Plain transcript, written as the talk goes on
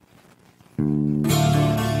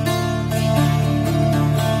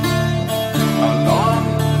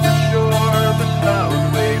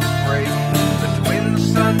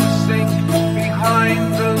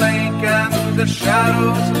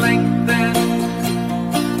shadows lengthen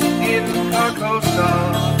in Carcosa.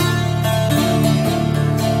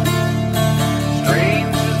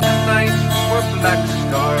 Strange is the night where black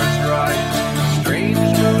stars rise. Strange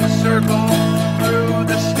moons circle through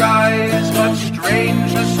the skies. But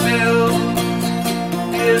stranger still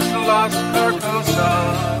is lost Carcosa.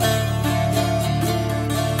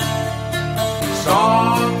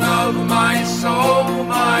 Song of my soul,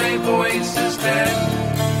 my voice is dead.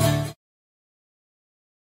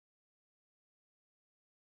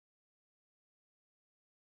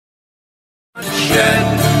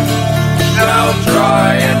 Shed shall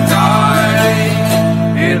dry and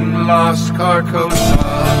die in Lost Carcosa.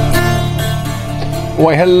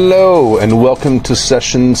 Why, hello, and welcome to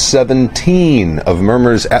session 17 of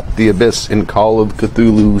Murmurs at the Abyss in Call of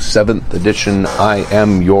Cthulhu 7th edition. I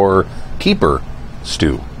am your keeper,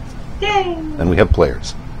 Stu. Yay! And we have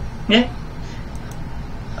players. Yeah.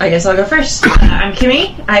 I guess I'll go first. I'm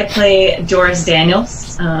Kimmy. I play Doris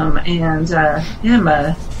Daniels. I'm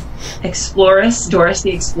a Exploress, Doris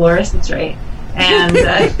the Exploress, that's right. And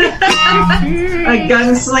a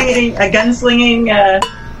gunslinging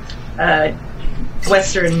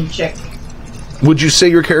Western chick. Would you say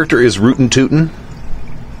your character is rootin' tootin'?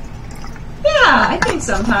 Yeah, I think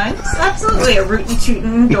sometimes. Absolutely, a rootin'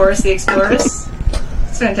 tootin' Doris the Exploress.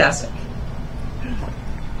 It's fantastic.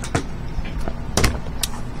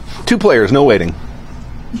 2 players, no waiting.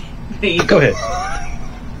 Go ahead.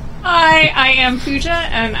 Hi, I am Pooja,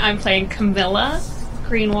 and I'm playing Camilla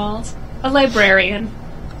Greenwald, a librarian,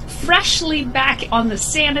 freshly back on the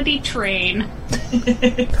Sanity train.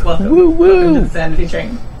 Welcome to the Sanity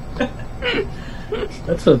train.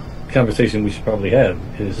 That's a conversation we should probably have.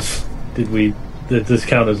 Did this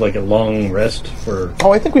count as like a long rest for?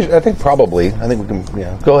 Oh, I think we probably. I think we can.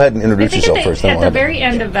 Yeah, go ahead and introduce yourself first. At the very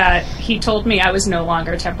end of that, he told me I was no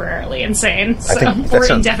longer temporarily insane, or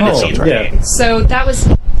indefinitely insane. Yeah. So that was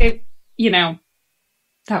it.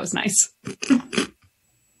 That was nice.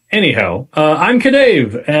 Anyhow, I'm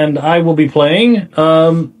Kadave, and I will be playing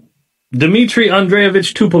Dmitry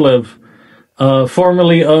Andreevich Tupolev,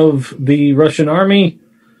 formerly of the Russian army,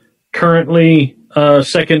 currently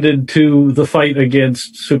seconded to the fight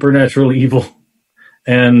against supernatural evil.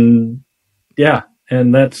 And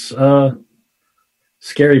that's a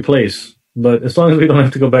scary place. But as long as we don't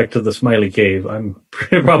have to go back to the Smiley Cave, I'm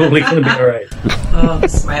probably going to be all right. Oh, the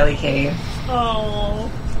Smiley Cave. Oh.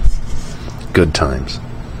 Good times.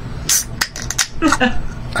 I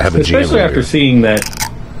have a especially after seeing that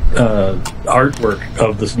artwork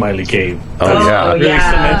of the Smiley Cave. Oh, yeah. Really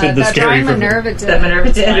cemented the scary that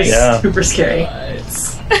Minerva did is super scary.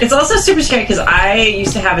 It's also super scary because I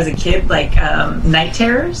used to have as a kid night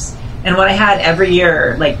terrors, and what I had every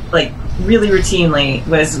year, like really routinely,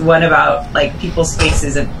 was one about people's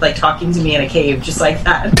faces and talking to me in a cave, just like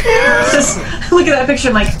that. Just look at that picture.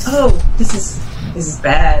 I'm like, oh, this is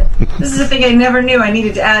bad. This is a thing I never knew I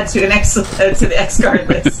needed to add to the X-Guard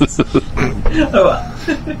list. Oh well.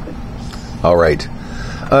 All right.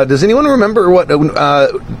 Does anyone remember what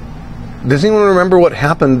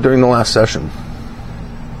happened during the last session?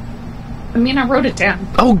 I mean, I wrote it down.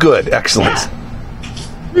 Oh, good. Excellent.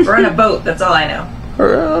 We're on a boat. That's all I know.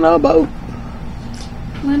 We're on a boat.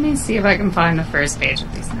 Let me see if I can find the first page of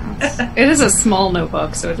these notes. It is a small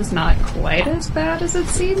notebook, so it is not quite as bad as it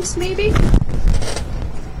seems, maybe?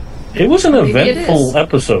 It was an eventful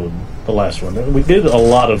episode, the last one. We did a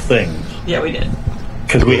lot of things. Yeah, we did.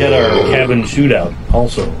 Because we had our cabin shootout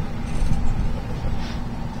also.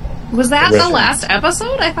 Was that the last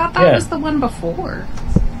episode? I thought that was the one before.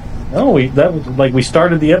 No, we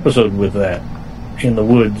started the episode with that in the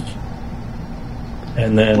woods.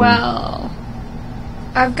 And then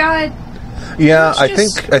I've got. Yeah, I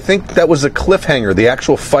think that was a cliffhanger. The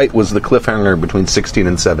actual fight was the cliffhanger between 16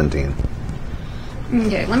 and 17.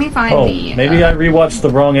 Okay, let me find the. Maybe I rewatched the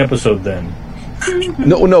wrong episode then.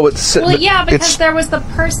 No, it's. Well, yeah, because there was the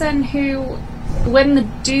person who, when the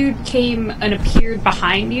dude came and appeared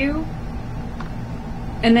behind you,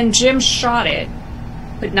 and then Jim shot it,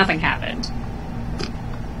 but nothing happened.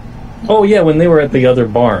 Oh yeah, when they were at the other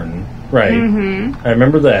barn, right? Mm-hmm. I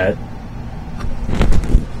remember that.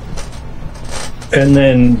 And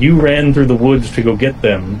then you ran through the woods to go get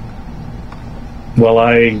them, while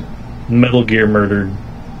I Metal Gear murdered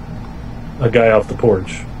a guy off the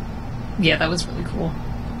porch. Yeah, that was really cool.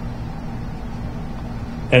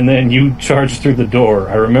 And then you charged through the door.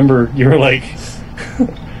 I remember you were like,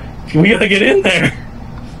 we gotta get in there.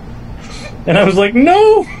 And I was like,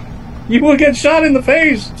 no! You will get shot in the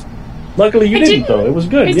face! Luckily you didn't, though. It was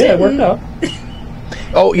good. It worked out.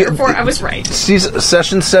 Oh, yeah. Therefore, I was right.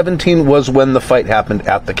 Session 17 was when the fight happened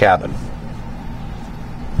at the cabin.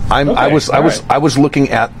 I was looking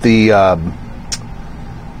at the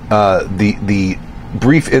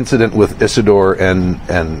brief incident with Isidore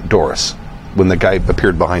and Doris when the guy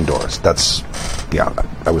appeared behind Doris.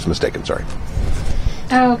 I was mistaken. Sorry.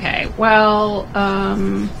 Okay. Well,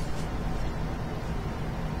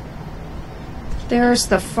 there's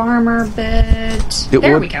the farmer bit.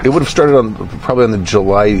 We go. It would have started probably on the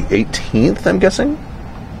July 18th, I'm guessing.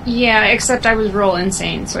 Yeah, except I was real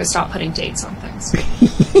insane, so I stopped putting dates on things.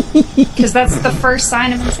 Because that's the first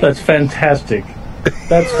sign of insanity.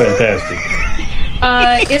 That's fantastic.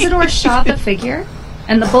 Isidore shot the figure,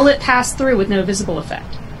 and the bullet passed through with no visible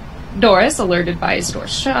effect. Doris, alerted by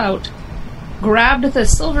Isidore's shout, grabbed the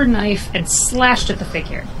silver knife and slashed at the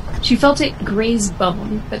figure. She felt it graze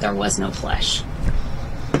bone, but there was no flesh.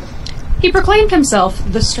 He proclaimed himself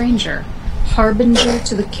the stranger, harbinger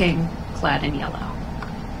to the king, clad in yellow.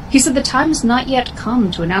 He said the time has not yet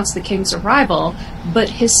come to announce the king's arrival, but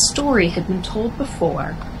his story had been told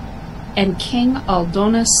before, and King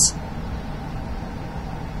Aldonus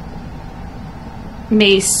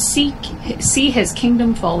may see his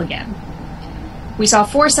kingdom fall again. We saw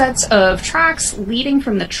 4 sets of tracks leading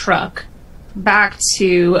from the truck back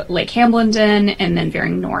to Lake Hambledon and then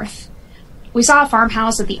veering north. We saw a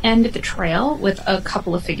farmhouse at the end of the trail with a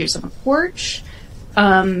couple of figures on the porch.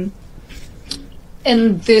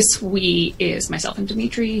 And this we is myself and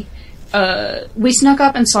Dimitri. We snuck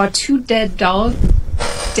up and saw 2 dead dogs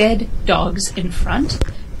in front,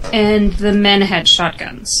 and the men had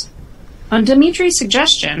shotguns. On Dimitri's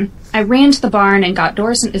suggestion, I ran to the barn and got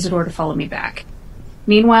Doris and Isidore to follow me back.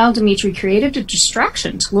 Meanwhile, Dimitri created a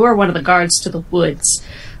distraction to lure one of the guards to the woods.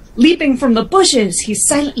 Leaping from the bushes, he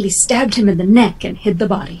silently stabbed him in the neck and hid the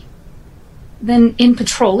body. Then, in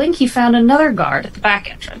patrolling, he found another guard at the back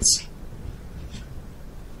entrance.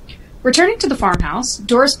 Returning to the farmhouse,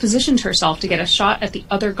 Doris positioned herself to get a shot at the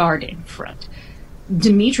other guard in front.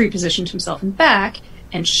 Dimitri positioned himself in back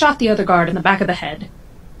and shot the other guard in the back of the head.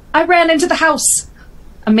 I ran into the house.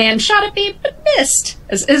 A man shot at me, but missed,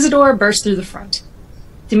 as Isidore burst through the front.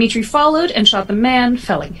 Dimitri followed and shot the man,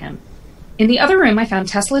 felling him. In the other room, I found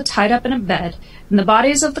Tesla tied up in a bed, and the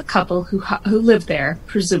bodies of the couple who lived there,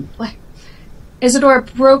 presumably. Isidore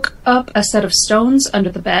broke up a set of stones under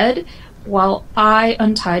the bed, while I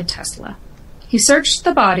untied Tesla. He searched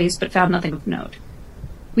the bodies, but found nothing of note.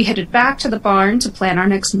 We headed back to the barn to plan our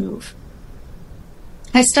next move.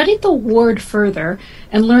 I studied the ward further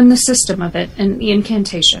and learned the system of it and the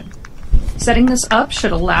incantation. Setting this up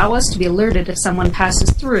should allow us to be alerted if someone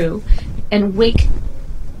passes through and wake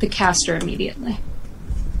the caster immediately.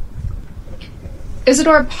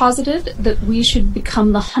 Isidore posited that we should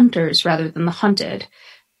become the hunters rather than the hunted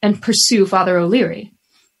and pursue Father O'Leary.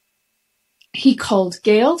 He called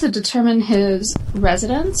Gale to determine his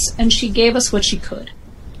residence, and she gave us what she could.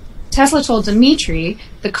 Tesla told Dimitri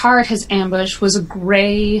the car at his ambush was a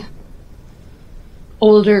gray,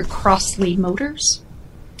 older Crossley Motors.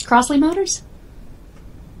 Crossley Motors?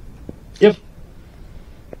 Yep.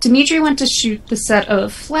 Dimitri went to shoot the set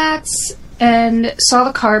of flats and saw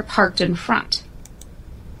the car parked in front.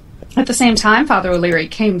 At the same time, Father O'Leary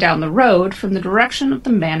came down the road from the direction of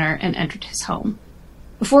the manor and entered his home.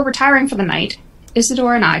 Before retiring for the night,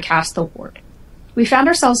 Isidore and I cast the ward. We found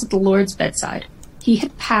ourselves at the Lord's bedside. He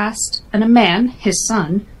had passed, and a man, his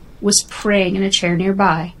son, was praying in a chair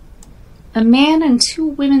nearby. A man and 2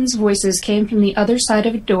 women's voices came from the other side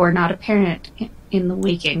of a door not apparent in the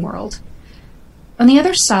waking world. On the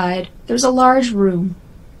other side, there was a large room.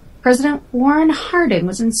 President Warren Harding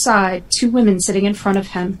was inside, 2 women sitting in front of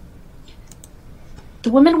him.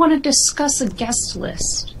 The women wanted to discuss a guest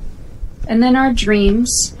list, and then our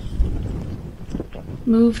dreams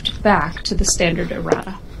moved back to the standard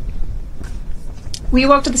errata. We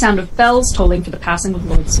awoke to the sound of bells tolling for the passing of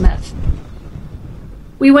Lord Smith.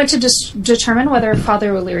 We went to determine whether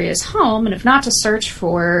Father O'Leary is home, and if not, to search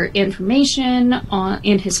for information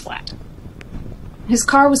in his flat. His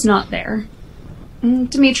car was not there.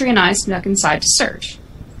 Dimitri and I snuck inside to search.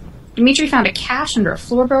 Dimitri found a cache under a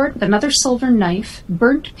floorboard with another silver knife,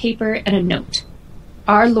 burnt paper, and a note.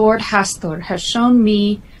 Our Lord Hasthor has shown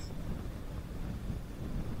me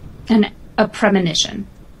a premonition.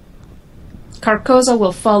 Carcosa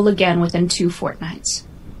will fall again within 2 fortnights.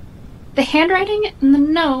 The handwriting in the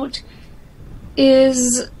note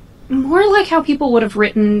is more like how people would have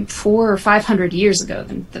written 400 or 500 years ago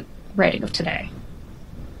than the writing of today.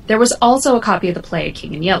 There was also a copy of the play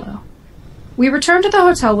King in Yellow. We returned to the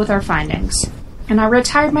hotel with our findings, and I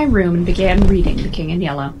retired my room and began reading The King in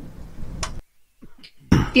Yellow.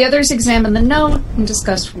 The others examined the note and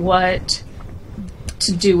discussed what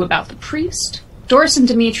to do about the priest, Doris and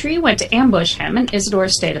Dimitri went to ambush him, and Isidore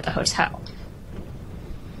stayed at the hotel.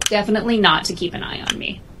 Definitely not to keep an eye on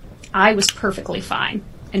me. I was perfectly fine,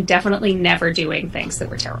 and definitely never doing things that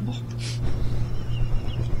were terrible.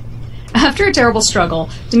 After a terrible struggle,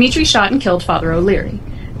 Dimitri shot and killed Father O'Leary.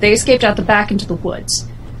 They escaped out the back into the woods.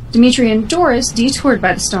 Dimitri and Doris detoured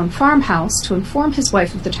by the stone farmhouse to inform his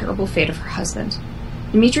wife of the terrible fate of her husband.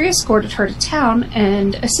 Dimitri escorted her to town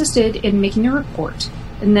and assisted in making a report,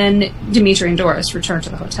 and then Dimitri and Doris returned to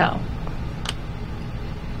the hotel.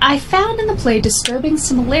 I found in the play disturbing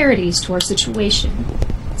similarities to our situation.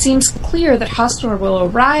 It seems clear that Hastur will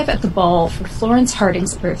arrive at the ball for Florence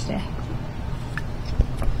Harding's birthday.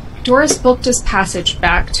 Doris booked his passage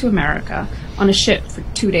back to America on a ship for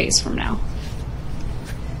 2 days from now.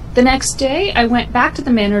 The next day, I went back to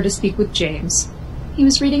the manor to speak with James. He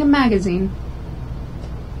was reading a magazine.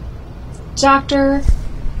 Dr.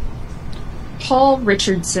 Paul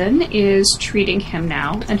Richardson is treating him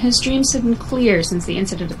now, and his dreams have been clear since the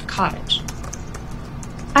incident at the cottage.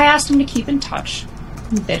 I asked him to keep in touch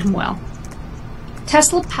and bid him well.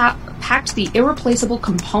 Tesla packed the irreplaceable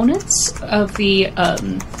components of the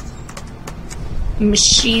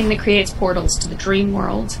machine that creates portals to the dream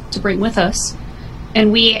world to bring with us,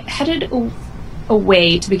 and we headed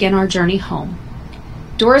away to begin our journey home.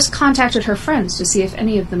 Doris contacted her friends to see if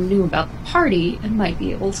any of them knew about the party and might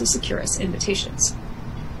be able to secure us invitations.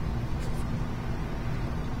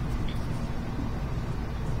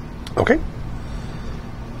 Okay.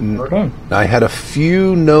 Okay. I had a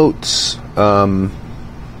few notes. I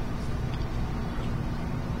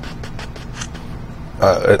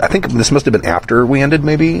think this must have been after we ended,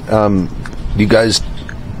 maybe. You guys,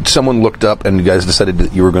 someone looked up and you guys decided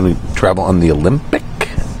that you were going to travel on the Olympic,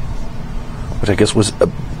 which I guess was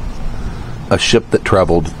a ship that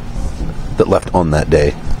traveled, that left on that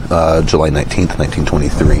day, July 19th,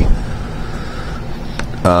 1923.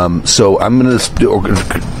 So I'm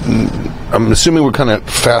assuming we're kind of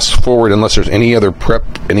fast forward unless there's any other prep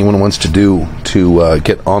anyone wants to do to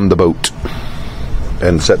get on the boat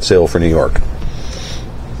and set sail for New York.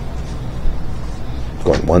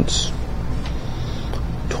 Going once,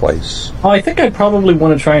 twice. Oh, I think I probably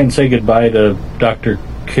want to try and say goodbye to Dr.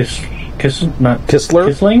 Kistler?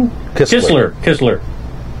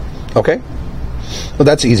 Okay. Well,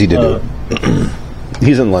 that's easy to do.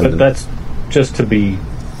 He's in London. But that's just to be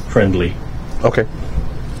friendly. Okay.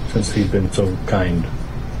 Since he's been so kind.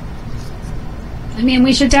 I mean,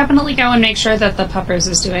 we should definitely go and make sure that the puppers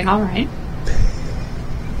is doing all right.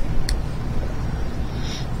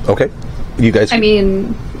 Okay. You guys... I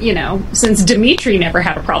mean, you know, since Dimitri never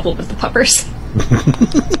had a problem with the puppers.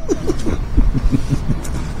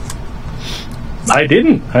 I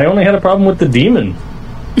didn't. I only had a problem with the demon.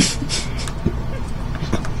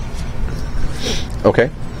 Okay.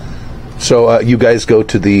 So you guys go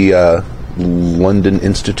to the London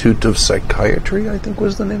Institute of Psychiatry, I think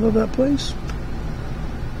was the name of that place?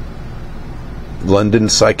 London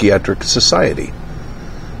Psychiatric Society.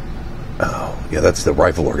 Oh, yeah, that's the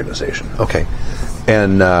rival organization. Okay.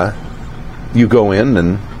 And you go in,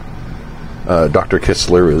 and Dr.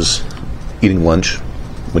 Kistler is eating lunch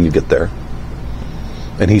when you get there.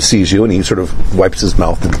 And he sees you, and he sort of wipes his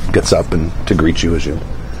mouth and gets up and to greet you as you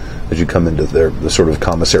come into the sort of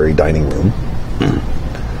commissary dining room.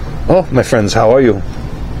 Oh, my friends, how are you?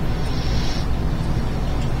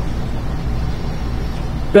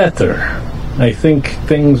 Better. I think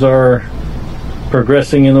things are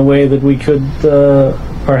progressing in a way that we could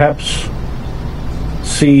perhaps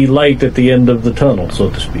see light at the end of the tunnel,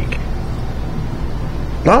 so to speak.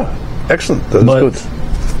 Ah, excellent. That's good.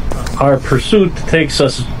 Our pursuit takes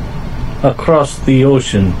us across the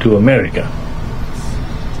ocean to America.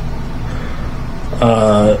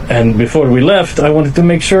 And before we left, I wanted to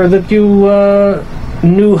make sure that you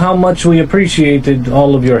knew how much we appreciated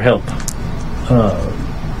all of your help.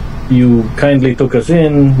 You kindly took us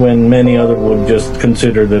in when many others would just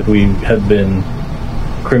consider that we had been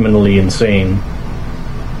criminally insane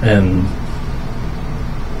and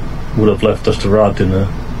would have left us to rot in a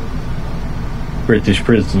British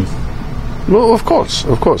prison. Well, of course.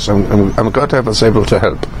 I'm glad to have us able to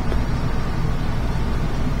help.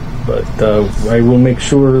 But I will make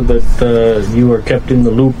sure that you are kept in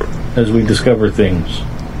the loop as we discover things.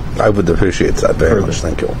 I would appreciate that very much,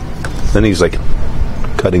 thank you. Then he's like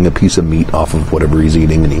cutting a piece of meat off of whatever he's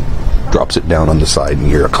eating, and he drops it down on the side, and you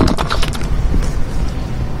hear a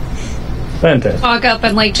fantastic. Walk up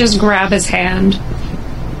and like just grab his hand.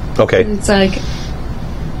 Okay. And it's like,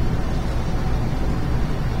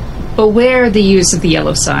 beware the use of the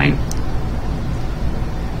yellow sign.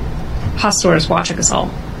 Hastur is watching us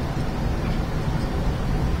all.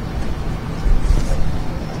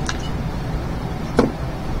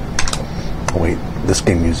 Oh, wait, this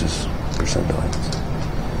game uses percentiles.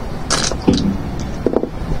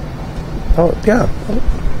 Oh, yeah.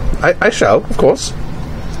 I shall, of course.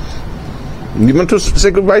 You want to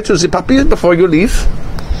say goodbye to the puppy before you leave?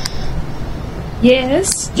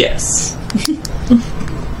 Yes. Yes.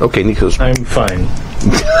 Okay, Nico's. I'm fine.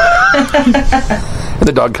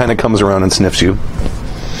 The dog kind of comes around and sniffs you.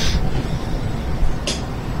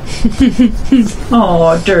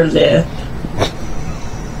 Oh, Durlith.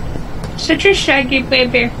 Such a shaggy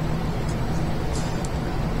baby.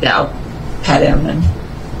 Yeah, I'll pet him and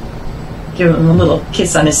give him a little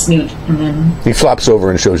kiss on his snoot, and then... He flops over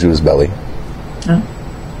and shows you his belly. Oh.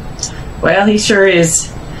 Well, he sure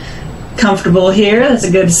is comfortable here. That's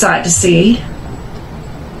a good sight to see.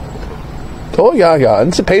 Oh, yeah.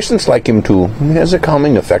 And the patients like him, too. He has a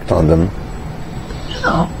calming effect on them.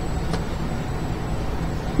 Oh.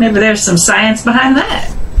 Maybe there's some science behind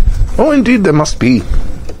that. Oh, indeed, there must be.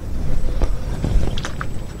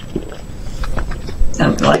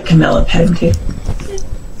 I'm gonna let Camilla pet him, too.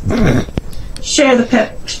 Share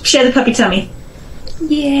the puppy tummy.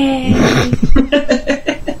 Yay.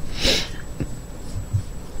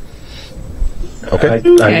 Okay.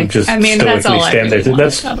 I just mean, that's all I stand really there.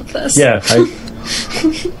 wanted out of this. Yeah.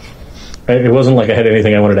 It wasn't like I had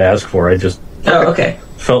anything I wanted to ask for. I just Okay.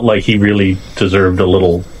 felt like he really deserved a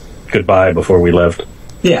little goodbye before we left.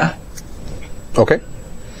 Yeah. Okay.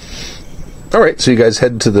 All right, so you guys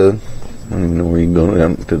head to the... I don't even know where you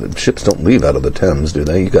go. The ships don't leave out of the Thames, do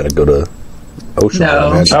they? You got to go to ocean. No. I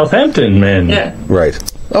imagine. Southampton, man. Yeah. Right.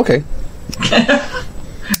 Okay.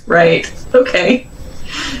 Right. Okay.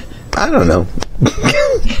 I don't know.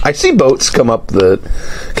 I see boats came up the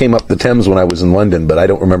Thames when I was in London, but I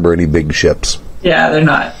don't remember any big ships. Yeah, they're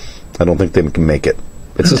not. I don't think they can make it.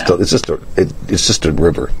 It's just a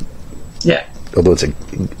river. Yeah. Although it's a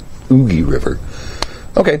oogie river.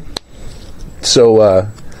 Okay. So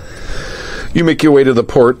you make your way to the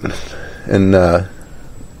port and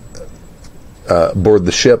board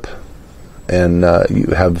the ship, and you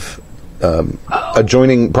have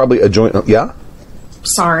adjoining. Yeah.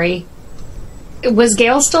 Sorry. Was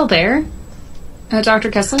Gail still there? Dr.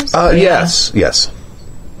 Kessler's? Yes.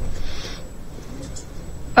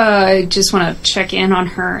 I just want to check in on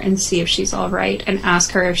her and see if she's all right, and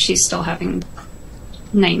ask her if she's still having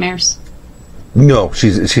nightmares. No, she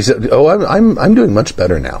said, "Oh, I'm doing much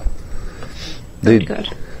better now." Good.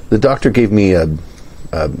 The doctor gave me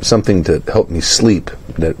something to help me sleep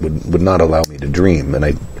that would not allow me to dream,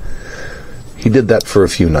 and he did that for a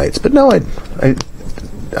few nights. But no,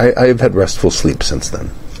 I've had restful sleep since then.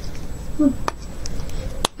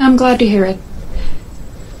 I'm glad to hear it.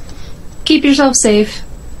 Keep yourself safe.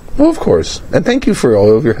 Well, of course, and thank you for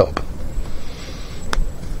all of your help.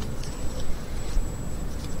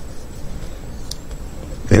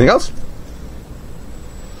 Anything else?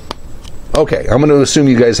 Okay, I'm going to assume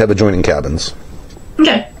you guys have adjoining cabins.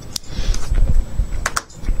 Okay.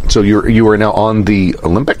 So you are now on the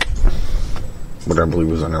Olympic, what I believe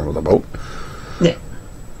was the name of the boat. Yeah.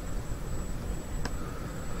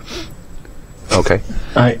 Okay.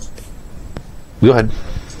 Go ahead.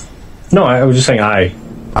 No, I was just saying I.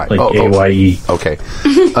 Like AYE. Okay.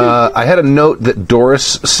 I had a note that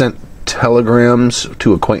Doris sent telegrams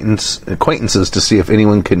to acquaintances to see if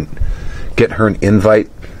anyone can get her an invite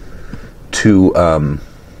to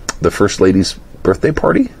the First Lady's birthday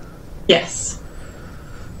party. Yes.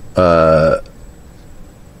 And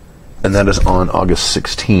that is on August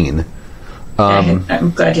 16.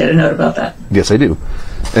 I'm glad you had a note about that. Yes, I do.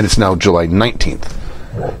 And it's now July 19th.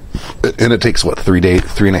 And it takes,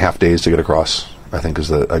 3.5 days to get across, I think is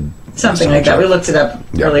something like that. We looked it up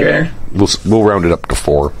earlier. We'll round it up to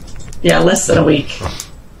 4. Yeah, less than a week.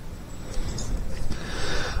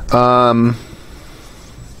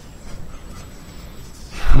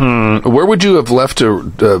 Where would you have left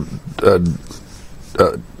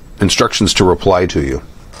instructions to reply to you?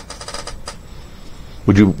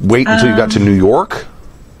 Would you wait until you got to New York,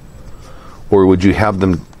 or would you have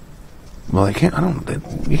them? Well, you can't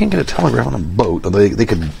get a telegram on a boat. They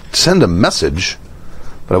could send a message,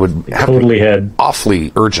 but I would have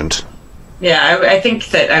awfully urgent. Yeah, I think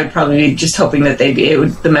that I would probably be just hoping that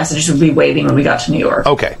the message would be waiting when we got to New York.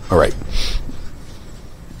 Okay, all right.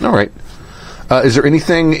 Is there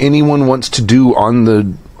anything anyone wants to do on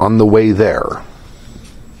the way there?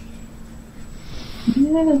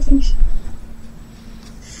 Yeah, I don't think so.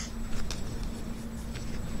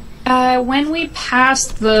 When we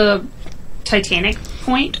passed the Titanic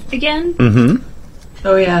point again,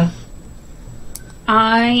 Oh yeah,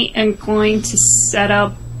 I am going to set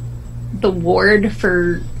up the ward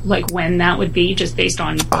for when that would be, just based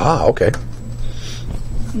on okay.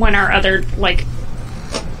 when our other, like,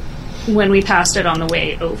 when we passed it on the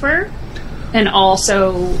way over, and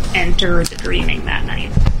also enter the dreaming that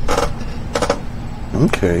night.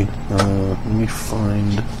 Okay, let me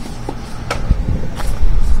find...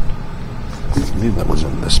 Maybe that was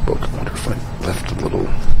in this book. I wonder if I left a little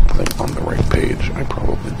thing on the right page. I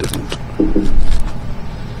probably didn't.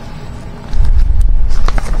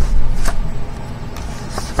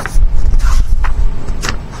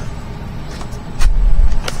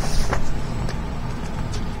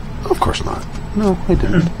 Of course not. No, I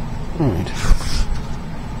didn't. All right.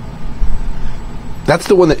 That's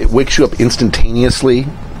the one that wakes you up instantaneously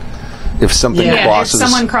if something crosses. If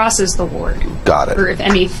someone crosses the ward. Got it. Or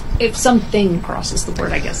if something crosses the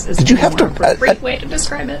ward, I guess is Did you have to? a great way to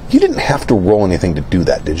describe it. You didn't have to roll anything to do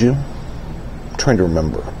that, did you? I'm trying to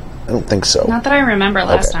remember. I don't think so. Not that I remember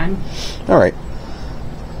last time. All right.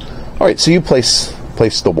 So you place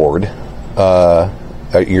the ward.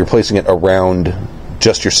 You're placing it around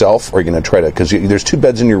just yourself, or are you going to try to? Because there's 2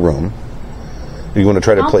 beds in your room. You want to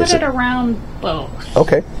try to place it around both.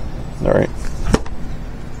 Okay. All right.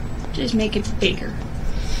 Just make it bigger.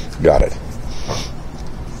 Got it.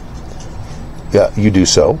 Yeah, you do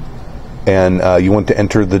so. And you want to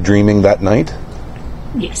enter the dreaming that night?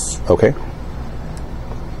 Yes. Okay.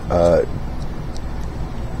 That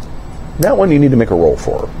one you need to make a roll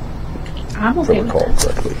for. I'm If I okay with recall that.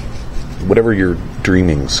 correctly. Whatever your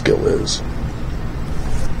dreaming skill is.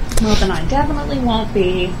 Well, then I definitely won't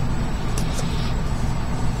be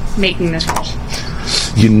making this roll.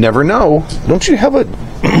 You never know. Don't you have a...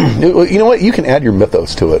 You know what? You can add your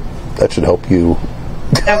mythos to it. That should help you.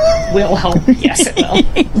 That will help. Yes, it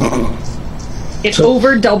will. It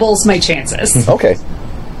over doubles my chances. Okay.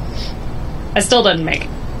 I still didn't make it.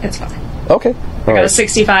 It's fine. Okay. I got a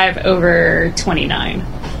 65 over 29.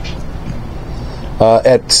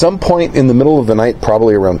 At some point in the middle of the night,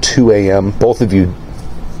 probably around 2 a.m., both of you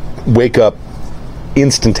wake up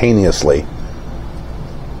instantaneously.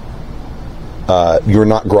 You're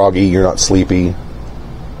not groggy, you're not sleepy.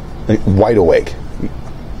 Wide awake.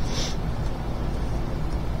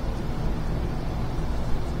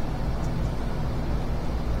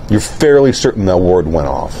 You're fairly certain the ward went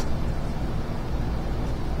off.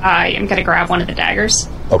 I am going to grab one of the daggers.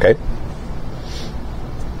 Okay.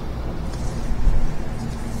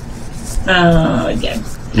 Again.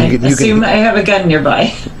 You can- assume I have a gun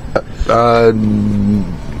nearby.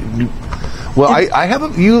 Well, I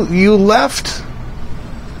haven't... You left...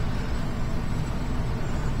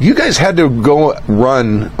 You guys had to go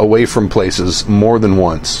run away from places more than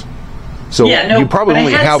once. So you probably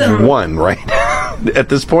only have one, right? At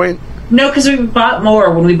this point? No, because we bought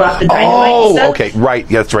more when we bought the dynamite stuff. Okay, right.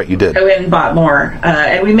 Yeah, that's right, you did. I went and bought more.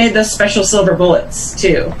 And we made those special silver bullets,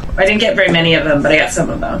 too. I didn't get very many of them, but I got some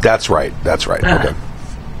of them. That's right. Okay.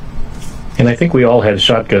 And I think we all had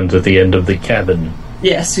shotguns at the end of the cabin.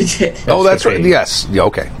 Yes, we did. That's right. Yes. Yeah,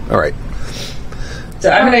 okay. All right. So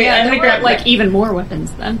I'm gonna grab like even more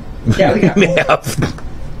weapons then. Yeah, we got more.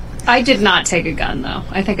 I did not take a gun though.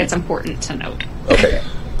 I think it's important to note. Okay.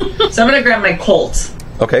 So I'm gonna grab my Colt.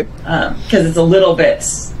 Okay. Because it's a little bit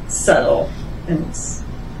subtle, and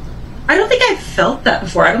I don't think I felt that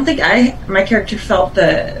before. I don't think my character felt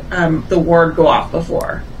the ward go off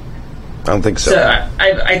before. I don't think so. So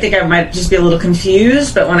I think I might just be a little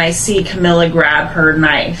confused. But when I see Camilla grab her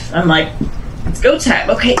knife, I'm like, "It's go time!"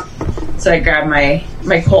 Okay. So I grab my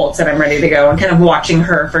Colts and I'm ready to go. I'm kind of watching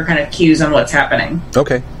her for kind of cues on what's happening.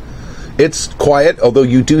 Okay. It's quiet, although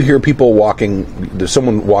you do hear people walking.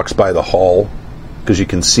 Someone walks by the hall, because you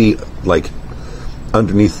can see, like,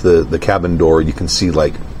 underneath the cabin door, you can see,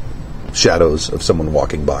 like, shadows of someone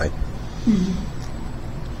walking by. Mm-hmm.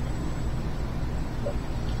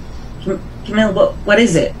 Camille, what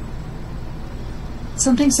is it?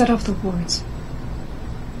 Something set off the wards.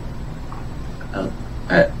 Oh,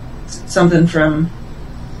 something from,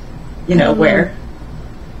 where?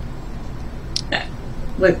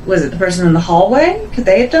 Was it the person in the hallway? Could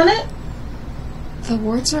they have done it? The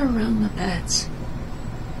wards are around the beds.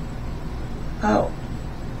 Oh.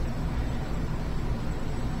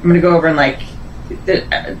 I'm gonna go over and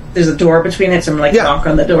there's a door between it, so I'm gonna knock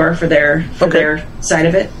on the door for their side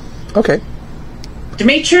of it. Okay.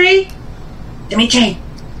 Dimitri.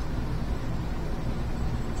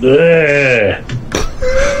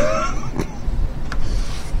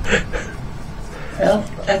 Well,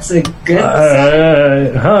 that's a good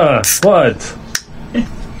sign. What?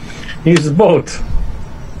 Use the boat.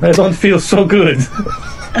 I don't feel so good.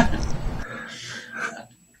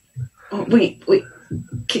 Wait.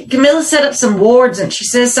 Camilla set up some wards and she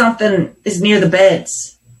says something is near the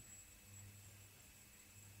beds.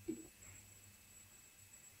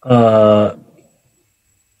 I'll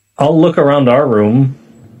look around our room.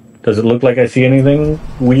 Does it look like I see anything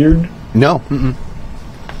weird? No. Mm-mm.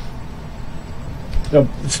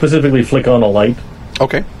 Specifically, flick on a light.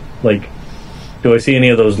 Okay. Like, do I see any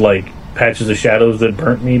of those, like, patches of shadows that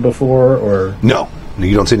burnt me before, or... No,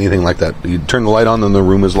 you don't see anything like that. You turn the light on and the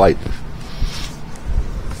room is light.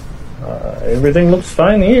 Everything looks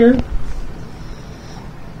fine here.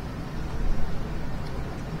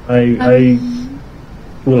 I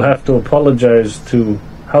will have to apologize to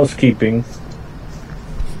housekeeping,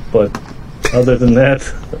 but other than that,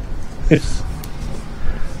 this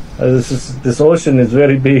ocean is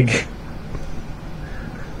very big.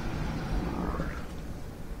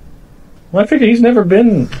 Well, I figure he's never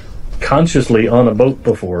been consciously on a boat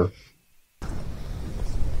before.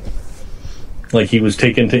 Like he was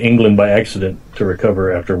taken to England by accident to recover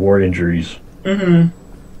after war injuries. Mm-hmm.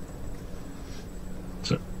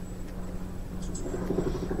 So.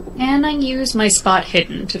 And I use my spot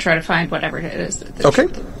hidden to try to find whatever it is. Okay.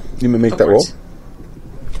 You may make that roll.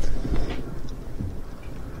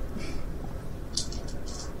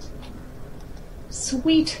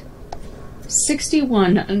 Sweet.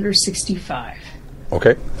 61 under 65.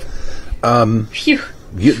 Okay. Phew.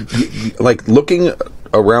 You, like, looking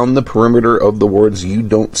around the perimeter of the wards, you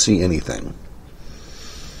don't see anything.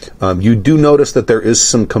 You do notice that there is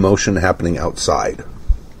some commotion happening outside.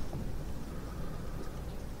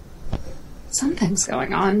 Something's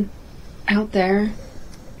going on out there.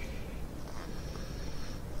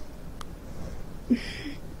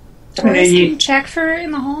 Can you check for it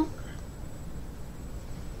in the hall?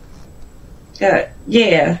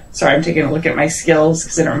 Yeah. Sorry, I'm taking a look at my skills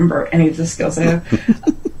because I don't remember any of the skills I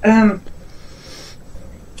have.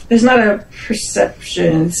 There's not a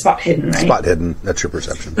perception spot hidden, right? Spot hidden. That's your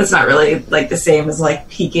perception. That's not really like the same as like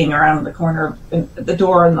peeking around the corner at the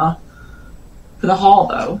door for the hall,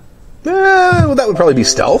 though. Well, that would probably be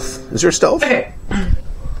stealth. Is there stealth? Okay.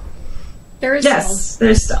 There is yes,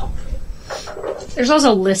 there's stealth. There's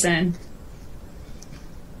also listen.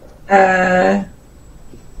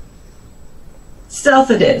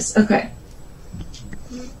 Stealth it is. Okay.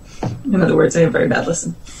 In other words, I have very bad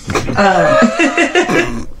listen.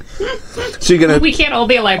 So you're gonna... We can't all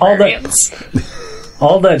be librarians.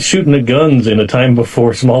 All that shooting the guns in a time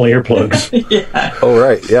before small earplugs. Yeah. Oh,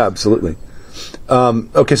 right. Yeah, absolutely.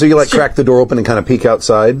 Okay, so you like crack the door open and kind of peek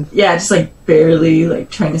outside? Yeah, just like barely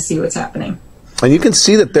like trying to see what's happening. And you can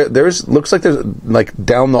see that there's looks like there's like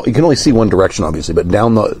down the, you can only see one direction obviously, but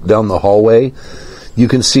down the hallway you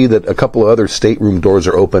can see that a couple of other stateroom doors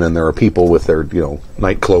are open and there are people with their,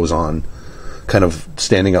 night clothes on, kind of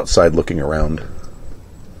standing outside looking around.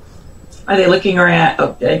 Are they looking around?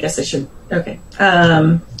 Oh, I guess I should. Okay.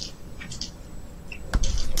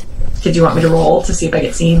 Did you want me to roll to see if I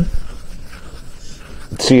get seen?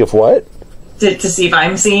 See if what? To see if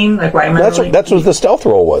I'm seen? Like, why am I rolling? That's what the stealth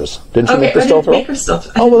roll was. Didn't you make the stealth roll? Make her stealth.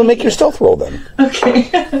 Oh, well, then make your stealth roll then. Okay.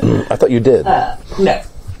 I thought you did. No.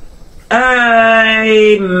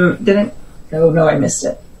 I didn't. No, I missed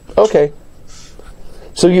it. Okay.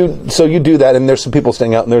 So you do that, and there's some people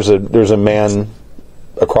staying out, and there's a man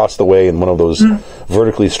across the way in one of those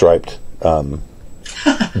vertically striped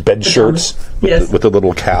bed shirts with a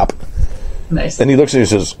little cap. Nice. And he looks at you and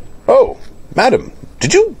says, "Oh, madam,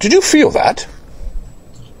 did you feel that?"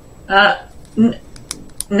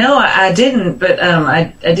 No, I didn't, but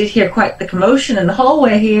I did hear quite the commotion in the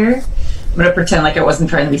hallway here. I'm going to pretend like I wasn't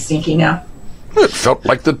trying to be sneaky now. It felt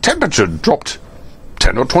like the temperature dropped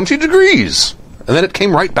 10 or 20 degrees, and then it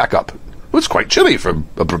came right back up. It was quite chilly for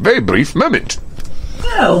a very brief moment.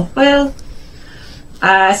 Oh, well,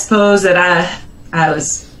 I suppose that I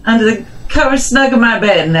was under the covers snug in my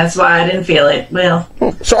bed, and that's why I didn't feel it. Well...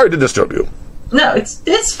 Oh, sorry to disturb you. No,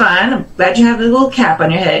 it's fine. I'm glad you have a little cap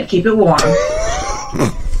on your head. Keep it warm.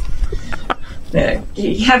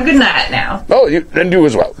 You have a good night now. Oh, and you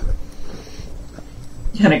as well.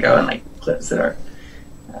 I'm gonna go and close the door.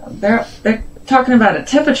 They're talking about a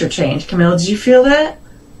temperature change. Camilla, did you feel that?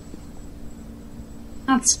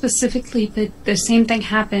 Not specifically, but the same thing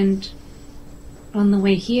happened on the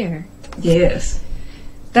way here. Yes.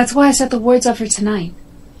 That's why I set the wards up for tonight.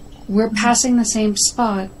 We're passing the same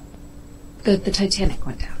spot that the Titanic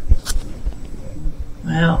went down.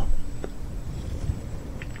 Well,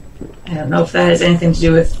 I don't know if that has anything to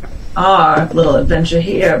do with our little adventure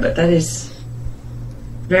here, but that is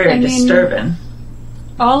very disturbing.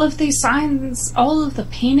 All of these signs, all of the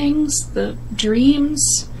paintings, the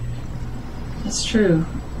dreams. It's true.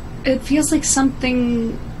 It feels like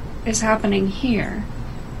something is happening here,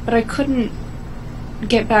 but I couldn't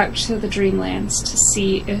get back to the Dreamlands to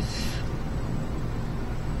see if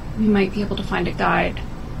we might be able to find a guide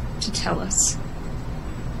to tell us.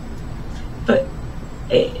 But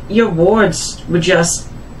your wards were just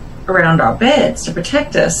around our beds to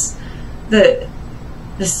protect us. The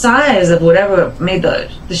size of whatever made the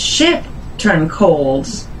ship turn cold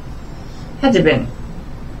had to have been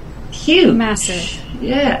huge. Massive.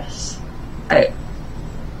 Yes. It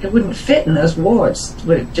wouldn't fit in those wards.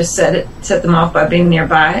 Would it just set them off by being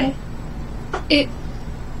nearby?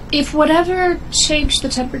 If whatever changed the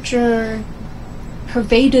temperature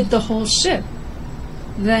pervaded the whole ship,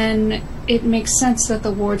 then it makes sense that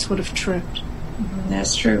the wards would have tripped.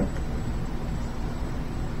 That's true.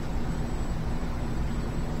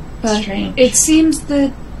 But strange. It seems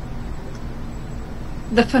that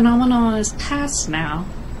the phenomenon is past now.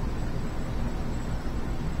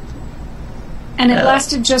 And it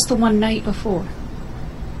lasted just the one night before.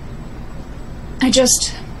 I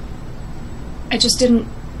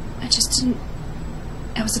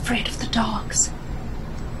was afraid of the dogs.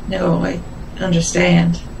 No, I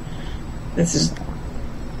understand. It's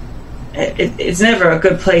never a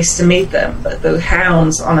good place to meet them, but the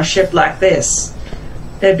hounds on a ship like this,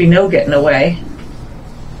 there'd be no getting away.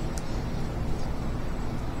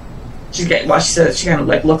 She kind of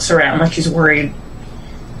like looks around like she's worried,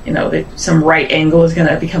 that some right angle is going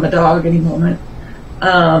to become a dog any moment.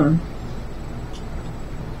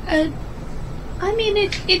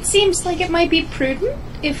 It seems like it might be prudent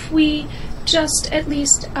if we just at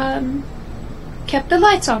least kept the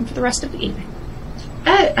lights on for the rest of the evening.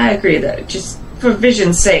 I agree, though, just for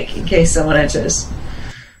vision's sake, in case someone enters.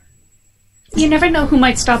 You never know who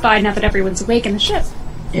might stop by now that everyone's awake in the ship.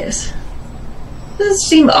 Yes. Does it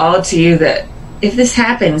seem odd to you that if this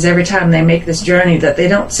happens every time they make this journey, that they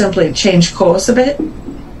don't simply change course a bit?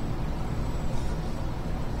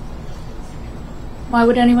 Why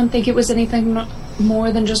would anyone think it was anything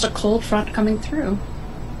more than just a cold front coming through?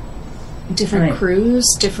 Different crews,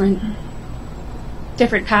 different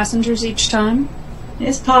passengers each time?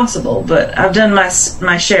 It's possible, but I've done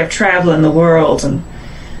my share of traveling the world, and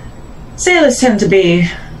sailors tend to be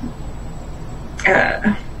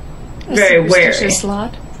very wary. Superstitious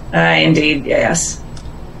lot. Indeed, yes.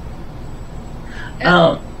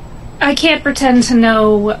 I can't pretend to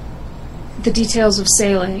know the details of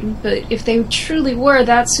sailing, but if they truly were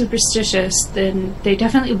that superstitious, then they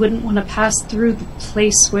definitely wouldn't want to pass through the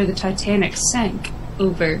place where the Titanic sank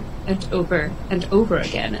over and over and over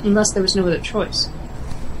again, unless there was no other choice.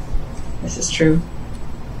 This is true.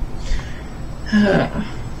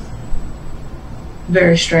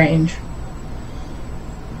 Very strange.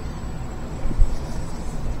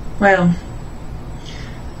 Well,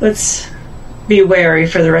 let's be wary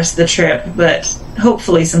for the rest of the trip, but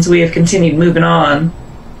hopefully, since we have continued moving on,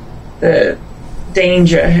 the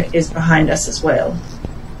danger is behind us as well.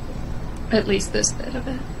 At least this bit of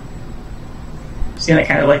it. She's gonna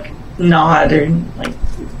kind of like nod or like,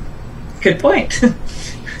 good point.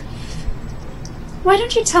 Why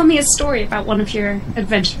don't you tell me a story about one of your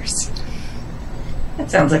adventures?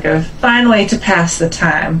 That sounds like a fine way to pass the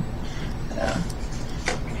time.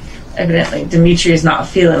 Evidently, Dimitri is not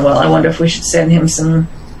feeling well. I wonder if we should send him some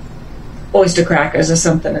oyster crackers or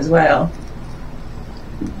something as well.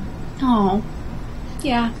 Oh,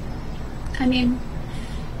 yeah. I mean...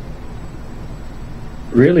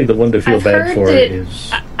 Really, the one to feel bad for is...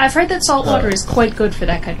 I've heard that salt water is quite good for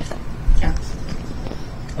that kind of thing. Yeah.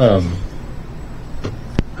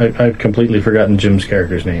 I've completely forgotten Jim's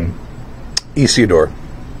character's name. Isidore.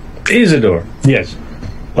 Yes.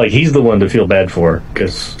 Like, he's the one to feel bad for,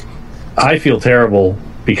 because I feel terrible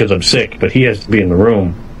because I'm sick, but he has to be in the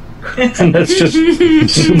room. And that's just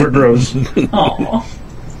super gross. Aww.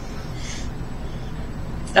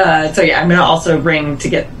 So yeah, I'm going to also ring to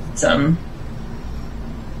get some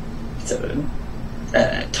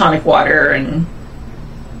tonic water and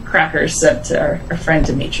crackers sent to our friend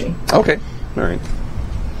Dimitri. Okay. All right.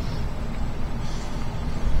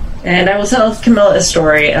 And I will tell Camilla a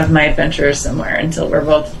story of my adventures somewhere until we're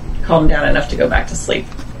both calmed down enough to go back to sleep.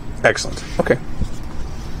 Excellent. Okay.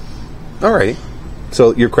 All right.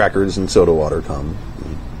 So your crackers and soda water come.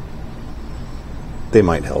 They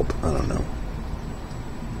might help. I don't know.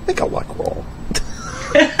 Make a luck roll.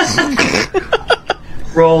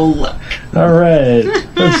 Roll luck. All right.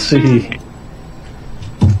 Let's see.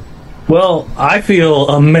 Well, I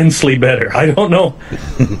feel immensely better. I don't know.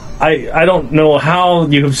 I don't know how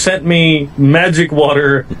you have sent me magic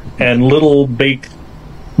water and little baked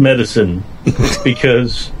medicine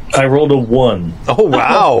because I rolled a 1. Oh,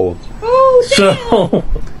 wow. So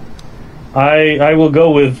I will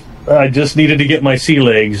go with I just needed to get my sea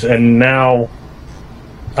legs, and now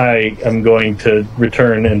I am going to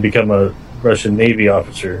return and become a Russian Navy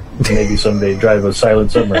officer. Maybe someday drive a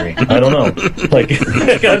silent submarine. I don't know. Like,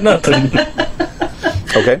 I got nothing.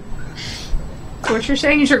 Okay. So what you're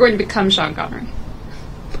saying is you're going to become Sean Connery.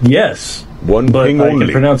 Yes. One But ping I only.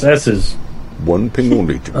 can pronounce S's. One ping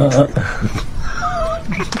only.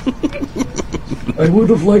 I would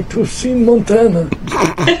have liked to have seen Montana.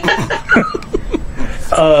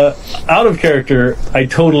 Out of character, I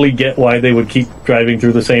totally get why they would keep driving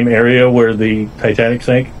through the same area where the Titanic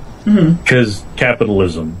sank. Because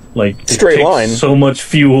capitalism, like, Straight it takes line. so much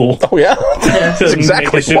fuel Oh, yeah. to That's exactly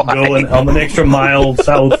make a ship why. go an extra mile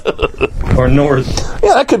south or north.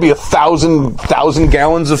 Yeah, that could be 1,000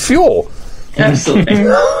 gallons of fuel. Absolutely.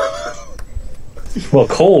 Well,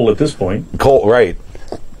 coal at this point. Coal, right.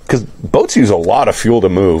 Because boats use a lot of fuel to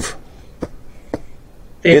move.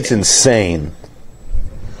 It's insane.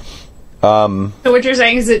 So what you're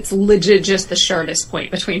saying is it's legit just the shortest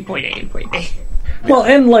point between point A and point B. Well,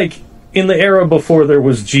 and like in the era before there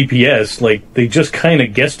was GPS, like they just kind of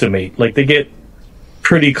guesstimate. Like they get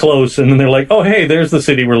pretty close, and then they're like, "Oh, hey, there's the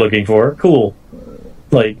city we're looking for. Cool."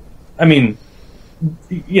 Like, I mean,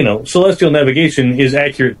 you know, celestial navigation is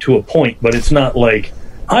accurate to a point, but it's not like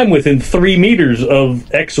I'm within 3 meters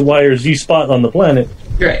of X, Y, or Z spot on the planet.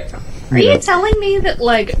 Right. Are you telling me that,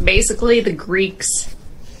 like, basically the Greeks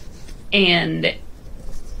and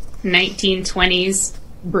 1920s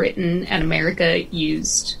Britain and America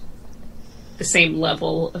used the same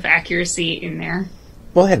level of accuracy in there?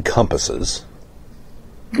 Well, they had compasses.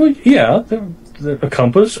 Well, yeah, a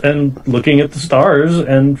compass and looking at the stars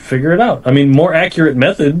and figure it out. I mean, more accurate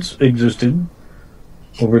methods existed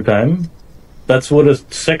over time. That's what a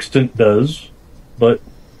sextant does, but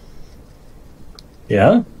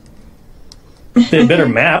yeah, they had better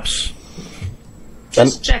maps.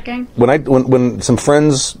 Just checking. When some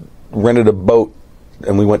friends rented a boat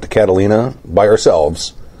and we went to Catalina by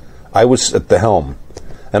ourselves, I was at the helm,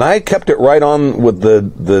 and I kept it right on with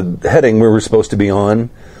the heading we were supposed to be on.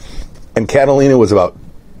 And Catalina was about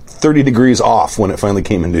 30 degrees off when it finally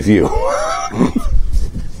came into view.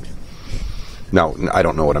 Now, I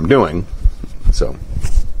don't know what I'm doing, so...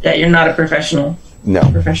 Yeah, you're not a professional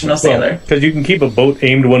sailor. Because you can keep a boat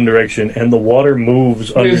aimed one direction and the water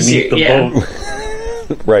moves underneath the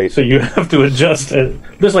boat. Right. So you have to adjust it.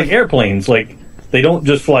 Just like airplanes, like they don't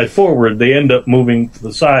just fly forward, they end up moving to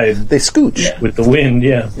the side. They scooch. With the wind,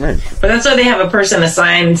 yeah. Right. But that's why they have a person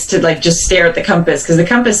assigned to, like, just stare at the compass, because the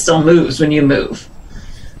compass still moves when you move.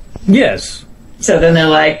 Yes. So then they're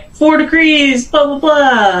like, 4 degrees, blah, blah,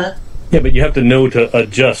 blah. Yeah, but you have to know to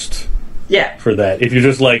adjust Yeah. for that. If you're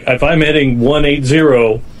just like, if I'm heading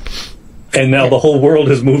 180 and now the whole world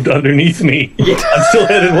has moved underneath me, I'm still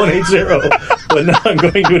headed 180, but now I'm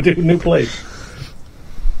going to a new place.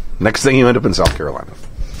 Next thing, you end up in South Carolina.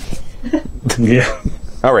 Yeah.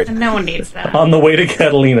 All right. And no one needs that. On the way to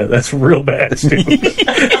Catalina. That's real bad, too.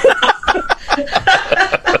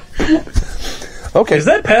 Okay. Is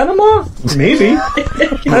that Panama? Maybe.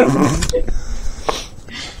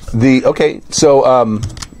 So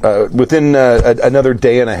within another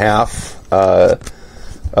day and a half,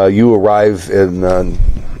 you arrive in.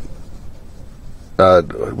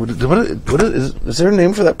 Is there a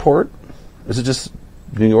name for that port? Is it just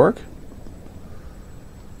New York?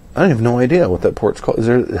 I have no idea what that port's called. Does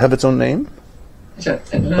it have its own name?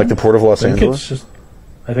 Like the Port of Los Angeles?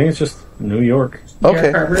 I think it's just New York.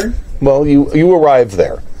 Okay. Well, you arrived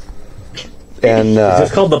there. And it's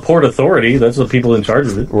just called the Port Authority. That's the people in charge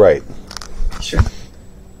of it. Right. Sure.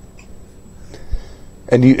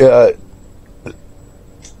 And you...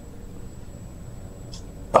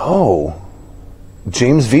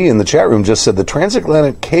 James V. in the chat room just said the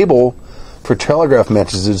transatlantic cable for telegraph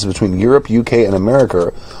messages between Europe, UK, and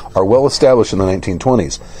America are well established in the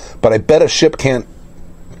 1920s. But I bet a ship can't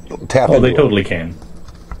tap into Oh, they it. totally can.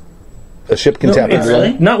 A ship can tap into really?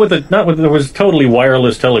 it? Not with there was totally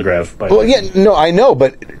wireless telegraph. Well, yeah, no, I know,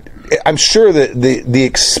 but I'm sure that the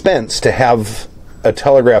expense to have a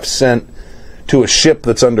telegraph sent to a ship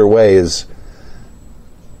that's underway is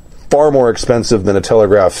far more expensive than a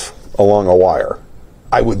telegraph along a wire,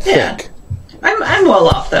 I would think. I'm well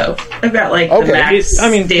off, though. I've got, like, Okay. the max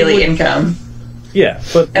daily income. Yeah,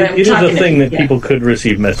 but And I'm it is a talking thing to- that people could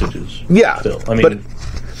receive messages. Yeah, Still, I mean,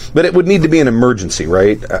 but it would need to be an emergency,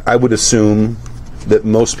 right? I would assume that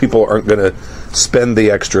most people aren't going to spend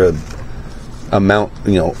the extra amount,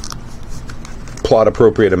 plot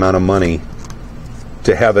appropriate amount of money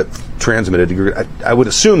to have it transmitted. I would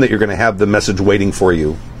assume that you're going to have the message waiting for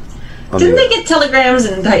you. Didn't they get telegrams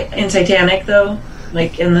in Titanic, though?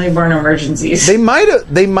 Like, and they weren't emergencies. They might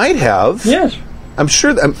have. yes. I'm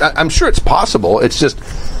sure it's possible. It's just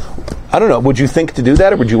I don't know. Would you think to do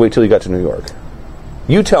that, or would you wait till you got to New York?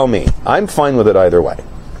 You tell me. I'm fine with it either way.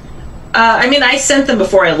 I mean, I sent them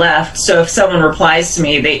before I left, so if someone replies to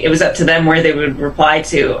me, it was up to them where they would reply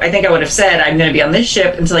to. I think I would have said, I'm going to be on this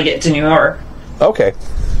ship until I get to New York. Okay.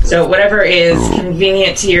 So whatever is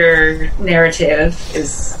convenient to your narrative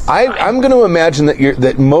is fine. I'm going to imagine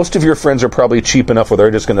that most of your friends are probably cheap enough where they're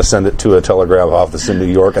just going to send it to a telegraph office in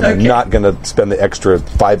New York, and they're not going to spend the extra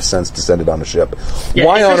 5 cents to send it on a ship. Yeah,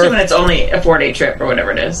 why on especially earth? when it's only a 4-day trip or whatever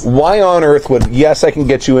it is. Why on earth would yes, I can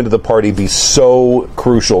get you into the party be so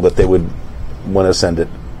crucial that they would want to send it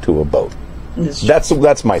to a boat?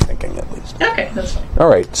 That's my thinking, at least. Okay, that's fine. All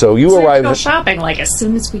right, so you arrive. Go shopping like as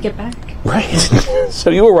soon as we get back. Right. So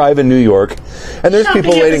you arrive in New York, and there's Shopping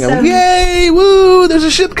people waiting. episode. Yay! Woo! There's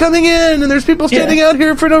a ship coming in, and there's people standing out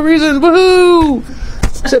here for no reason. Woohoo!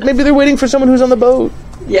 Except maybe they're waiting for someone who's on the boat.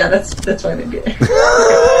 Yeah, that's why they'd be there.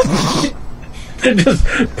 Just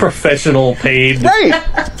professional paid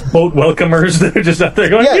boat welcomers. They're just out there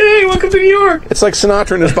going, "Yay, welcome to New York!" It's like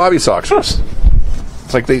Sinatra and his Bobby Soxers.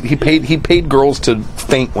 It's like he paid girls to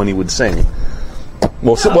faint when he would sing.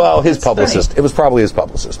 Well, his publicist. funny. It was probably his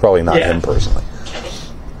publicist, probably not him personally.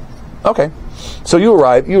 Okay, so you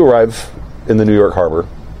arrive in the New York harbor,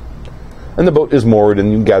 and the boat is moored,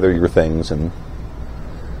 and you gather your things and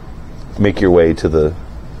make your way to the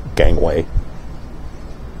gangway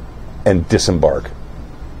and disembark.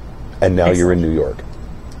 And now you're in New York,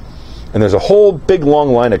 and there's a whole big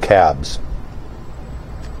long line of cabs.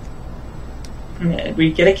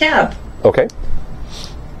 We get a cab. Okay.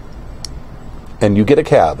 And you get a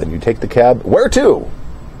cab, and you take the cab. Where to?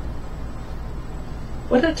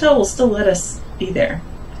 What hotel will still let us be there?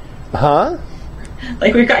 Huh?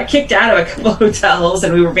 Like, we got kicked out of a couple hotels,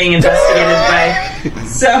 and we were being investigated by...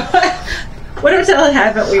 So, what hotel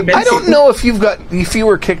haven't we been to? I don't know if you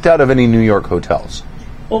were kicked out of any New York hotels.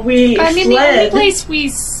 Well, the only place we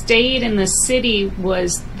stayed in the city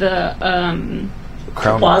was the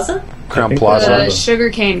Plaza? Crown Plaza. The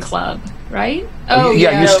Sugarcane Club, right? Oh,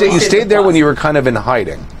 yeah. You stayed there when you were kind of in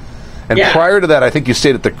hiding. And prior to that, I think you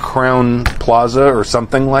stayed at the Crown Plaza or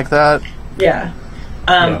something like that. Yeah.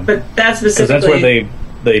 But that's specifically... Because that's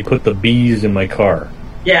where they put the bees in my car.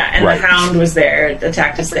 Yeah, and the Hound was there. It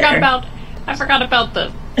attacked us there. I forgot about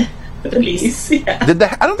the bees. Yeah.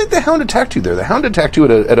 I don't think the Hound attacked you there. The Hound attacked you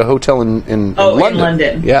at a hotel in London. In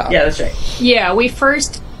London. Yeah. Yeah, that's right. Yeah, we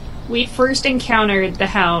first encountered the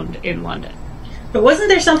Hound in London. But wasn't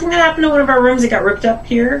there something that happened to one of our rooms that got ripped up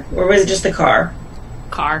here? Or was it just the car?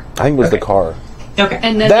 Car. I think it was the car. Okay.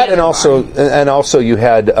 And then that, and also you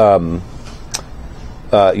had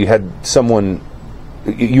someone,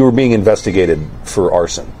 you were being investigated for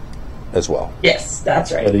arson as well. Yes,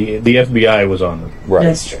 that's right. The FBI was on them. Right.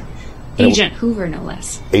 That's true. Agent Hoover, no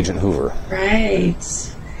less. Agent Hoover. Right.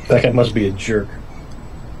 That guy must be a jerk.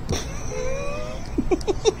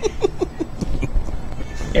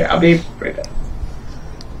 Here, I'll be right back.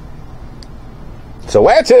 So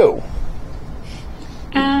where to?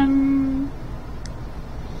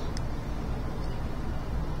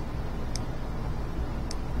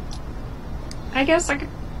 I guess I could...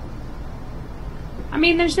 I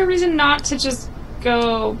mean, there's no reason not to just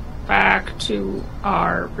go back to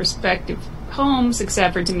our respective homes,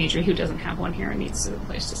 except for Dimitri, who doesn't have one here and needs a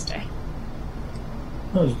place to stay.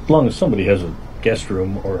 Well, as long as somebody has a guest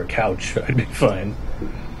room or a couch, I'd be fine.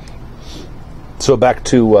 So back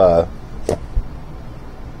to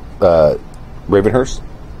Ravenhurst?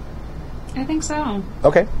 I think so.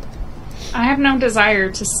 Okay. I have no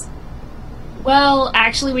desire to... Well,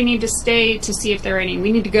 actually, we need to stay to see if there are any...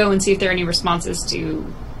 We need to go and see if there are any responses to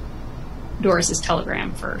Doris's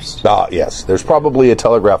telegram first. Ah, yes. There's probably a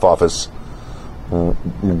telegraph office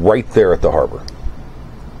right there at the harbor.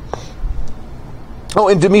 Oh,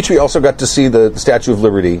 and Dimitri also got to see the Statue of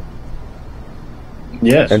Liberty.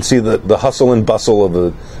 Yes. And see the hustle and bustle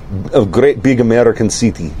of a great big American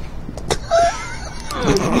city.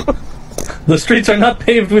 The streets are not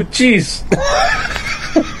paved with cheese.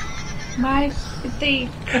 Why did they...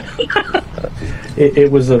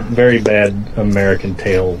 It was a very bad American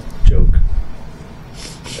Tail joke.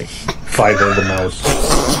 Like Fiver the Mouse.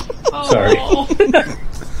 Oh. Sorry.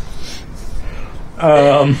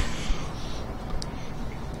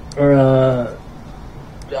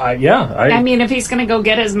 I mean, if he's going to go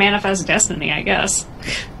get his manifest destiny, I guess.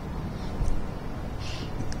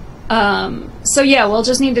 So yeah, we'll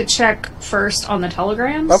just need to check first on the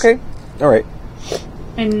telegrams. Okay. All right.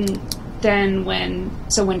 And then when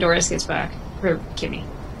Doris gets back, or Kimmy.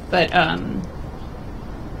 But,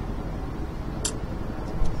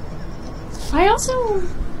 I also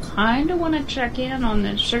kind of want to check in on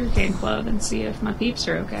the Sugarcane Club and see if my peeps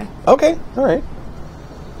are okay. Okay, all right.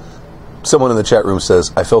 Someone in the chat room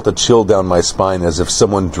says, I felt a chill down my spine as if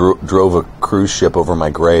someone drove a cruise ship over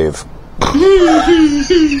my grave.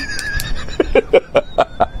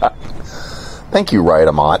 Thank you, Riot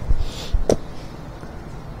Amat.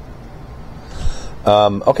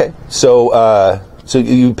 Okay, so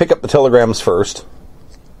you pick up the telegrams first.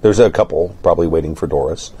 There's a couple probably waiting for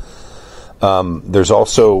Doris. There's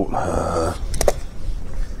also...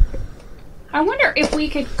 I wonder if we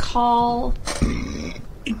could call...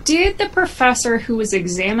 Did the professor who was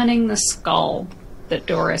examining the skull that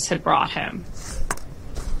Doris had brought him...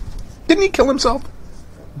 Didn't he kill himself?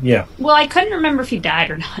 Yeah. Well, I couldn't remember if he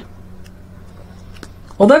died or not.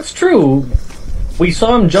 Well, that's true. We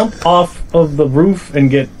saw him jump off of the roof and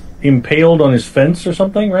get impaled on his fence or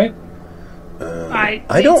something, right?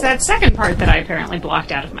 It's that second part that I apparently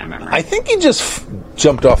blocked out of my memory. I think he just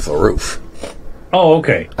jumped off the roof. Oh,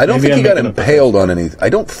 okay. I don't think he got impaled on anything. I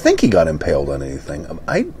don't think he got impaled on anything.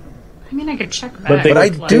 I mean, I could check that.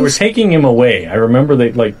 But they were taking him away. I remember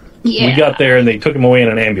we got there and they took him away in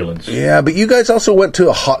an ambulance. Yeah, but you guys also went to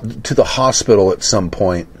the hospital at some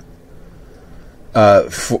point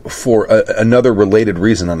for another related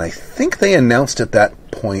reason, and I think they announced at that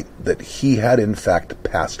point that he had in fact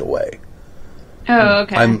passed away. Oh,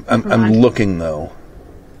 okay. I'm looking though.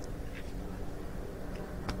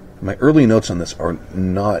 My early notes on this are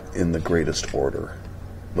not in the greatest order.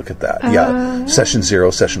 Look at that. Yeah. Session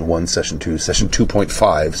 0, Session 1, Session 2, Session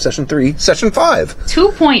 2.5, Session 3, Session 5.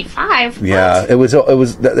 2.5? Yeah, it was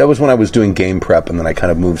that was when I was doing game prep, and then I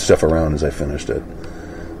kind of moved stuff around as I finished it.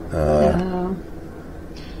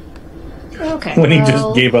 Okay. When he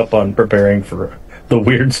just gave up on preparing for the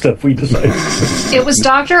weird stuff we decided. It was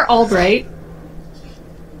Dr. Albright.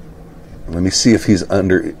 Let me see if he's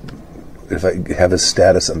under... If I have his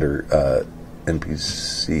status under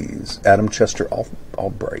NPCs. Adam Chester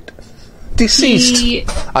Albright. Deceased.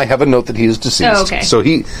 I have a note that he is deceased. Oh, okay. So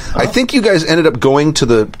I think you guys ended up going to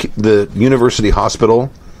the university hospital,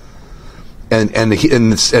 and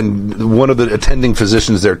one of the attending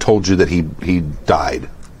physicians there told you that he died.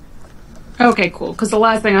 Okay, cool. Because the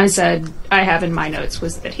last thing I said I have in my notes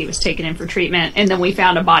was that he was taken in for treatment, and then we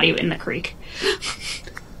found a body in the creek.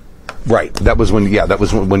 Right. That was when. Yeah, that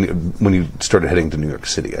was when you started heading to New York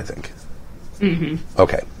City, I think. Mm-hmm.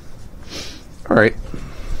 Okay. All right.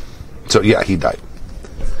 So yeah, he died.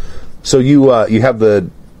 So you have the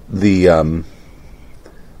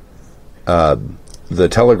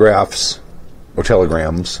telegraphs or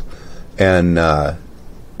telegrams, and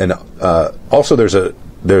also there's a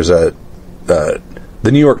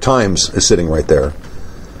the New York Times is sitting right there,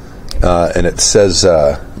 and it says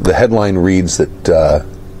the headline reads that.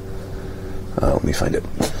 Let me find it.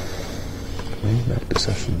 Back to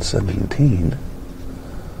session 17.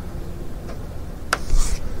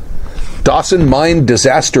 Dawson Mine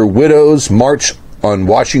Disaster Widows March on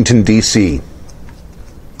Washington, D.C.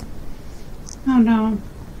 Oh, no.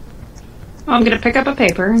 Well, I'm going to pick up a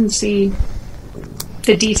paper and see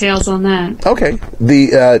the details on that. Okay.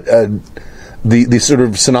 The sort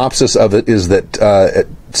of synopsis of it is that at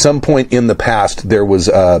some point in the past there was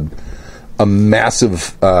a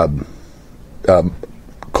massive...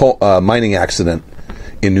 mining accident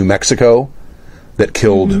in New Mexico that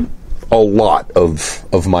killed a lot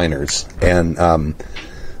of miners, and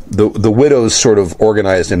the widows sort of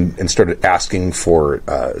organized and started asking for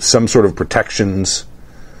some sort of protections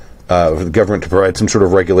for the government to provide some sort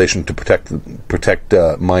of regulation to protect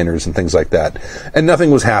miners and things like that, and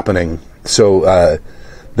nothing was happening. So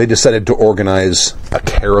they decided to organize a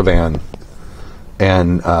caravan,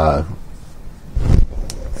 and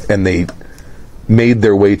they made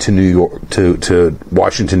their way to New York, to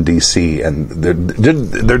Washington D.C., and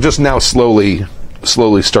they're just now slowly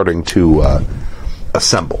starting to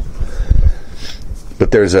assemble.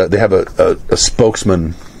 But they have a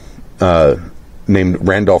spokesman named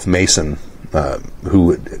Randolph Mason,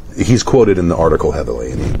 who he's quoted in the article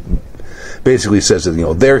heavily, and he basically says that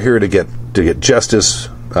they're here to get justice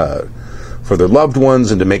for their loved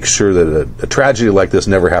ones and to make sure that a tragedy like this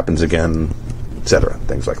never happens again, etc.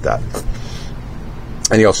 Things like that.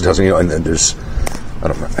 And he also tells me, and there's, I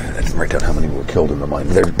didn't write down how many were killed in the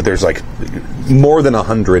mine. But there's like more than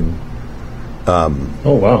 100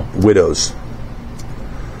 widows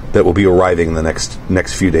that will be arriving in the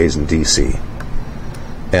next few days in D.C.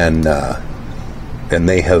 And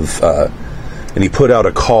they have, and he put out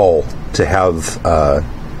a call to have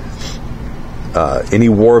any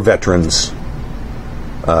war veterans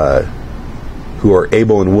who are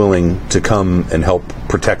able and willing to come and help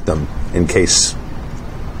protect them in case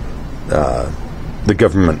the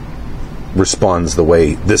government responds the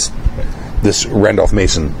way this Randolph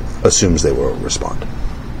Mason assumes they will respond,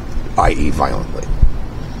 i.e. violently.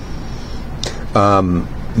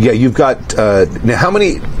 Yeah, you've got... now, how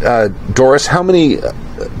many... Doris, how many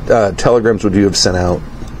telegrams would you have sent out?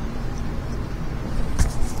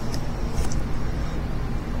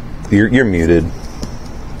 You're muted.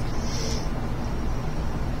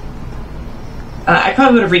 I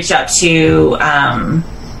probably would have reached out to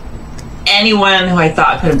anyone who I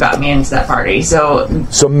thought could have got me into that party. So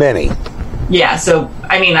many. Yeah. So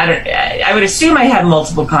I mean, I would assume I had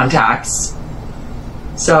multiple contacts.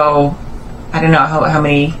 So I don't know how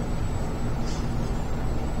many.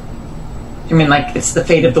 I mean, like, it's the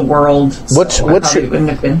fate of the world. So wouldn't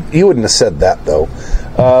have been. You wouldn't have said that, though.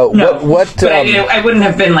 No, but I wouldn't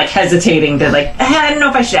have been, like, hesitating to, like, I don't know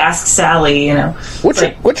if I should ask Sally, you know. What's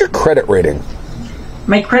your credit rating?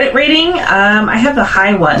 My credit rating? I have the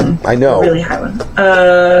high one. I know. A really high one.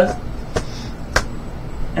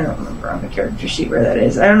 I don't remember on the character sheet where that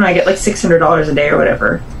is. I don't know, I get, like, $600 a day or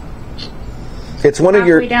whatever. It's one of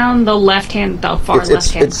your... Halfway down the left-hand, the far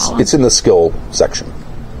left-hand column. It's in the skill section.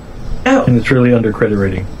 Oh. And it's really under credit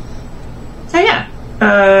rating. Oh, yeah.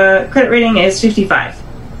 Credit rating is 55.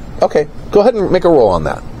 Okay. Go ahead and make a roll on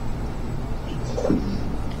that.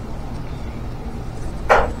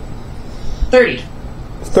 30.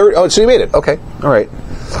 30. Oh, so you made it. Okay. All right.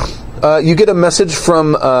 You get a message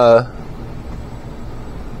from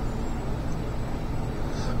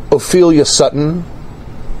Ophelia Sutton.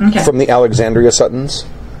 Okay. From the Alexandria Suttons.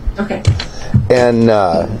 Okay.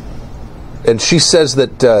 And she says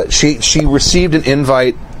that she received an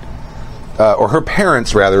invite, or her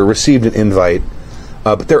parents rather received an invite,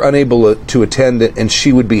 but they're unable to attend it, and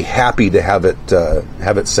she would be happy to have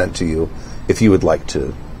it sent to you if you would like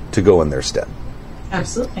to go in their stead.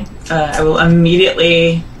 Absolutely. I will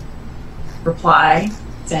immediately reply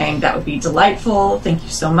saying that would be delightful. Thank you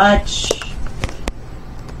so much.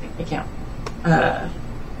 I can't. Yeah,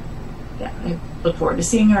 I look forward to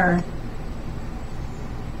seeing her.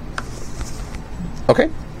 Okay.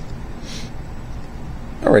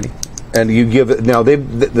 Alrighty. And you give it now. They've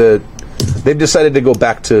decided to go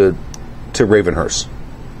back to Ravenhurst.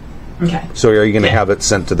 Okay. So are you going to have it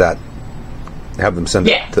sent to that? Have them send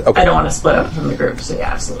it? To, okay. I don't want to split up from the group. So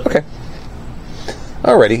yeah, absolutely. Okay.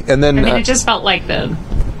 Alrighty, and then I mean, it just felt like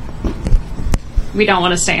we don't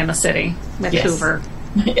want to stay in the city with Hoover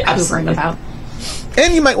hoovering about.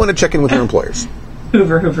 And you might want to check in with your employers.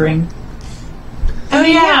 Hoovering. Oh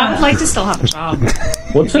yeah, I would like to still have a job.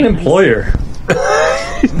 What's an employer?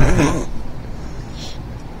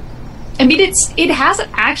 I mean, it hasn't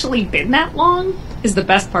actually been that long, is the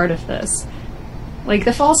best part of this. Like,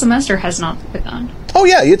 the fall semester has not begun. Oh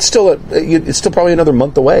yeah, it's still probably another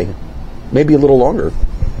month away, maybe a little longer.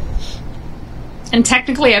 And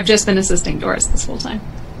technically, I've just been assisting Doris this whole time.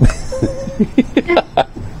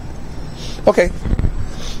 Okay,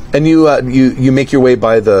 and you make your way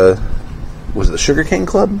by was it the Sugarcane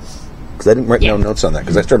Club? Because I didn't write no notes on that,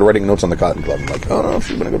 because I started writing notes on the Cotton Club. I'm like, oh no,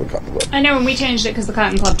 she's going to go to the Cotton Club. I know, and we changed it because the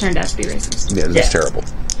Cotton Club turned out to be racist. Yeah, it's terrible.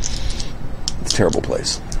 It's a terrible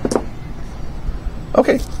place.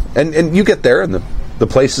 Okay, and you get there, and the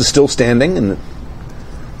place is still standing, and it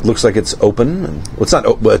looks like it's open. And well, it's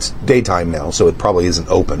not. Well, it's daytime now, so it probably isn't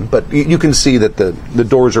open. But you can see that the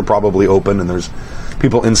doors are probably open, and there's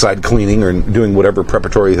people inside cleaning or doing whatever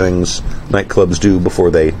preparatory things nightclubs do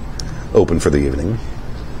before they open for the evening.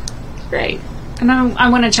 Great. And I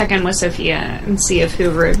want to check in with Sophia and see if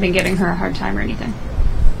Hoover had been giving her a hard time or anything.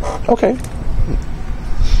 Okay.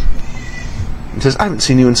 He says, I haven't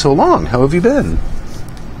seen you in so long. How have you been?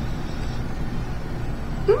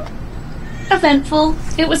 Eventful.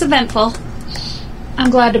 It was eventful. I'm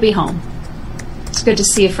glad to be home. It's good to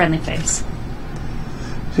see a friendly face.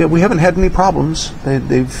 Yeah, we haven't had any problems.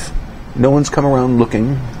 No one's come around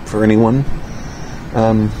looking for anyone.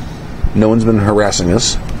 No one's been harassing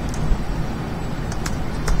us.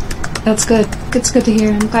 That's good. It's good to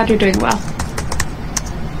hear. I'm glad you're doing well.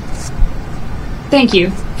 Thank you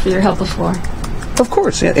for your help before. Of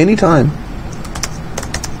course, yeah, anytime.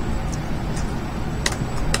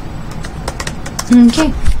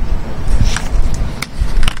 Okay.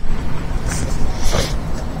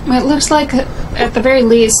 Well, it looks like, at the very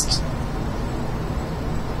least,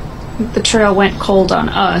 the trail went cold on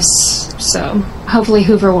us, so hopefully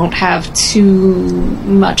Hoover won't have too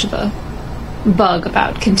much of a bug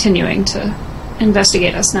about continuing to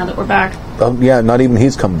investigate us now that we're back. Yeah, not even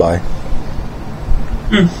he's come by.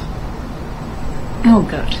 Oh,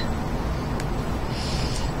 good.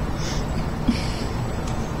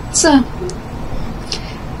 So,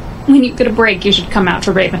 when you get a break, you should come out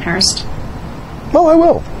to Ravenhurst. Oh, I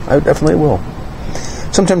will. I definitely will.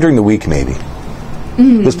 Sometime during the week, maybe.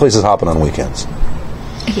 This place is hopping on weekends.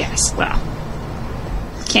 Yes, well,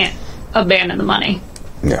 can't abandon the money.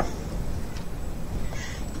 Yeah.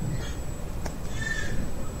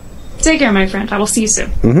 Take care, my friend. I will see you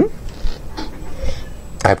soon.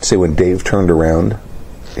 I have to say, when Dave turned around,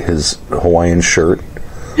 his Hawaiian shirt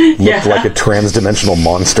looked like a trans-dimensional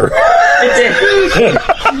monster. It did.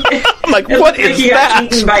 I'm like, It what looked like is he that? got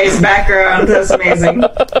eaten by his background. That's amazing.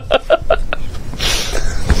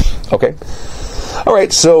 Okay. All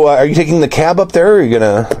right, so are you taking the cab up there? Are you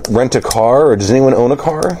going to rent a car, or does anyone own a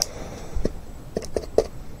car?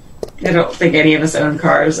 I don't think any of us own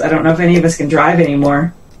cars. I don't know if any of us can drive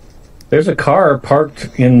anymore. There's a car parked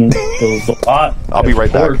in the lot. I'll be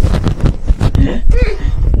right back.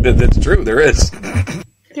 That's true, there is.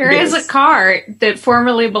 There is a car that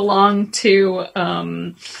formerly belonged to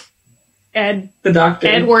The doctor.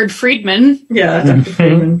 Edward Friedman. Yeah, Dr.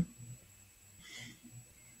 Friedman.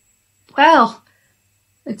 Well,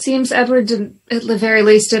 it seems Edward, at the very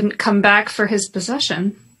least, didn't come back for his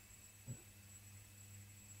possession.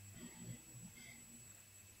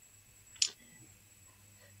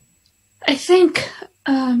 I think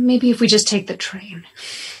maybe if we just take the train.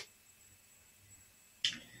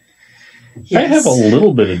 Yes. I have a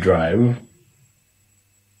little bit of drive.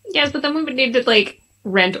 Yes, but then we would need to, like,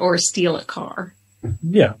 rent or steal a car.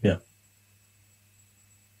 Yeah.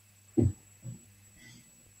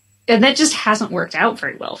 And that just hasn't worked out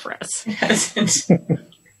very well for us.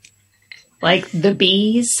 Like, the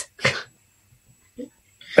bees.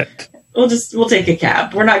 We'll take a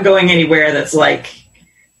cab. We're not going anywhere that's like,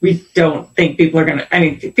 we don't think people are going to,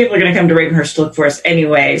 people are going to come to Ravenhurst to look for us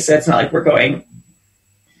anyway, so it's not like we're going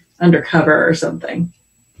undercover or something.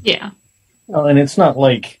 Yeah. Well, and it's not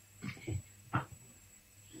like...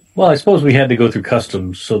 Well, I suppose we had to go through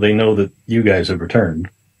customs so they know that you guys have returned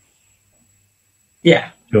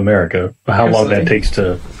Yeah. to America. How long that takes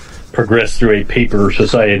to progress through a paper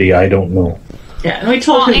society, I don't know. Yeah, and we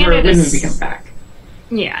told him when we come back.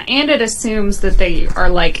 Yeah, and it assumes that they are,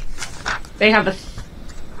 like, they have a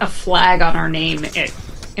flag on our name at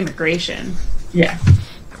immigration. Yeah.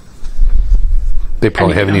 They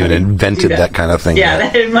probably haven't even invented that kind of thing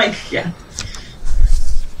yet. Yeah.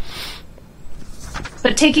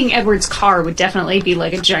 But taking Edward's car would definitely be,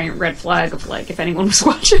 like, a giant red flag of, like, if anyone was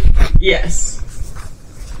watching. Yes.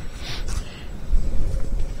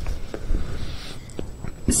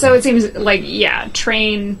 So it seems like, yeah,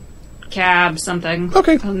 train, cab, something.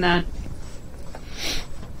 Okay. On that.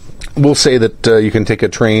 We'll say that you can take a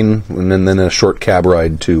train and then a short cab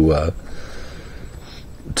ride to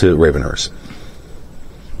Ravenhurst.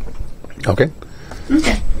 Okay.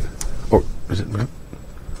 Okay. Or is it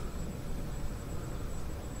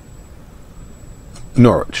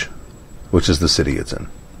Norwich, which is the city it's in.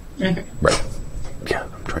 Okay. Right. Yeah,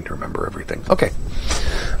 I'm trying to remember everything. Okay.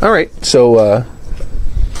 All right. So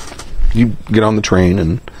you get on the train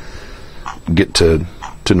and get to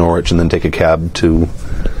Norwich, and then take a cab to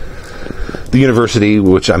the university,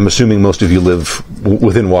 which I'm assuming most of you live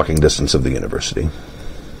within walking distance of the university.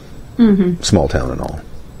 Mm-hmm. Small town and all.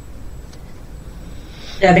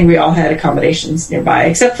 Yeah, I think we all had accommodations nearby,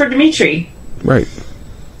 except for Dimitri. Right.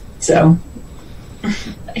 So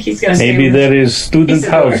he's going to stay. Maybe there is student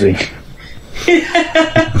housing.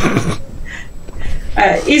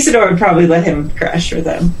 Isidore would probably let him crash with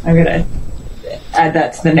them. I'm going to add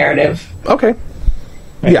that to the narrative. Okay.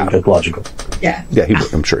 I think that's logical. Yeah. Yeah,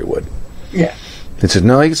 I'm sure he would. Yeah. He said,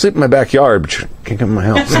 "No, you can sleep in my backyard, but you can't come in my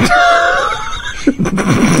house."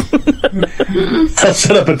 I'll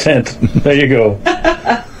set up a tent. There you go.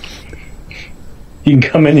 You can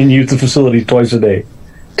come in and use the facility twice a day.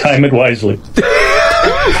 Time it wisely.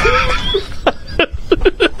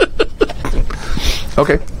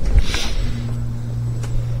 Okay.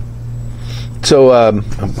 So,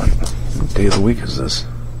 what day of the week is this?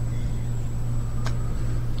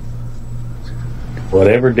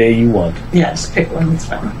 Whatever day you want. Yeah, just pick one. It's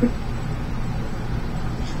fine.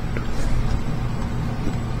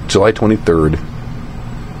 July 23rd.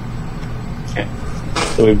 Okay.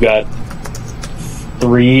 So we've got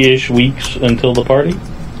 3-ish weeks until the party?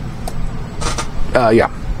 Yeah.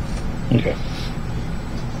 Okay.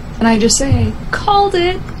 And I just say, called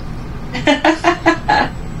it.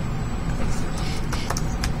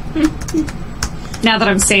 Now that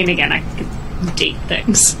I'm saying it again, I can date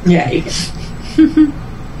things. Yeah, you can.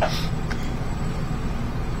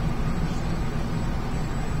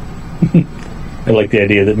 I like the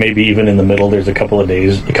idea that maybe even in the middle there's a couple of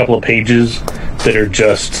pages that are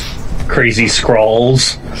just crazy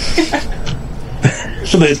scrawls.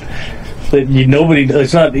 So that that nobody.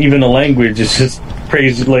 It's not even a language. It's just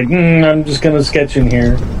praise. Like I'm just gonna sketch in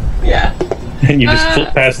here. Yeah. And you just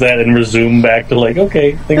flip past that and resume back to like,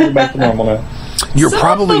 okay, things are back to normal now.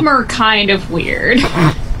 Some of them are kind of weird.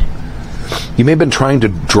 You may have been trying to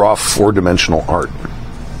draw 4-dimensional art.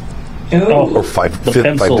 Oh. Or the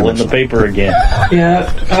pencil and the paper again.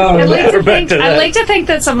 Yeah. Oh, I like to think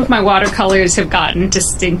that some of my watercolors have gotten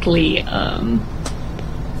distinctly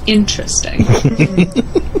interesting.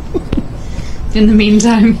 In the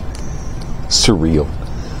meantime. Surreal.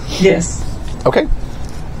 Yes. Okay.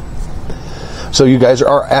 So you guys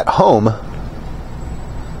are at home.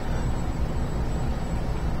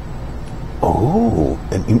 Oh,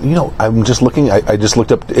 and I'm just looking. I just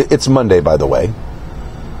looked up. It's Monday, by the way,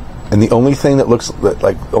 and the only thing that looks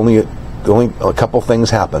like only a couple things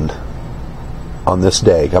happened on this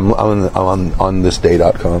day. I'm on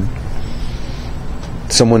thisday.com.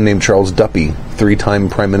 Someone named Charles Duppy, 3-time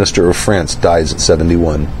Prime Minister of France, dies at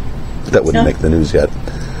 71. That wouldn't make the news yet.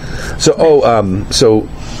 So,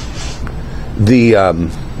 the are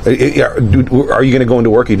you going to go into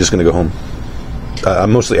work? Or are you just going to go home?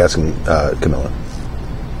 I'm mostly asking Camilla.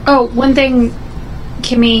 Oh, one thing,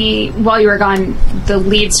 Kimmy, while you were gone, the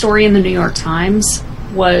lead story in the New York Times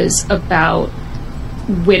was about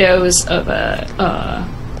widows of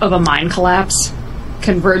a mine collapse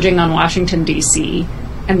converging on Washington, D.C.,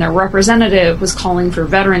 and their representative was calling for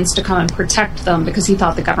veterans to come and protect them because he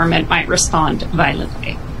thought the government might respond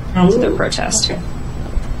violently to their protest. Okay.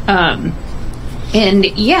 And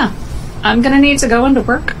yeah, I'm going to need to go into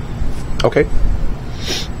work. Okay.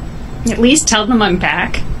 At least tell them I'm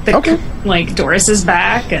back. Okay. Like, Doris is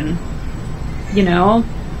back, and,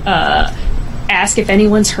 ask if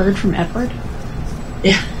anyone's heard from Edward.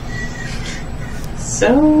 Yeah.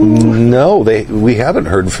 So... No, we haven't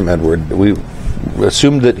heard from Edward. We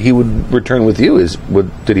assumed that he would return with you.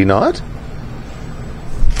 Did he not?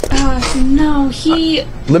 No, he...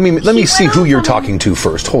 Let me see who you're talking to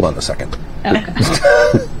first. Hold on a second. Okay.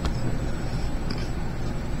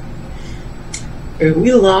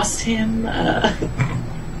 We lost him.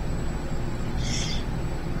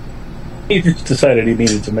 He just decided he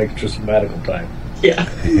needed some extra sabbatical time. Yeah.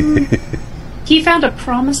 He found a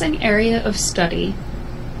promising area of study,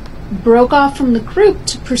 broke off from the group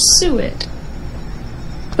to pursue it,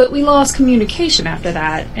 but we lost communication after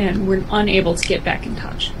that, and were unable to get back in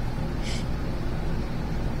touch.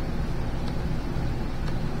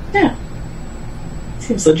 Yeah.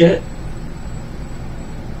 Seems legit.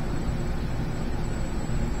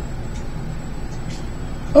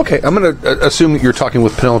 Okay, I'm going to assume that you're talking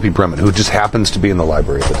with Penelope Bremen, who just happens to be in the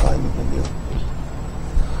library at the time.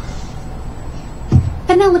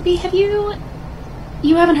 Penelope, have you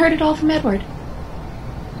haven't heard at all from Edward?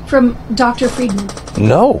 From Dr. Friedman?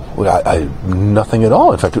 No, I nothing at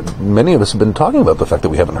all. In fact, many of us have been talking about the fact that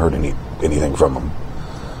we haven't heard anything from him.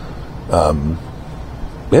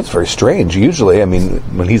 It's very strange. Usually, I mean,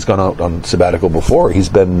 when he's gone out on sabbatical before, he's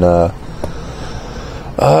been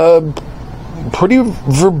pretty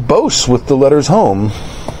verbose with the letters home.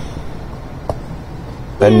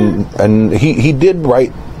 And he did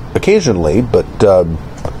write occasionally, but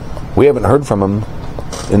we haven't heard from him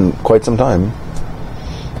in quite some time.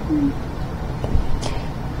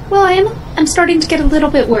 Well, I'm starting to get a little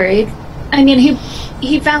bit worried. I mean,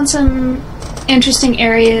 he found some interesting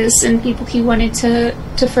areas and people he wanted to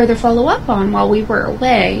further follow up on while we were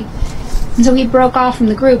away. And so he broke off from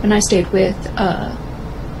the group, and I stayed with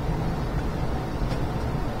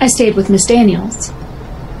Miss Daniels.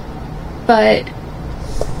 But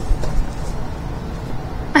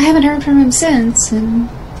I haven't heard from him since, and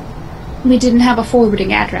we didn't have a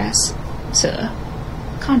forwarding address to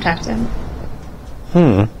contact him.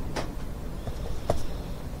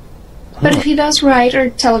 But if he does write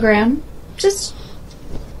or telegram, just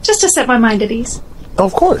to set my mind at ease. Oh,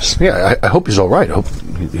 of course. Yeah, I hope he's all right. I hope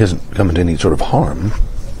he hasn't come into any sort of harm.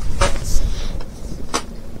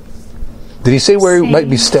 Did he say where he might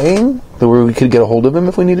be staying? Where we could get a hold of him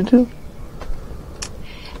if we needed to?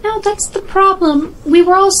 No, that's the problem. We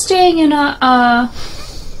were all staying in a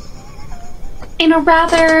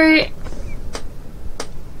rather,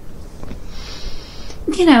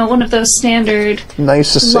 one of those standard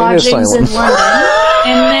nice lodgings asylum in London.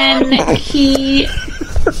 And then he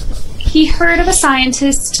heard of a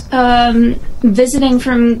scientist visiting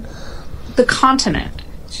from the continent,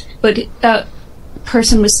 but that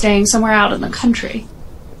person was staying somewhere out in the country.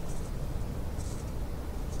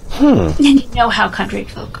 And you know how country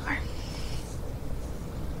folk are.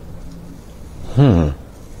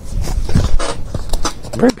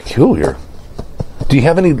 Very peculiar. Do you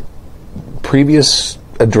have any previous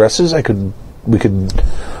addresses we could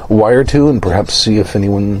wire to and perhaps see if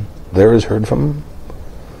anyone there has heard from him?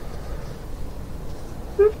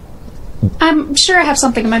 I'm sure I have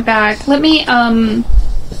something in my bag. Let me, I'll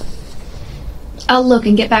look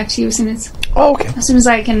and get back to you as soon as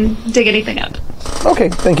I can dig anything up. Okay,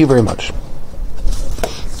 thank you very much.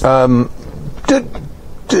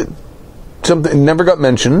 Something never got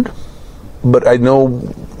mentioned, but I know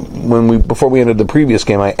before we ended the previous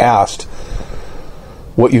game, I asked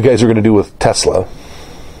what you guys are going to do with Tesla.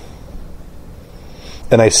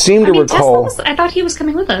 And I seem to recall... I thought he was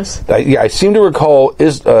coming with us. I seem to recall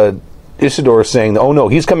Isidore saying, oh no,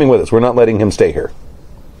 he's coming with us. We're not letting him stay here.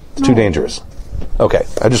 It's too dangerous. Okay,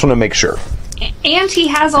 I just want to make sure. And he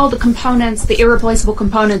has all the components, the irreplaceable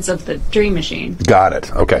components of the Dream Machine. Got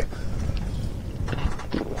it, okay.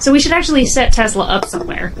 So we should actually set Tesla up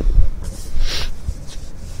somewhere.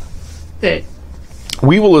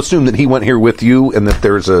 We will assume that he went here with you and that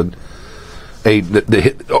there's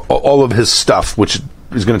all of his stuff, which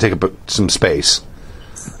is going to take up some space,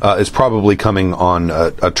 is probably coming on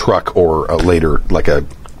a truck or later, like a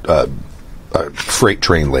freight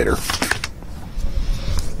train later.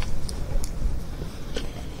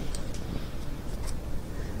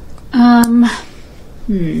 I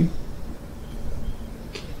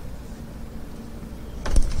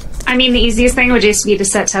mean, the easiest thing would just be to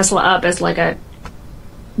set Tesla up as like a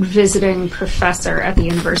visiting professor at the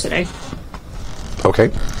university. Okay.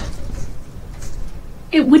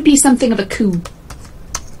 It would be something of a coup.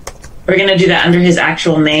 Are we going to do that under his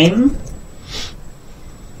actual name?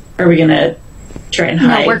 Or are we going to try and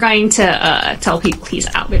hide? No, we're going to tell people he's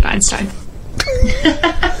Albert Einstein.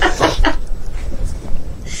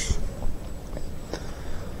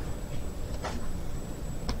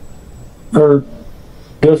 Or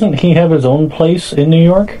doesn't he have his own place in New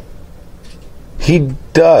York? He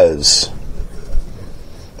does.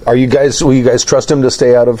 Will you guys trust him to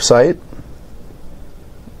stay out of sight?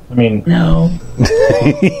 I mean, no.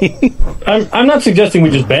 I'm not suggesting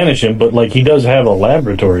we just banish him, but like he does have a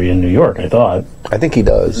laboratory in New York, I thought. I think he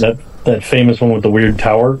does. That famous one with the weird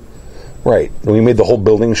tower? Right. We made the whole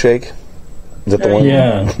building shake? Is that the one?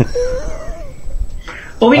 Yeah.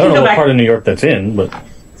 Well, we I can don't know go what back. part of New York that's in, but...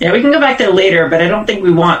 Yeah, we can go back there later, but I don't think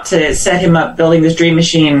we want to set him up building this Dream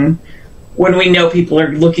Machine when we know people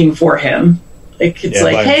are looking for him. Like, it's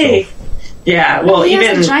like, hey... himself. Yeah, well, he even...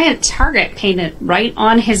 has a giant target painted right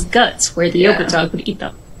on his guts where the yogurt dog would eat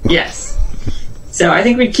them. Yes. So I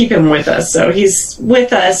think we'd keep him with us. So he's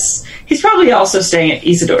with us. He's probably also staying at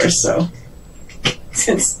Isidore's, so...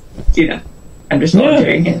 Since, I'm just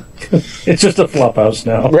volunteering him. It's just a flop house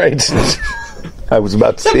now. Right. I was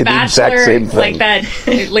about to say the exact same thing. Like that,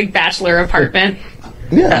 like bachelor apartment.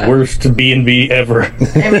 Yeah. Worst B&B ever.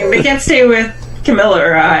 I mean, we can't stay with Camilla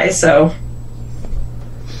or I, so...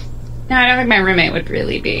 No, I don't think my roommate would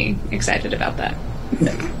really be excited about that.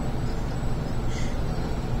 No.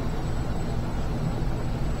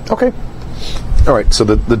 Okay. All right. So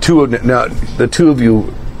the two of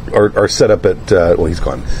you are set up at. Well, he's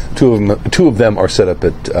gone. Two of them are set up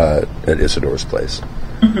at Isidore's place.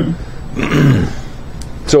 Mm-hmm.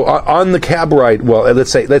 So on the cab ride, well,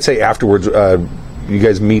 let's say afterwards, you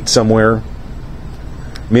guys meet somewhere.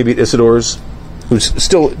 Maybe at Isidore's, who's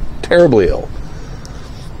still terribly ill.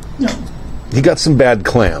 No. He got some bad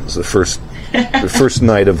clams the first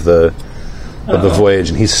night of the voyage,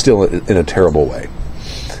 and he's still in a terrible way.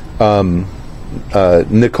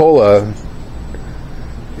 Nicola,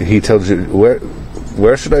 he tells you,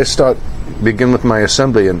 where should I begin with my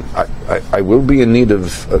assembly? And I will be in need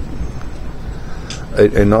of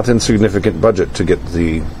a not insignificant budget to get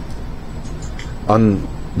the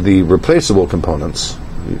replaceable components,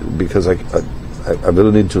 because I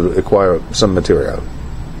really need to acquire some material.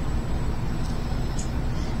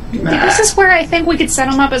 This is where I think we could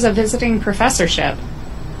set him up as a visiting professorship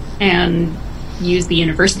and use the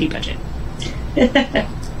university budget.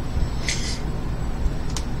 I'm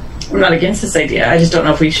not against this idea. I just don't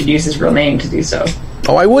know if we should use his real name to do so.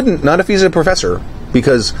 Oh, I wouldn't. Not if he's a professor,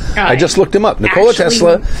 because I just looked him up. Nikola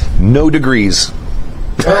Tesla, no degrees.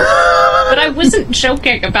 But I wasn't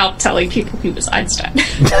joking about telling people he was Einstein.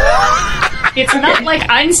 It's not like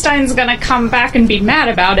Einstein's gonna come back and be mad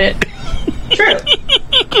about it. True.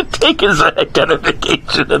 He could take his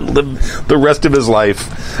identification and live the rest of his life.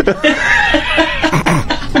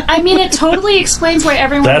 I mean, it totally explains why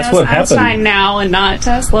everyone That's knows what Einstein happened. now and not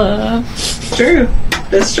Tesla. True.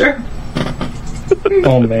 That's true.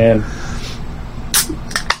 Oh, man.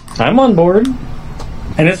 I'm on board.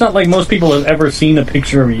 And it's not like most people have ever seen a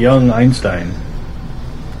picture of a young Einstein.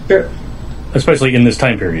 True. Especially in this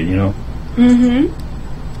time period, you know? Mm-hmm.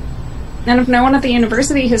 And if no one at the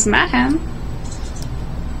university has met him...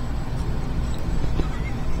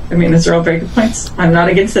 I mean, those are all very good points. I'm not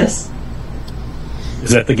against this. Is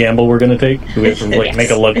that the gamble we're going to take? Do we have to Yes. make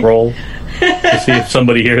a luck roll to see if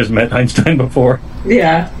somebody here has met Einstein before?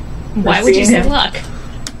 Yeah. Why would you say luck?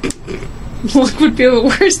 Luck would be the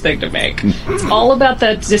worst thing to make. It's all about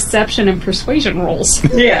the deception and persuasion rolls.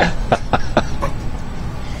 Yeah.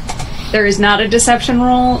 There is not a deception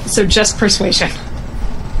roll, so just persuasion.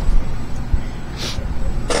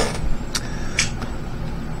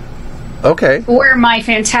 Okay. Or my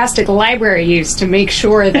fantastic library used to make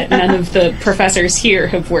sure that none of the professors here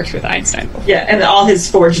have worked with Einstein before. Yeah, and all his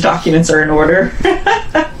forged documents are in order.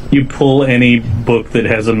 You pull any book that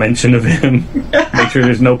has a mention of him. Make sure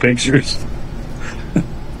there's no pictures.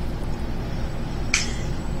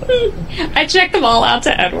 I checked them all out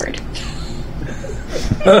to Edward.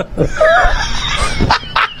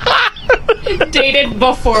 Dated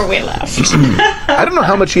before we left. I don't know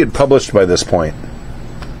how much he had published by this point.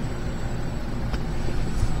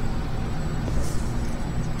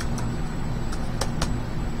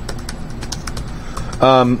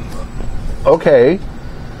 Okay.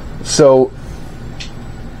 So,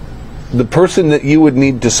 the person that you would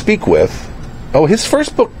need to speak with... Oh, his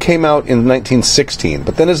first book came out in 1916,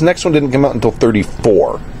 but then his next one didn't come out until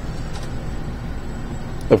 34.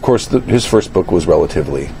 Of course, his first book was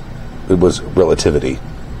Relativity.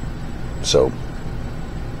 So,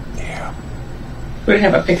 yeah. Would it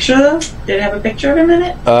have a picture, though? Did it have a picture of him in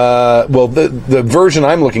it? Well, the version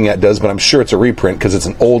I'm looking at does, but I'm sure it's a reprint because it's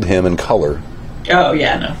an old him in color. Oh,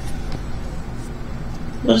 yeah, no.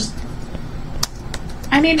 We'll just...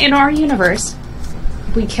 I mean, in our universe,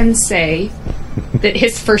 we can say that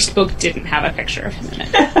his first book didn't have a picture of him in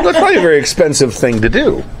it. That's probably a very expensive thing to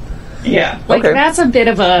do. Yeah. Like, Okay. that's a bit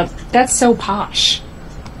of a... That's so posh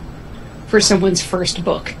for someone's first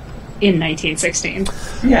book in 1916.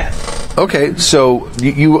 Yeah. Okay, so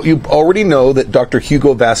you already know that Dr.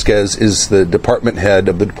 Hugo Vasquez is the department head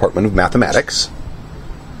of the Department of Mathematics,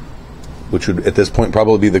 which would at this point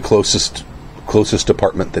probably be the closest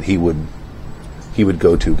department that he would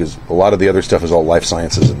go to, because a lot of the other stuff is all life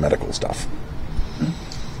sciences and medical stuff.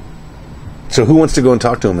 So who wants to go and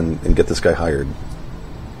talk to him and get this guy hired?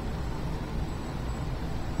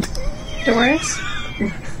 Doris?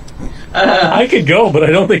 I could go, but I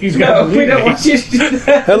don't think he's going to No, we believe don't me. want you to do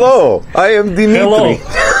that. Hello, I am Dimitri. Hello.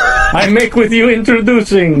 I make with you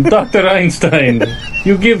introducing Dr. Einstein.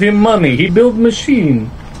 You give him money. He build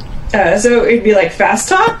machine. So it'd be like fast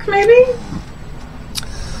talk, maybe?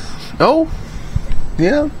 Oh,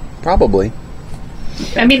 yeah, probably.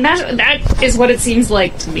 I mean, that is what it seems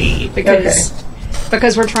like to me, because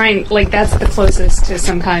we're trying, like, that's the closest to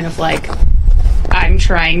some kind of, like, I'm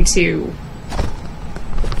trying to...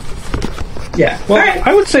 Yeah. Well, All right.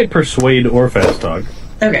 I would say persuade or fast talk.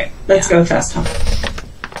 Okay, let's go fast talk.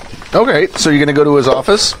 Okay, so you're going to go to his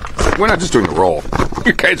office? We're not just doing a roll.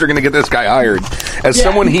 You guys are going to get this guy hired. As Yeah.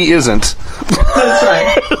 someone he isn't. That's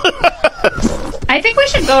right. I think we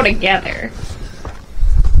should go together.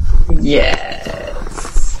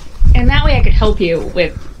 Yes. And that way I could help you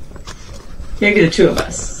with... Maybe the two of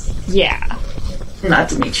us. Yeah. Not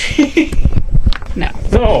Dimitri. No.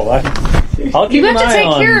 No, I'll keep You an have to eye take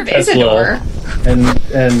on care of Tesla Isidore.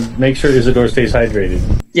 and make sure Isidore stays hydrated.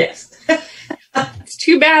 Yes. It's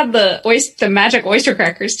too bad the magic oyster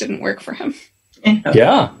crackers didn't work for him.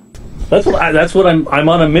 Yeah, that's what I'm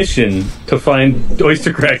on a mission to find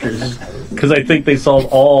oyster crackers, because I think they solve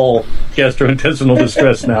all gastrointestinal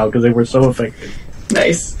distress now because they were so effective.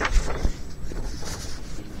 Nice.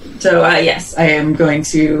 So, yes, I am going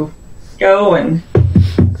to go and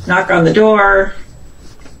knock on the door.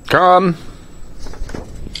 Come.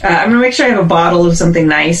 I'm going to make sure I have a bottle of something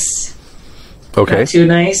nice. Okay. Not too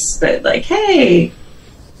nice, but like, hey,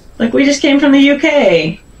 like we just came from the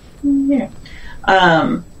UK. Yeah.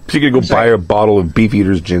 So you could go buy a bottle of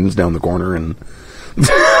Beefeater's gins down the corner and...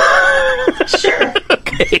 Sure.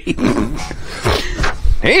 Okay.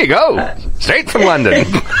 Here you go. Straight from London.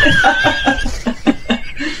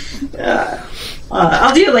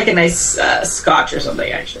 I'll do like a nice scotch or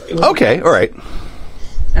something, actually. Okay, all right.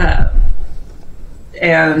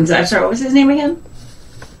 And I'm sorry, what was his name again?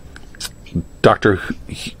 Dr.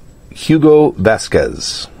 Hugo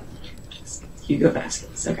Vasquez. Hugo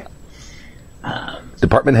Vasquez. Okay.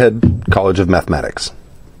 Department head, College of Mathematics.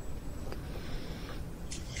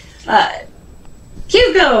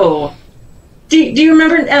 Hugo! Do you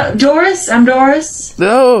remember Doris? I'm Doris.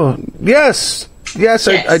 Oh, yes. Yes,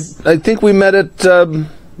 Yes. I think we met at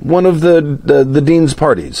one of the dean's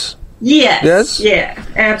parties. Yes. Yes? Yeah,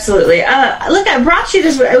 absolutely. Look, I brought you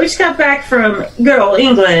this. We just got back from good old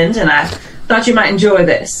England, and I thought you might enjoy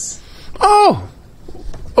this. Oh,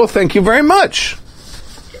 thank you very much.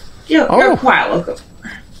 You're quite welcome.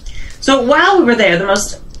 So while we were there, the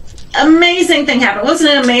most amazing thing happened. Wasn't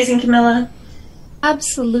it amazing, Camilla?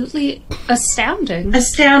 Absolutely astounding.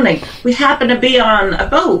 Astounding. We happened to be on a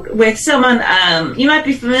boat with someone, you might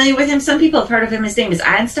be familiar with him. Some people have heard of him. His name is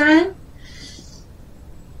Einstein.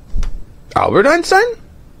 Albert Einstein?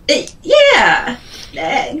 Yeah.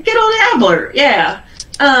 Good old Albert, yeah.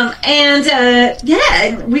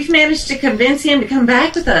 We've managed to convince him to come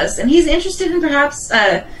back with us. And he's interested in perhaps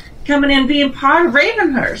coming and being part of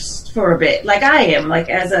Ravenhurst for a bit, like I am, like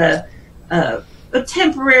as a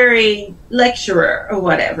temporary lecturer or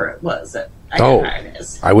whatever it was.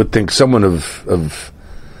 I would think someone of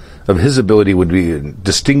his ability would be a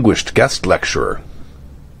distinguished guest lecturer.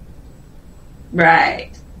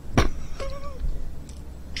 Right.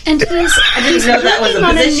 And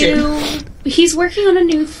he's working on a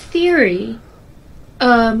new theory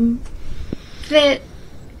that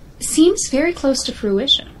seems very close to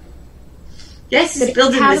fruition. Yes, he's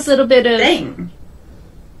building this thing.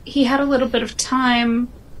 He had a little bit of time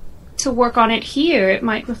to work on it here. It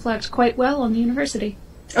might reflect quite well on the university.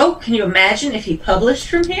 Oh, can you imagine if he published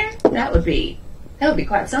from here? That would be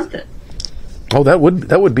quite something. Oh, that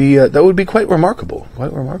would be quite remarkable.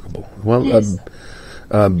 Quite remarkable. Well, yes.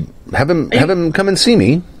 Have him come and see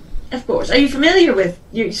me. Of course. Are you familiar with?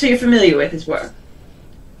 You're familiar with his work.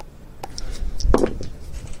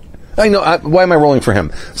 I know. Why am I rolling for him?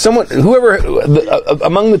 Whoever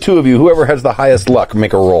among the two of you, whoever has the highest luck,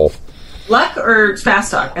 make a roll. Luck or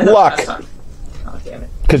fast talk? Luck. Fast talk. Oh, damn it!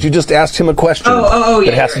 Because you just asked him a question. Yeah,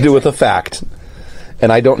 that has to do with a fact,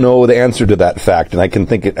 and I don't know the answer to that fact, and I can't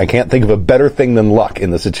think of a better thing than luck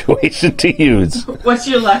in the situation to use. What's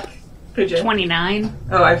your luck? 29.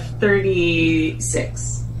 Oh, I have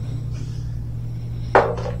 36.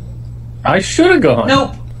 I should have gone.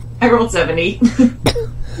 Nope. I rolled 70.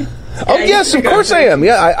 Yes, of course I am.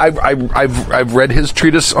 Yeah, I've read his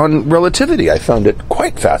treatise on relativity. I found it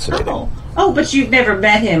quite fascinating. Oh, but you've never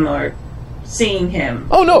met him or seen him.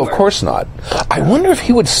 Oh, no, of course not. I wonder if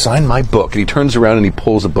he would sign my book. And he turns around and he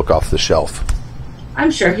pulls a book off the shelf.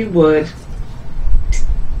 I'm sure he would.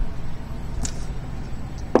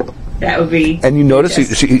 That would be... And you notice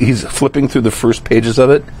he's flipping through the first pages of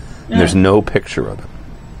it, and there's no picture of him.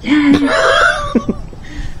 Yeah.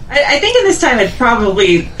 I think in this time that's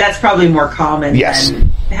probably more common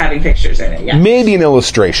than having pictures in it. Yeah. Maybe an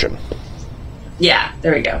illustration. Yeah,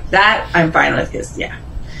 there we go. That I'm fine with, because,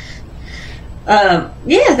 that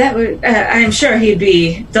would... I'm sure he'd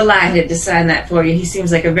be delighted to sign that for you. He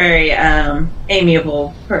seems like a very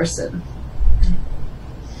amiable person.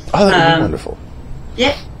 Oh, that would be wonderful.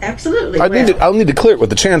 Yeah, absolutely. I'll need to clear it with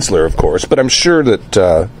the Chancellor, of course, but I'm sure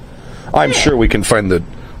that sure we can find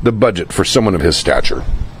the budget for someone of his stature.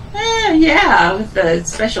 Yeah, with the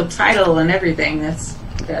special title and everything. That's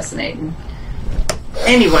fascinating.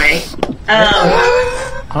 Anyway,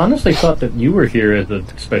 I honestly thought that you were here as a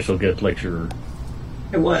special guest lecturer.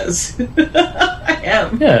 I was. I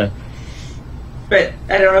am. Yeah. But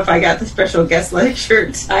I don't know if I got the special guest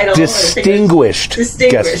lecturer title. Distinguished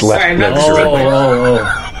guest lecturer.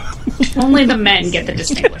 Only the men get the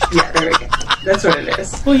distinguished. Yeah, there we go. That's what it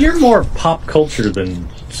is. Well, you're more pop culture than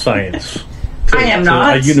science. I am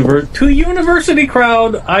not. To a university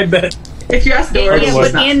crowd, I bet. If you ask Doris,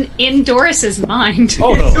 but in Doris's mind.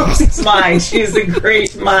 Oh no, Doris's mind. She's a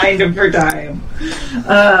great mind of her time.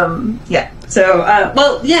 Yeah. So,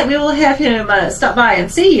 we will have him stop by and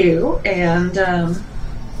see you, and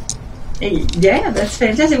that's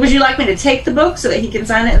fantastic. Would you like me to take the book so that he can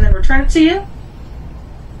sign it and then return it to you?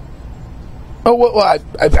 Oh well,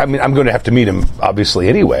 I mean, I'm going to have to meet him obviously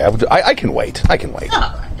anyway. I can wait. I can wait.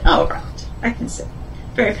 Oh, right. I can see.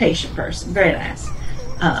 Very patient person. Very nice.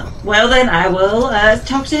 Well, then I will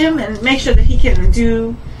talk to him and make sure that he can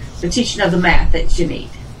do the teaching of the math that you need.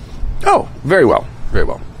 Oh, very well. Very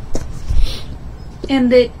well.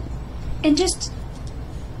 It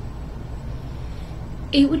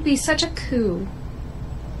would be such a coup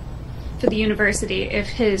for the university if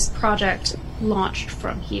his project launched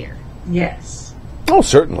from here. Yes. Oh,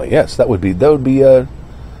 certainly. Yes, that would be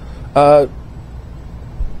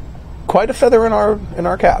quite a feather in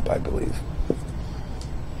our cap, I believe.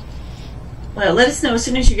 Well, let us know as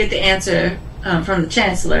soon as you get the answer from the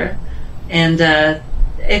Chancellor, and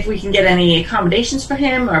if we can get any accommodations for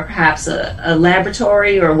him, or perhaps a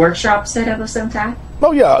laboratory or workshop set up of some type.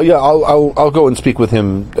 Oh yeah. I'll go and speak with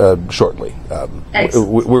him shortly.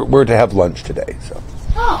 We're to have lunch today, so.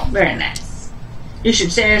 Oh, very nice. You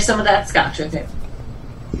should share some of that scotch with him.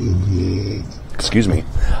 Excuse me.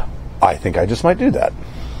 I think I just might do that.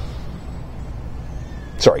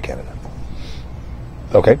 Sorry, Canada.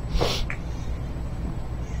 Okay.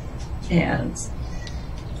 and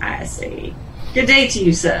I say, "Good day to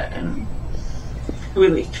you, sir," and we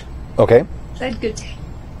leave. Okay. Said good day.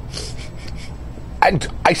 And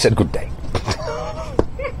I said good day.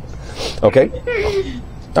 Okay.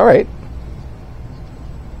 All right.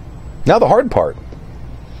 Now the hard part.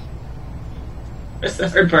 What's the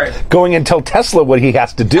hard part? Going and tell Tesla what he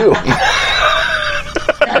has to do.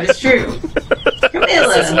 That is true.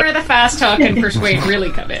 Camilla. This is where the fast talk and persuade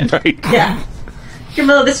really come in. Right. Yeah.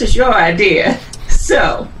 Camilla, this was your idea.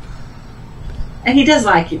 So. And he does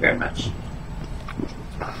like you very much.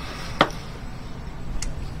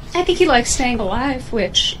 I think he likes staying alive,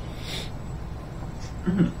 which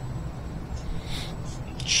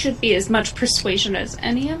should be as much persuasion as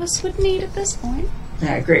any of us would need at this point.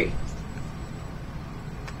 I agree.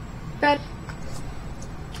 But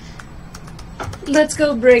let's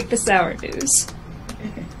go break the sour news.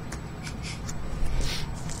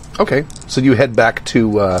 Okay. So you head back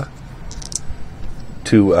to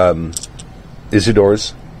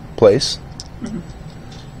Isidore's place,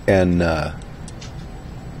 and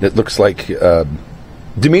it looks like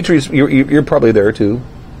Dimitri's. You're probably there too.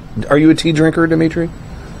 Are you a tea drinker, Dimitri?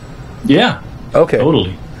 Yeah. Okay.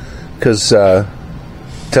 Totally. Because But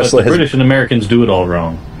Tesla the British and Americans do it all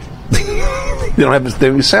wrong. they don't have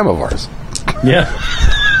samovars. Yeah.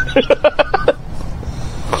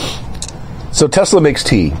 So Tesla makes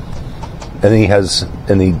tea, and he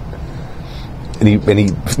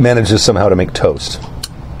manages somehow to make toast.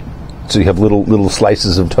 So you have little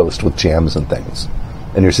slices of toast with jams and things,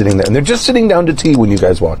 and you're sitting there, and they're just sitting down to tea when you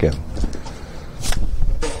guys walk in.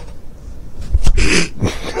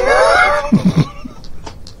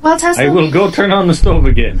 Well, Tesla, I will go turn on the stove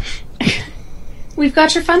again. we've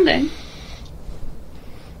got your funding.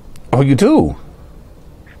 Oh, you do?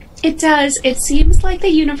 It does. It seems like the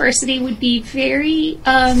university would be very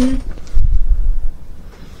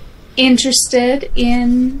interested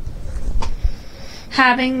in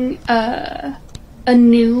having a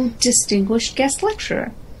new distinguished guest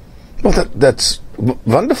lecturer. Well, that's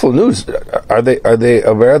wonderful news. Are they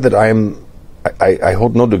aware that I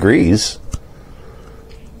hold no degrees?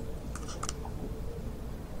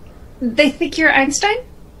 They think you're Einstein?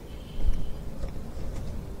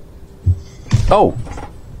 Oh,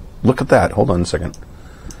 look at that. Hold on a second.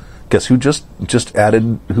 Guess who just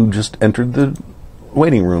entered the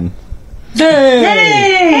waiting room?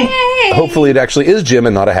 Hey! Hopefully it actually is Jim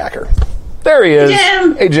and not a hacker. There he is.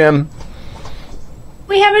 Jim! Hey, Jim.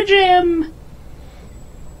 We have a gym.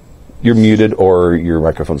 You're muted, or your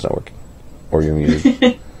microphone's not working. Or you're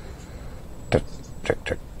muted.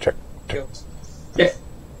 Check. Yeah.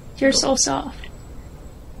 You're so soft.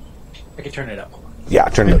 I can turn it up. Yeah,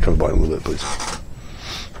 turn it up to the volume a little bit, please.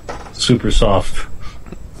 Super soft.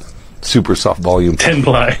 Super soft volume.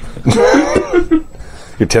 10-ply.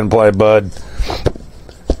 Your 10-ply, bud.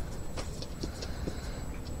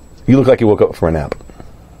 You look like you woke up from a nap.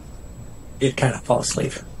 It kind of fall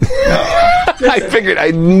asleep. I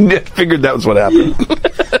figured that was what happened.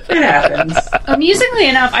 It happens. Amusingly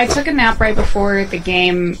enough, I took a nap right before the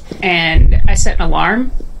game, and I set an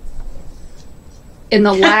alarm. In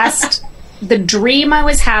the dream I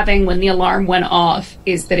was having when the alarm went off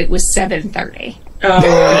is that it was 7:30.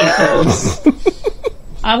 Oh,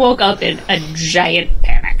 I woke up in a giant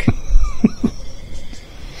panic.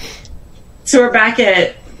 So we're back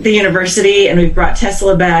at the university, and we've brought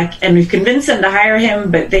Tesla back, and we've convinced them to hire him,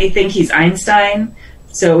 but they think he's Einstein.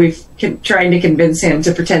 So we've trying to convince him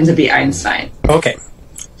to pretend to be Einstein. Okay.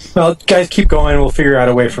 Well, guys, keep going. We'll figure out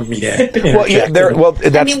a way for me to. Well, yeah,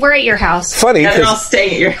 that's I mean, we're at your house. funny And they're all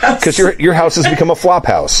staying at your house. because your house has become a flop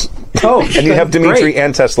house, Oh, and you have Dimitri great.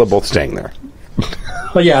 and Tesla both staying there.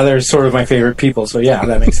 Well, yeah, they're sort of my favorite people, so yeah,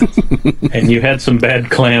 that makes sense. And you had some bad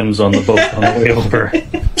clams on the boat on the way over.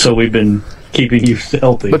 So we've been keeping you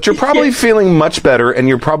healthy. But you're probably feeling much better, and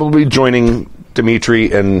you're probably joining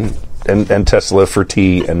Dimitri and Tesla for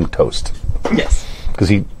tea and toast. Yes. Because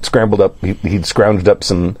he scrambled up, he'd scrounged up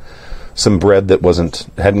some bread that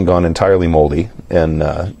hadn't gone entirely moldy, and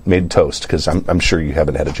made toast. Because I'm sure you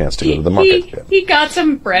haven't had a chance to go to the market yet. He got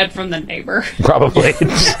some bread from the neighbor. Probably.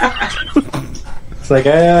 It's like,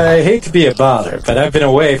 I hate to be a bother, but I've been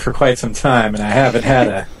away for quite some time, and I haven't had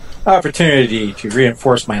an opportunity to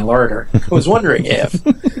reinforce my larder. I was wondering if...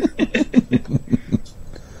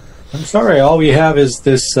 I'm sorry, all we have is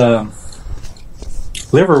this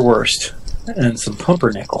liverwurst and some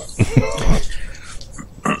pumpernickel.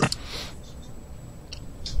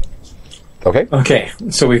 Okay. Okay,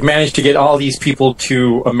 so we've managed to get all these people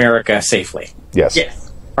to America safely. Yes.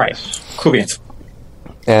 Yes. All right, cool beans.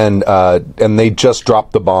 And they just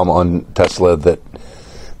dropped the bomb on Tesla that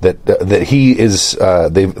that he is.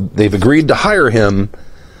 They've agreed to hire him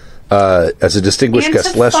as a distinguished And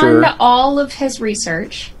guest to lecturer. fund all of his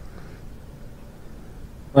research.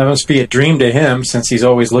 That must be a dream to him, since he's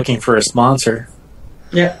always looking for a sponsor.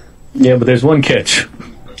 Yeah. Yeah, but there's one catch.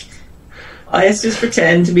 I just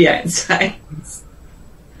pretend to be Einstein.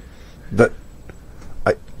 But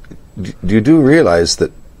you do realize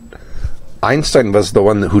that Einstein was the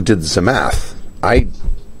one who did the math. I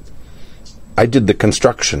did the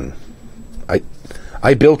construction.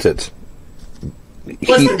 I built it.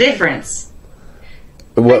 What's the difference?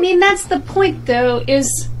 Well, I mean, that's the point, though,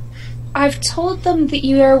 is I've told them that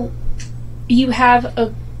you have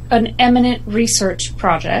an eminent research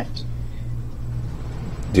project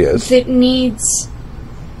yes. that needs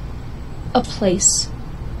a place.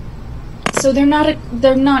 So they're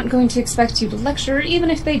not going to expect you to lecture, even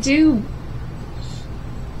if they do.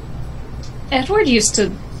 Edward used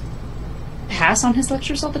to pass on his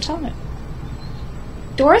lectures all the time.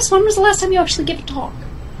 Doris, when was the last time you actually gave a talk?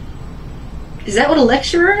 Is that what a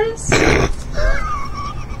lecturer is?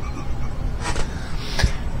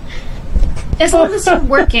 As long as you're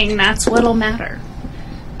working, that's what'll matter.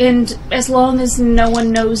 And as long as no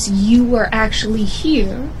one knows you are actually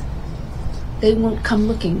here, they won't come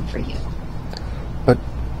looking for you.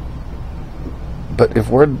 But if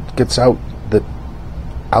word gets out that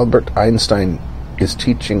Albert Einstein is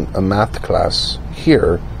teaching a math class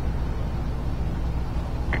here,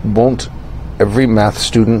 won't every math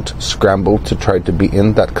student scramble to try to be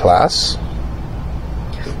in that class?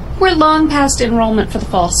 We're long past enrollment for the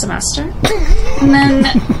fall semester. And then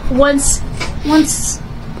once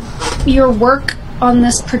your work on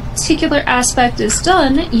this particular aspect is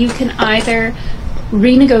done, you can either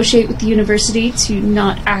renegotiate with the university to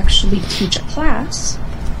not actually teach a class,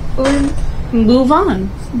 or move on.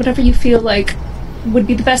 Whatever you feel like would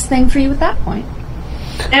be the best thing for you at that point.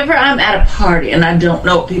 Whenever I'm at a party and I don't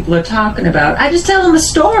know what people are talking about, I just tell them a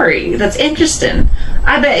story that's interesting.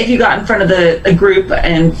 I bet if you got in front of a group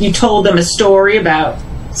and you told them a story about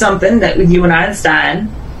something that with you and Einstein,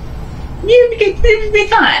 it'd be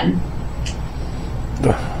fine.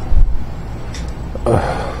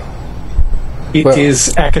 It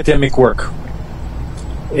is academic work.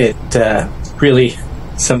 It really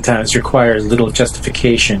sometimes requires little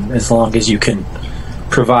justification, as long as you can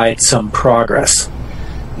provide some progress.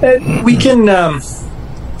 We can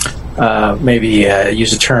maybe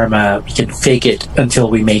use a term, we can fake it until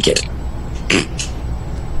we make it.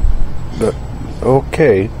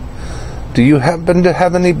 Okay. Do you happen to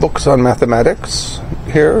have any books on mathematics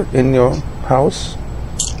here in your house?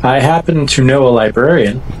 I happen to know a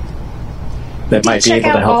librarian that might be Check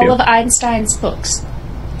able to out help all you. of Einstein's books.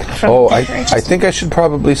 from Oh, the I think I should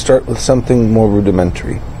probably start with something more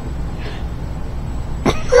rudimentary.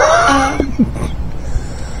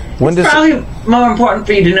 When It's does probably more important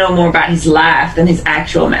for you to know more about his life than his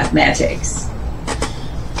actual mathematics.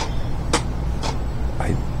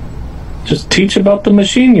 Just teach about the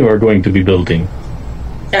machine you are going to be building.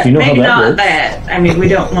 You know how Maybe that not works. that. I mean, we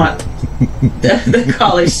don't want the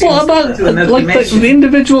college students Well, about to another like dimension. the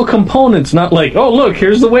individual components, not like, oh look,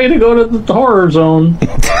 here's the way to go to the horror zone.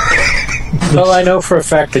 Well, I know for a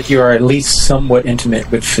fact that you are at least somewhat intimate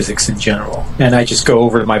with physics in general. And I just go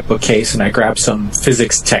over to my bookcase and I grab some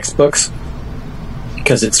physics textbooks,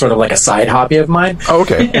 because it's sort of like a side hobby of mine. Oh,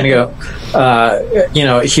 okay. And I go,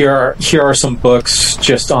 here are some books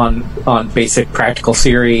just on basic practical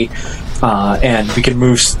theory, and we can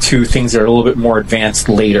move to things that are a little bit more advanced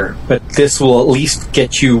later. But this will at least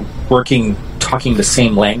get you talking the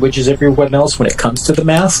same language as everyone else when it comes to the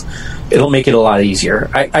math. It'll make it a lot easier.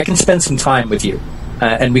 I can spend some time with you,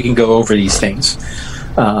 and we can go over these things.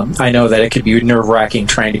 I know that it could be nerve-wracking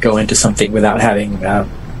trying to go into something without having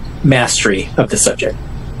mastery of the subject.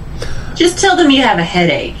 Just tell them you have a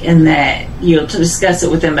headache and that you'll discuss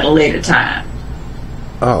it with them at a later time.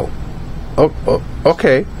 Oh,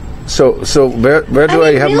 okay. So where do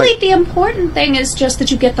I have really, my? the important thing is just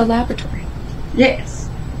that you get the laboratory. Yes.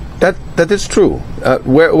 That is true.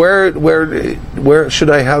 Where should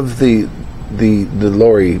I have the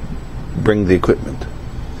lorry bring the equipment?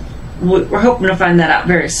 We're hoping to find that out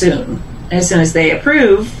very soon. As soon as they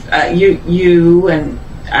approve, you and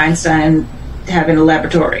Einstein having a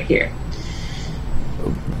laboratory here.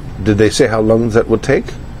 Did they say how long that would take?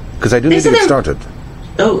 Because I do They need to said get they- started.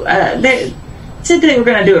 They said they were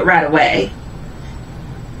going to do it right away.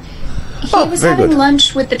 He Oh, was very having good.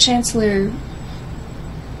 lunch with the Chancellor,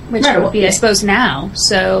 which Right, would be, yeah. I suppose, now.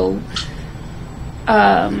 So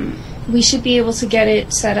we should be able to get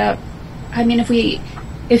it set up. I mean, if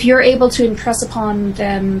If you're able to impress upon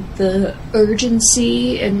them the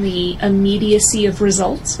urgency and the immediacy of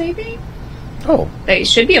results, maybe? Oh. They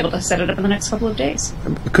should be able to set it up in the next couple of days.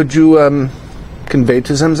 Could you convey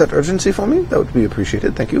to Zems that urgency for me? That would be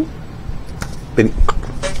appreciated. Thank you. Benny.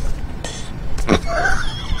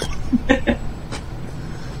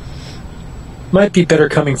 Might be better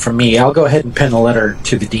coming from me. I'll go ahead and pen a letter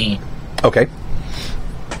to the dean. Okay.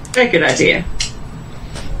 Very good idea.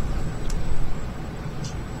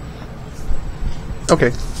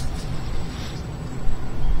 Okay.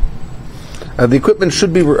 The equipment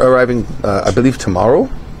should be arriving, I believe, tomorrow.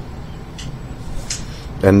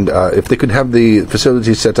 And if they could have the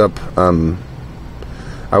facility set up,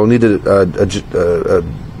 I will need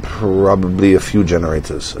probably a few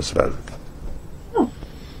generators. That's about it. Oh.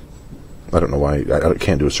 I don't know why I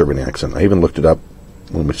can't do a Serbian accent. I even looked it up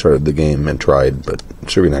when we started the game and tried, but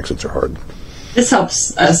Serbian accents are hard. This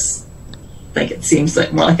helps us. Like it seems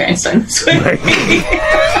like more like Einstein this way.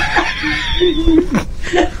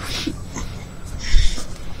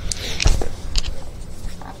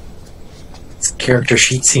 This character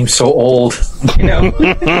sheet seems so old. You know,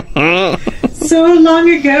 so long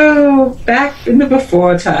ago, back in the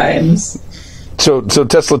before times. So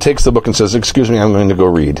Tesla takes the book and says, "Excuse me, I'm going to go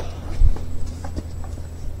read."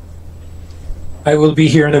 I will be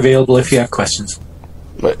here and available if you have questions.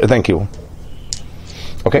 Thank you.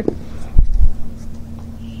 Okay.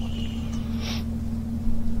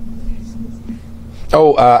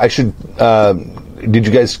 Oh, I should. Did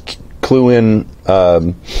you guys clue in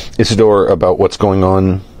Isidore about what's going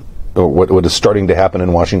on, or what is starting to happen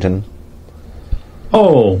in Washington?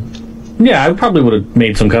 Oh, yeah. I probably would have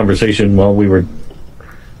made some conversation while we were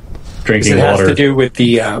drinking water. It has to do with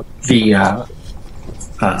the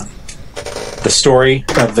story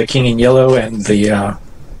of the King in Yellow and the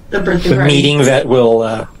meeting that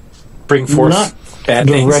will bring forth not bad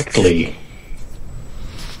directly. things.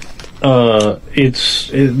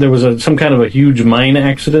 There was some kind of a huge mine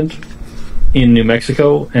accident in New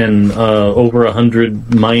Mexico, and over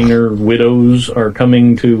 100 miner widows are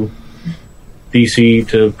coming to D.C.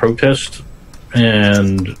 to protest,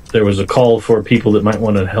 and there was a call for people that might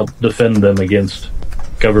want to help defend them against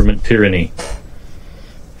government tyranny.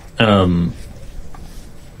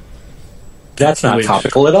 That's not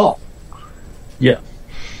topical at all. Yeah.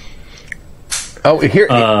 Oh, here.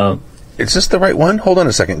 Is this the right one? Hold on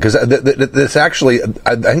a second, because this actually,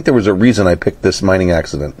 I think there was a reason I picked this mining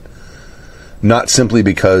accident. Not simply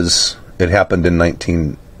because it happened in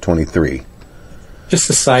 1923. Just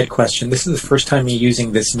a side question. This is the first time you're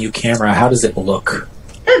using this new camera. How does it look?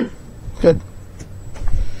 Good.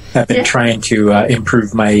 I've been trying to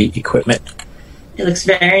improve my equipment. It looks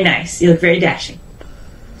very nice. You look very dashing.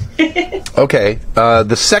 Okay.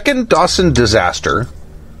 The second Dawson disaster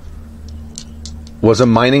was a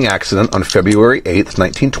mining accident on February 8th,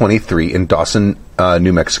 1923 in Dawson,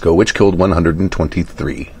 New Mexico, which killed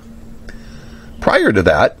 123. Prior to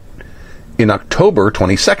that, in October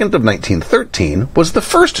 22nd of 1913, was the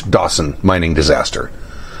first Dawson mining disaster,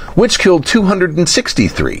 which killed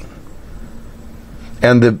 263.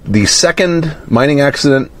 And the second mining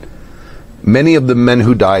accident, many of the men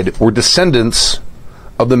who died were descendants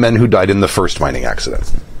of the men who died in the first mining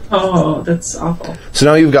accident. Oh, that's awful. So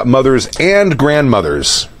now you've got mothers and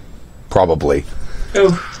grandmothers, probably.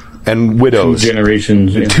 Oof. And widows. 2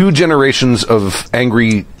 generations. Yeah. 2 generations of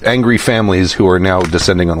angry families who are now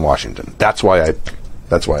descending on Washington. That's why I picked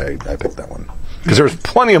that one. Because there was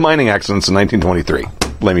plenty of mining accidents in 1923,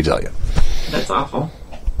 let me tell you. That's awful.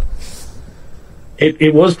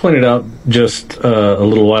 It was pointed out just a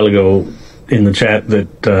little while ago in the chat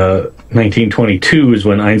that 1922 is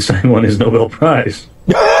when Einstein won his Nobel Prize.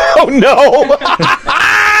 Oh, no!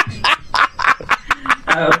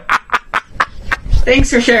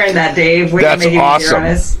 Thanks for sharing that, Dave. That's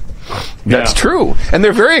awesome. That's true. And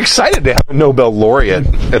they're very excited to have a Nobel laureate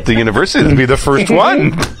at the university to be the first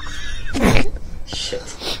one. Shit.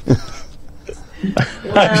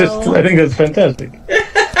 I think that's fantastic.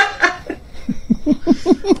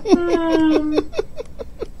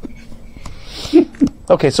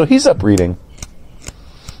 Okay, so he's up reading.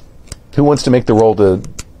 Who wants to make the roll to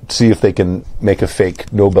see if they can make a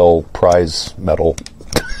fake Nobel Prize medal?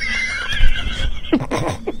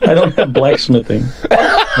 I don't have blacksmithing.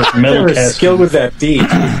 Like metal Never skill would that be?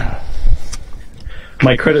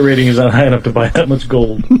 My credit rating is not high enough to buy that much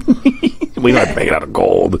gold. We don't have to make it out of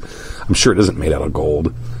gold. I'm sure it isn't made out of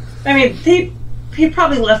gold. I mean, he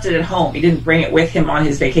probably left it at home. He didn't bring it with him on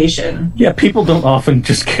his vacation. Yeah, people don't often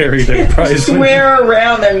just carry their prizes. Just wear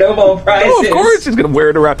around their Nobel Prizes. Oh, of course he's going to wear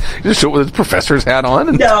it around. Just show it with his professor's hat on.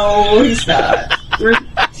 And no, he's not.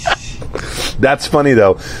 That's funny,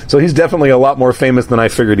 though. So he's definitely a lot more famous than I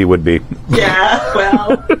figured he would be. Yeah,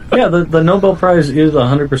 well. Yeah, the Nobel Prize is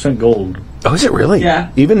 100% gold. Oh, is it really?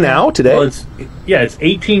 Yeah. Even now, today? Well, it's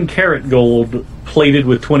 18 karat gold plated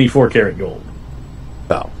with 24 karat gold.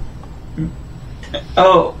 Oh.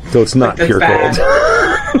 Oh. So it's not that's pure bad.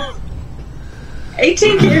 gold.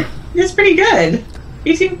 18 karat is pretty good.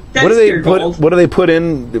 18, that's pure gold. What do they put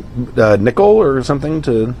in? Nickel or something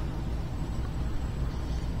to...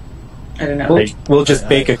 I don't know. We'll just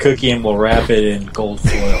bake a cookie and we'll wrap it in gold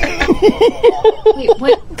foil. Wait,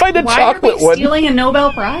 what? Find a Why chocolate are we one. stealing a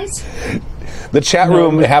Nobel Prize? The chat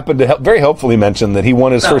room happened to very helpfully mention that he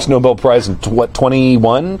won his first Nobel Prize in,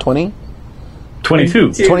 21? 20? 22.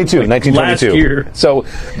 1922. Last year. So,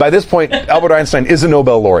 by this point, Albert Einstein is a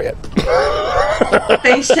Nobel laureate.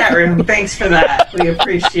 Thanks, chat room. Thanks for that. We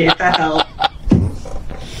appreciate the help.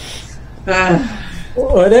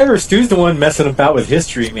 Whatever. Stu's the one messing about with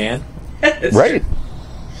history, man. Right.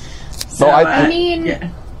 So, I mean,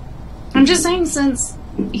 yeah. I'm just saying, since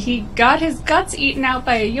he got his guts eaten out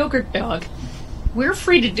by a yogurt dog, we're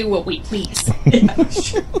free to do what we please.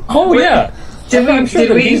 Oh, yeah. I'm sure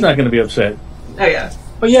that we- he's not going to be upset. Oh, yeah.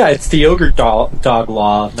 Well, yeah, it's the yogurt dog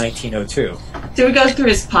law of 1902. Did we go through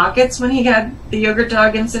his pockets when he had the yogurt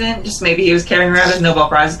dog incident? Just maybe he was carrying around his Nobel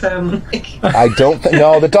Prize with him. I don't think...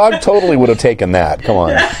 No, the dog totally would have taken that. Come on.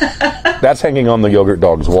 That's hanging on the yogurt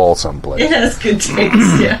dog's wall someplace. It has good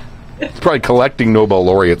taste, yeah. It's probably collecting Nobel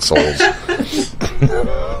laureate souls.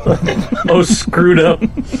 Oh, screwed up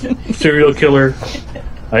serial killer.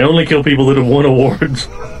 I only kill people that have won awards.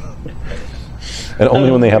 And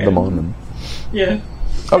only when they have them on them. Yeah.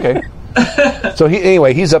 Okay. So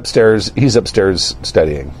he's upstairs. He's upstairs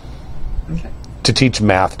studying to teach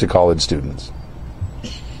math to college students.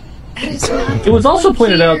 It was also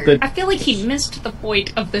pointed out that I feel like he missed the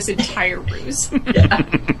point of this entire ruse.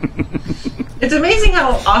 It's amazing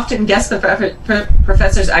how often guest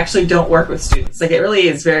professors actually don't work with students. Like, it really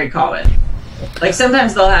is very common. Like,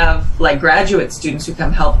 sometimes they'll have, like, graduate students who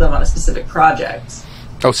come help them on a specific project.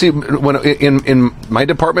 Oh, see, when in my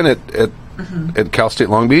department at Cal State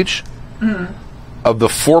Long Beach, of the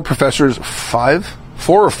four or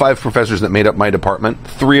five professors that made up my department,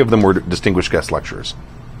 3 of them were distinguished guest lecturers.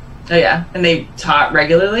 Oh, yeah. And they taught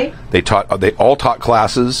regularly? They all taught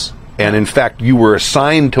classes, and in fact, you were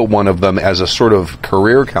assigned to one of them as a sort of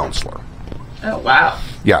career counselor. Oh, wow.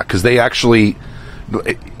 Yeah, because they actually,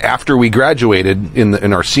 after we graduated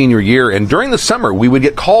in our senior year, and during the summer, we would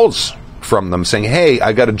get calls from them saying, "Hey,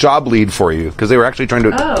 I got a job lead for you," because they were actually trying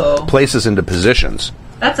to place us into positions.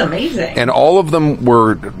 That's amazing. And all of them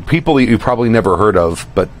were people that you probably never heard of,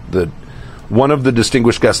 but one of the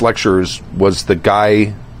distinguished guest lecturers was the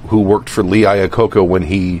guy who worked for Lee Iacocca when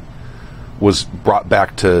he was brought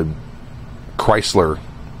back to Chrysler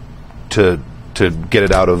to get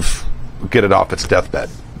it off its deathbed,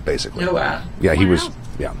 basically. Oh, wow. Yeah, he was.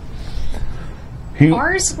 Yeah.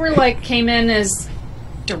 Ours came in as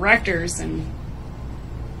directors and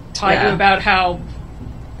taught you about how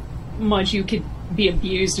much you could be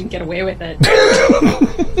abused and get away with it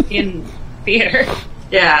in theater.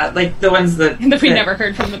 Yeah, like the ones that we never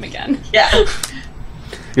heard from them again. Yeah.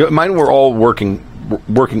 Mine were all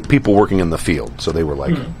people working in the field, so they were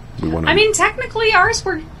like, we want to... I mean, technically ours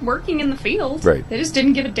were working in the field. Right. They just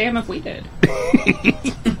didn't give a damn if we did.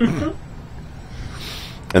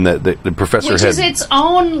 And the professor Which had... is its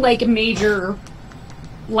own, major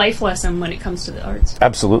life lesson when it comes to the arts.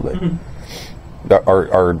 Absolutely.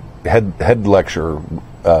 Our head lecturer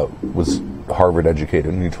was Harvard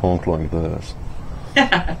educated, and he talked like this.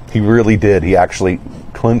 He really did. He actually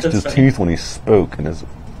clenched his teeth when he spoke, and his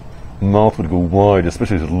mouth would go wide,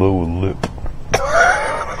 especially his lower lip.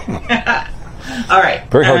 All right.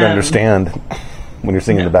 Very hard to understand when you're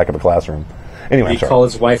sitting in the back of a classroom. Anyway, Did he call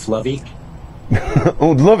his wife Lovey?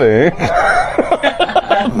 Oh, Lovey.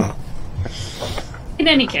 In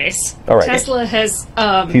any case, all right. Tesla has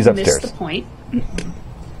He's upstairs. missed the point.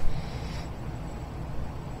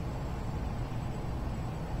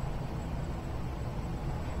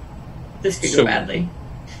 This could go badly.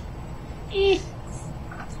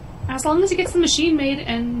 As long as he gets the machine made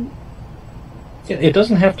and... It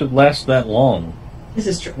doesn't have to last that long. This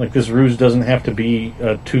is true. Like, this ruse doesn't have to be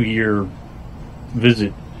a 2-year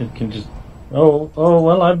visit. It can just... Oh,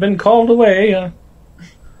 well, I've been called away. And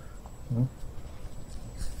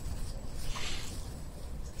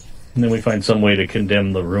then we find some way to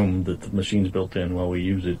condemn the room that the machine's built in while we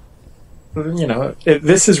use it.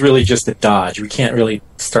 This is really just a dodge. We can't really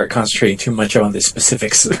start concentrating too much on the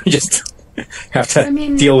specifics. We just have to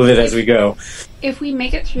deal with it as we go. If we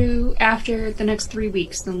make it through after the next 3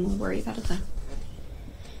 weeks, then we'll worry about it then.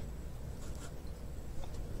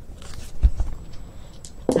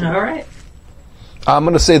 All right. I'm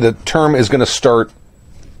going to say the term is going to start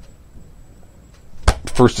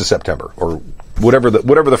 1st of September, or whatever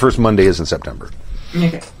the first Monday is in September.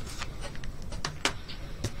 Okay.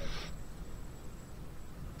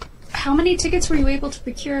 How many tickets were you able to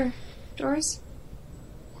procure, Doris?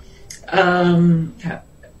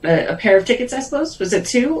 A pair of tickets, I suppose. Was it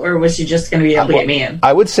 2, or was she just going to be able to get me in?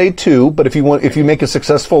 I would say 2, but if you make a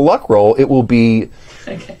successful luck roll, it will be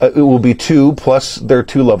Okay. it will be 2 plus their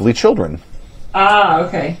 2 lovely children. Ah,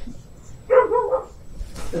 okay.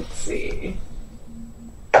 Let's see.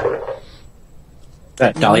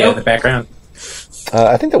 That Dahlia in the background.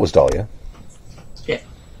 I think that was Dahlia. Yeah.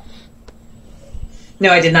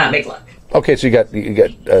 No, I did not make luck. Okay, so you got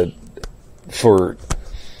for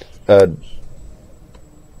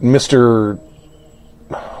Mr.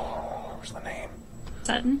 Where's the name?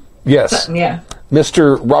 Sutton? Yes, Yeah.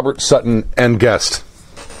 Mr. Robert Sutton and guest.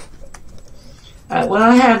 Well,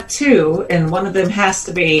 I have 2, and one of them has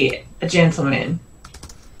to be a gentleman.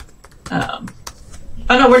 Oh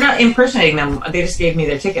no, we're not impersonating them. They just gave me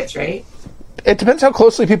their tickets, right? It depends how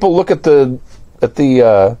closely people look at the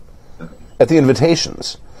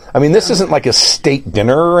invitations. I mean, this isn't like a state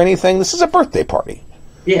dinner or anything. This is a birthday party.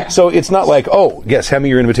 Yeah. So it's not like, oh, yes, hand me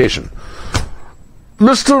your invitation.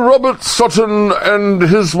 Mr. Robert Sutton and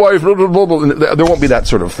his wife, blah, blah, blah, blah. There won't be that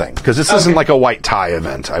sort of thing. Because this isn't like a white tie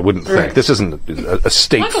event, I wouldn't think. Right. This isn't a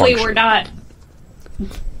state Luckily, function. we're not.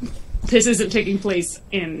 This isn't taking place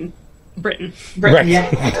in Britain. Right. Yeah.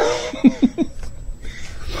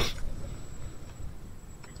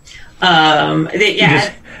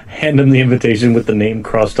 Just hand them the invitation with the name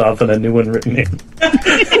crossed off and a new one written in.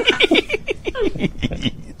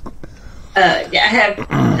 I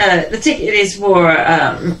have the ticket is for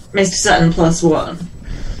Mr. Sutton plus 1.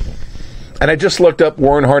 And I just looked up,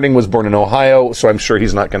 Warren Harding was born in Ohio, so I'm sure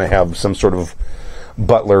he's not going to have some sort of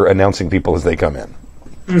butler announcing people as they come in.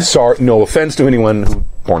 Sorry, no offense to anyone who's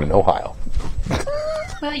born in Ohio.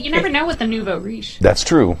 Well, you never know with the nouveau riche. That's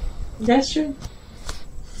true. That's true.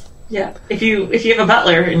 Yeah. If you have a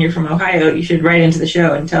butler and you're from Ohio, you should write into the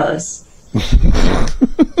show and tell us.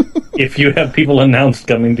 If you have people announced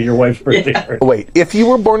coming to your wife's birthday party. Wait, if you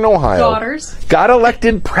were born in Ohio, Daughters. got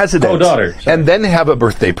elected president, daughters. and then have a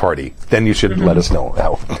birthday party, then you should let us know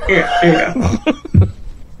how. Yeah, there you go.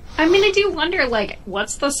 I mean, I do wonder, like,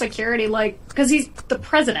 what's the security like? Because he's the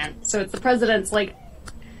president, so it's the president's, like,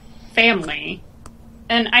 family.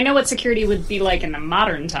 And I know what security would be like in the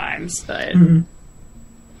modern times, but...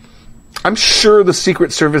 I'm sure the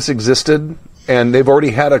Secret Service existed, and they've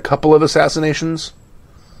already had a couple of assassinations.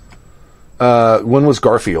 When was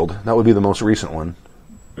Garfield? That would be the most recent one.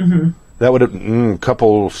 Mm-hmm. That would have a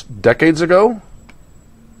couple decades ago.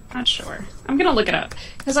 Not sure. I'm gonna look it up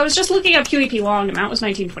because I was just looking up Huey P. Long, and that was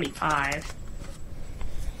 1925.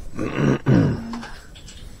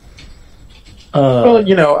 Well,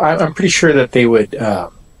 you know, I'm pretty sure that they would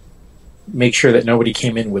make sure that nobody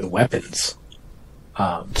came in with weapons.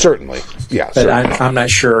 Certainly, yeah. But Certainly. I'm not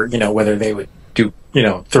sure, you know, whether they would do, you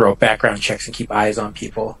know, thorough background checks and keep eyes on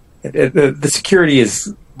people. The security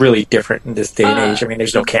is really different in this day and age. I mean,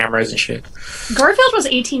 there's no cameras and shit. Garfield was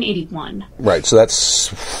 1881. Right, so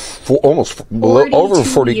that's almost 42 over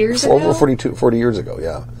 40 years over ago? 40 years ago.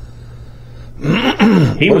 Yeah.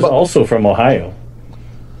 He was also from Ohio.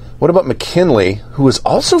 What about McKinley, who was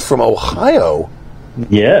also from Ohio,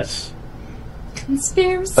 Yes.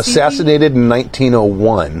 Conspiracy. assassinated in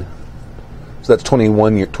 1901? So that's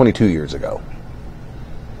 22 years ago.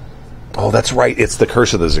 Oh, that's right. It's the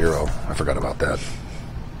curse of the zero. I forgot about that.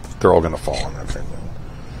 They're all going to fall on that thing.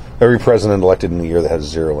 Every president elected in the year that has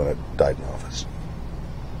 0 in it died in office.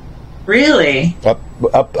 Really?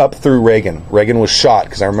 Up through Reagan. Reagan was shot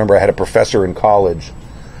because I remember I had a professor in college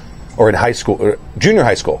or in high school, or junior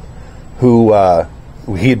high school, who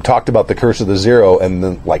he had talked about the curse of the zero, and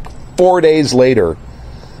then like 4 days later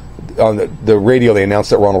on the radio they announced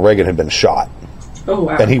that Ronald Reagan had been shot. Oh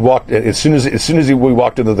wow! And he walked as soon as we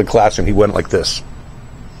walked into the classroom, he went like this,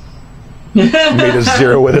 made a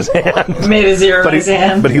zero with his hand. Made a zero with his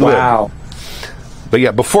hand. But he Wow. lived. But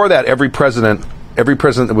yeah, before that, every president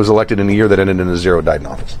that was elected in a year that ended in a zero died in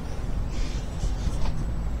office.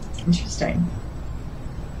 Interesting.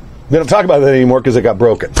 They don't talk about that anymore because it got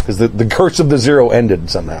broken. Because the curse of the zero ended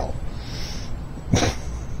somehow.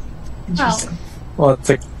 Interesting. Well,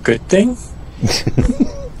 it's a good thing.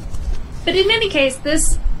 But in any case,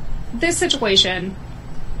 this situation,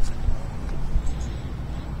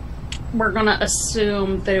 we're gonna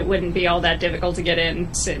assume that it wouldn't be all that difficult to get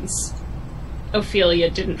in, since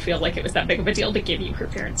Ophelia didn't feel like it was that big of a deal to give you her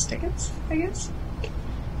parents' tickets, I guess.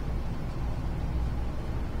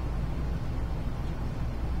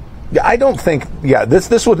 Yeah, I don't think. Yeah,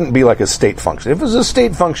 this wouldn't be like a state function. If it was a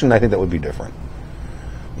state function, I think that would be different.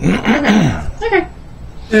 Okay.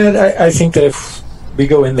 And I think that if we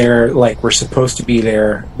go in there like we're supposed to be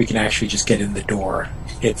there, we can actually just get in the door.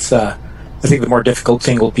 It's. I think the more difficult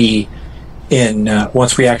thing will be in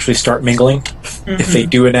once we actually start mingling. Mm-hmm. If they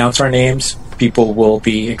do announce our names, people will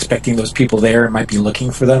be expecting those people there and might be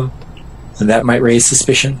looking for them, and that might raise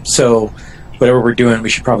suspicion. So, whatever we're doing, we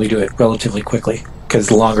should probably do it relatively quickly. Because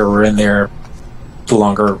the longer we're in there, the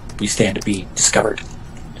longer we stand to be discovered.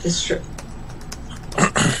 It's true.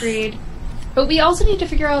 Agreed. But we also need to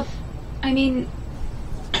figure out,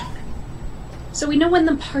 so we know when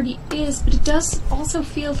the party is, but it does also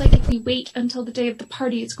feel like if we wait until the day of the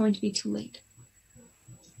party, it's going to be too late.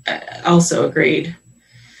 Also agreed.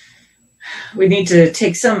 We need to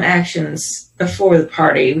take some actions before the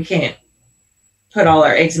party. We can't put all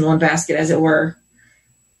our eggs in one basket, as it were.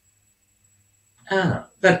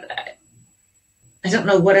 But I don't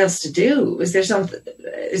know what else to do. Is there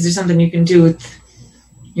something you can do with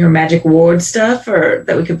your magic ward stuff, or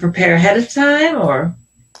that we could prepare ahead of time, or?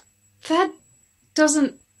 That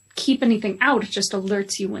doesn't keep anything out. It just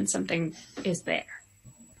alerts you when something is there.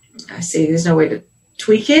 I see. There's no way to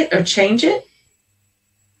tweak it or change it?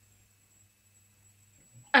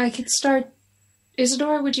 I could start.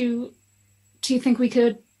 Isidore, do you think we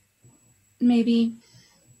could maybe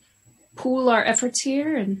pool our efforts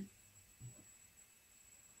here and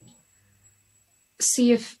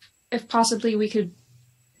see if possibly we could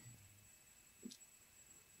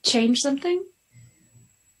change something?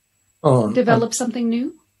 Develop something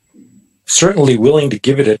new? Certainly willing to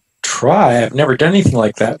give it a try. I've never done anything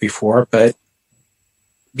like that before, but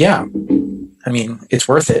yeah, it's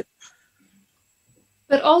worth it.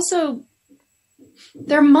 But also,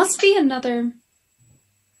 there must be another...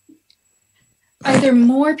 Are there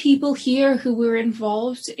more people here who were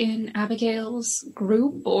involved in Abigail's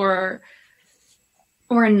group or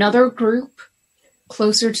another group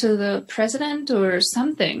closer to the president or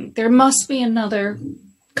something? There must be another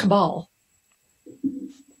cabal.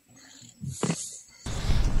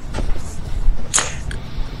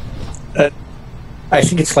 I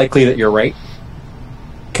think it's likely that you're right.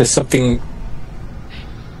 Because something...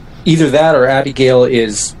 Either that or Abigail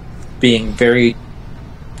is being very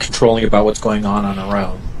controlling about what's going on her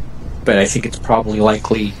own. But I think it's probably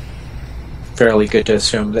likely fairly good to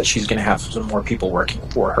assume that she's going to have some more people working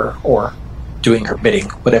for her or doing her bidding,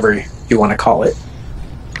 whatever you want to call it.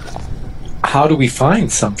 How do we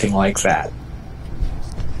find something like that?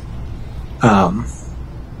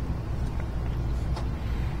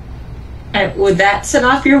 Would that set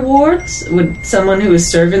off your wards? Would someone who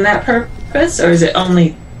is serving that purpose, or is it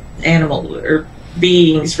only animal or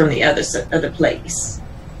beings from the other place?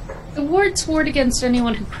 The wards ward against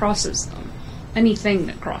anyone who crosses them. Anything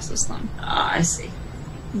that crosses them. Ah, I see.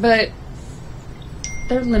 But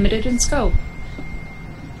they're limited in scope.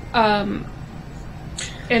 And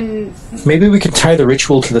maybe we can tie the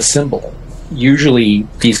ritual to the symbol. Usually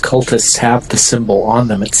these cultists have the symbol on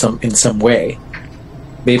them in some way.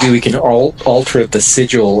 Maybe we can alter the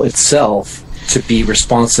sigil itself to be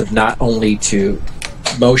responsive not only to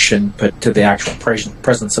motion, but to the actual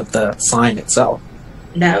presence of the sign itself.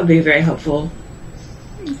 That would be very helpful.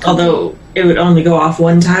 Although, it would only go off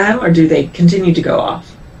one time, or do they continue to go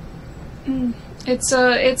off? It's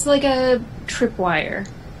like a tripwire.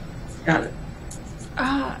 Got it.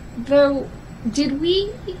 Though, did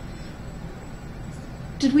we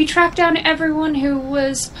track down everyone who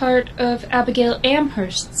was part of Abigail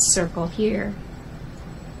Amherst's circle here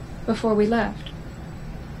before we left?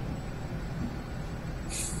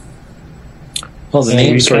 Well, the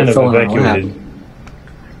names sort of fell in our lap.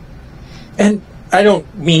 And I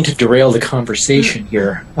don't mean to derail the conversation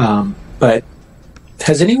here, but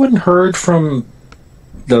has anyone heard from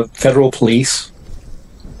the federal police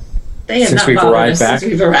since we've arrived back?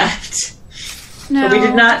 Since we've arrived. No. But we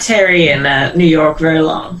did not tarry in New York very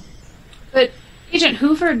long. But Agent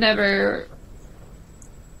Hoover never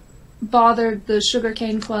bothered the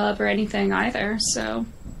Sugarcane Club or anything either, so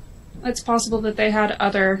it's possible that they had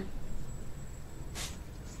other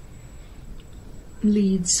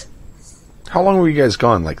leads. How long were you guys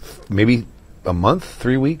gone? Like maybe a month,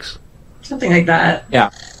 3 weeks? Something like that. Yeah.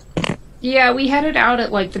 Yeah, we headed out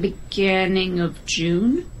at like the beginning of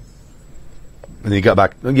June. And then you got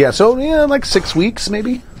back. So like 6 weeks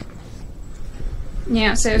maybe?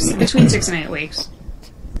 Yeah, so it's between 6 and 8 weeks.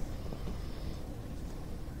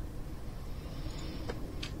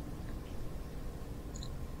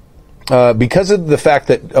 Because of the fact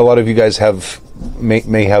that a lot of you guys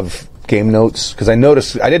may have game notes, because I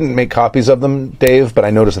noticed, I didn't make copies of them, Dave, but I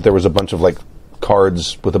noticed that there was a bunch of like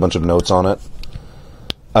cards with a bunch of notes on it.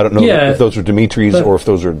 I don't know if those are Dimitri's or if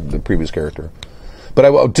those are the previous character. But I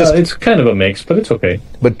will just... it's kind of a mix, but it's okay.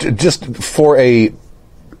 But just for a...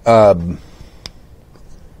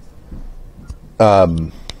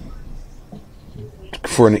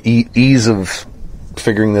 for an ease of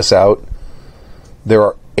figuring this out, there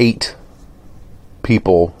are 8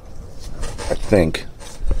 people, I think.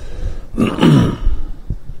 And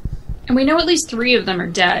we know at least 3 of them are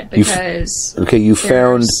dead because... you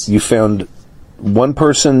found one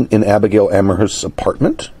person in Abigail Amherst's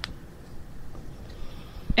apartment.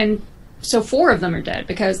 And so 4 of them are dead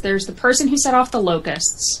because there's the person who set off the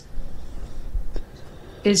locusts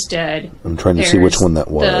is dead. I'm trying to see which one that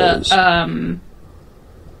was.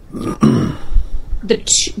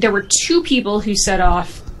 There were 2 people who set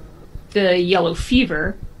off the yellow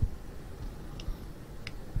fever,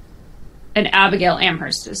 and Abigail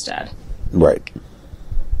Amherst is dead. Right.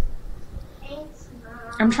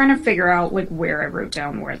 I'm trying to figure out where I wrote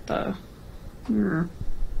down where the.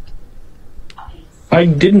 I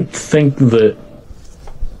didn't think that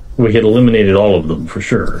we had eliminated all of them for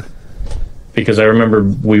sure, because I remember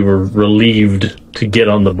we were relieved to get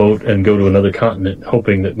on the boat and go to another continent,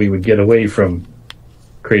 hoping that we would get away from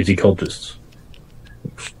crazy cultists.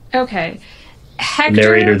 Okay. Hector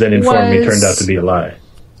Narrator then informed me turned out to be a lie.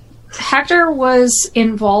 Hector was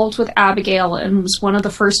involved with Abigail and was one of the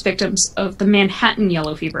first victims of the Manhattan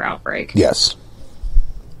yellow fever outbreak. Yes.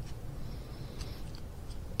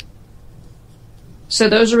 So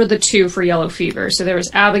those were the 2 for yellow fever. So there was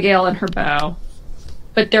Abigail and her bow.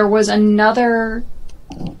 But there was another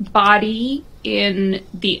body in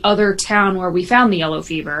the other town where we found the yellow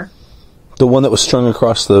fever. The one that was strung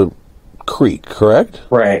across the creek, correct?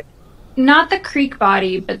 Right. Not the creek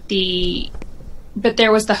body, but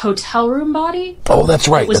there was the hotel room body. Oh, that's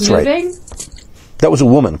right. That was moving. Right. That was a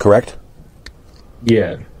woman, correct?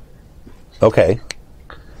 Yeah. Okay.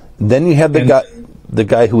 Then you had the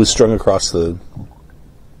guy who was strung across the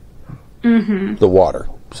water.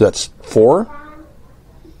 So that's 4.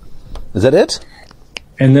 Is that it?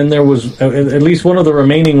 And then there was at least one of the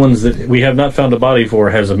remaining ones that we have not found a body for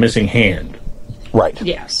has a missing hand. Right.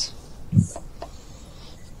 Yes.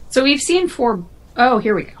 So we've seen 4... Oh,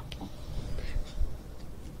 here we go.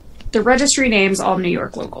 The registry names all New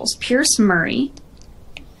York locals. Pierce Murray,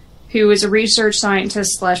 who is a research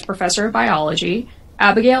scientist / professor of biology.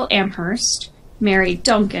 Abigail Amherst. Mary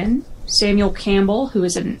Duncan. Samuel Campbell, who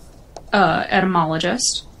is an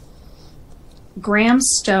etymologist. Graham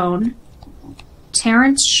Stone.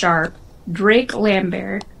 Terrence Sharp. Drake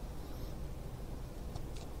Lambert.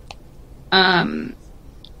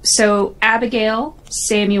 So Abigail,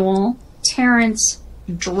 Samuel, Terrence,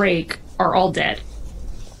 Drake are all dead.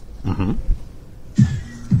 Mm-hmm.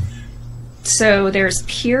 So there's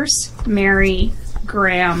Pierce, Mary,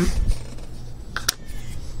 Graham.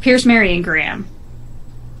 Pierce, Mary, and Graham.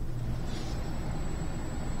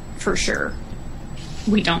 For sure.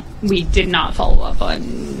 We did not follow up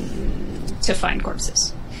to find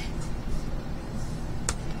corpses.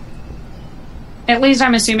 At least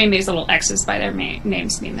I'm assuming these little X's by their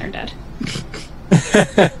names mean they're dead.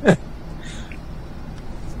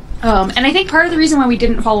 And I think part of the reason why we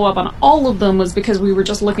didn't follow up on all of them was because we were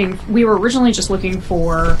originally just looking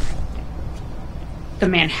for the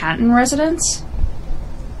Manhattan residents,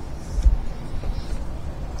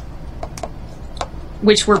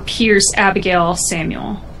 which were Pierce, Abigail,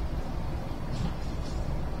 Samuel.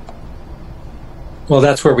 Well,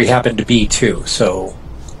 that's where we happened to be too, so...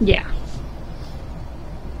 Yeah.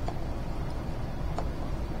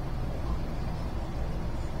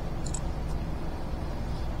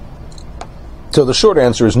 So the short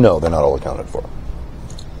answer is no, they're not all accounted for.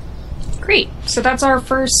 Great. So that's our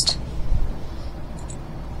first...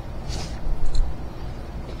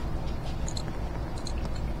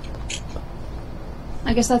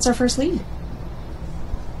 I guess that's our first lead.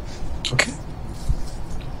 Okay.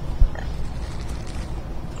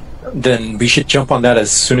 Then we should jump on that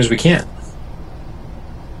as soon as we can.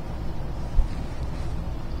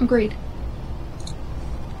 Agreed.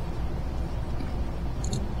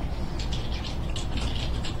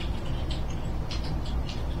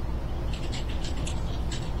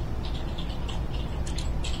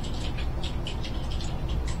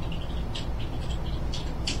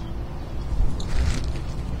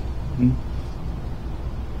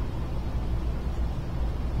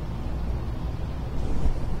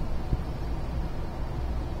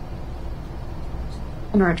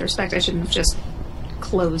 In retrospect, I shouldn't have just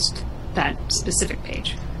closed that specific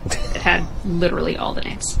page. It had literally all the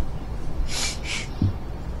names.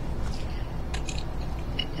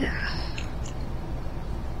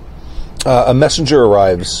 A messenger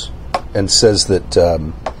arrives and says that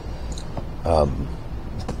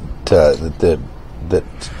that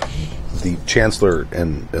the chancellor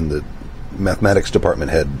and the mathematics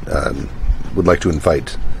department head would like to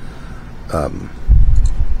invite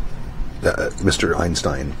Mr.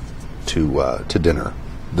 Einstein to dinner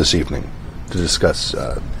this evening to discuss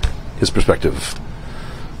his prospective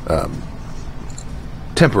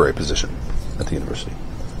temporary position at the university.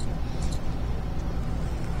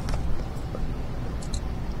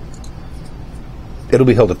 It'll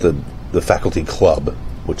be held at the faculty club,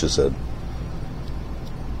 which is a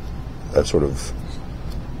sort of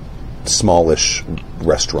smallish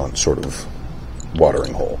restaurant sort of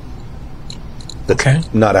watering hole.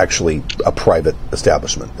 That's not actually a private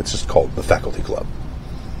establishment. It's just called the faculty club.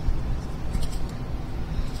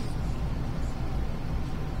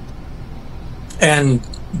 And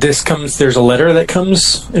there's a letter that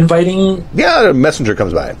comes inviting? Yeah, a messenger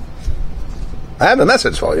comes by. I have a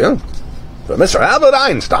message for you. For Mr. Albert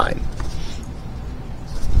Einstein.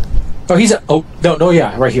 Oh, no,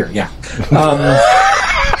 yeah, right here, yeah.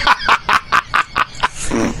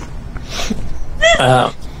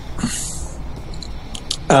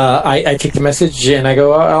 I take the message and I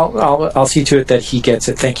go, I'll see to it that he gets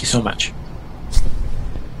it. Thank you so much.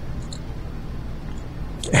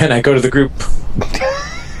 And I go to the group.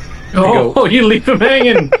 You leave him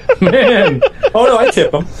hanging, man. Oh no, I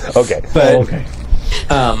tip him. Okay, but okay.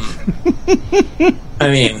 I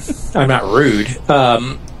mean, I'm not rude.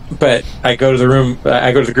 But I go to the room.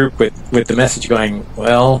 I go to the group with the message going,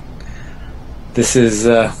 well, this is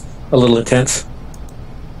a little intense.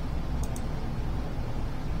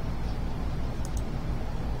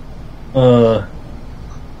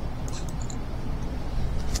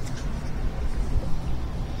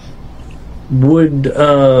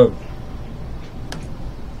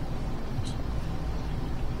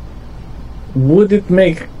 Would it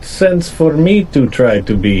make sense for me to try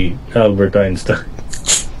to be Albert Einstein?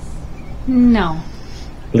 No.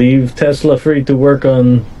 Leave Tesla free to work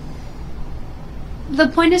on... The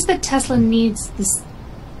point is that Tesla needs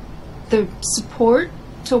the support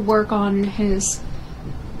to work on his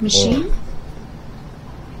machine.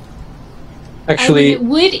 Actually...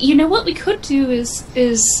 you know what we could do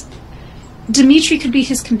is Dimitri could be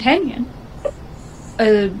his companion.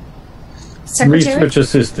 A secretary? Research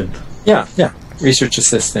assistant. Yeah. Research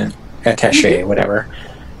assistant, attaché, whatever.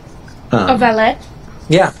 A valet?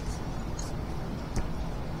 Yeah.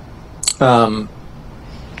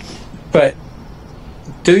 But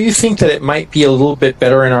do you think that it might be a little bit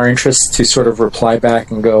better in our interest to sort of reply back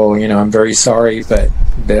and go, I'm very sorry, but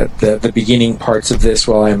the beginning parts of this,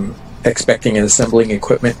 while I'm expecting and assembling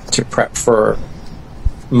equipment to prep for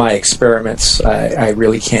my experiments, I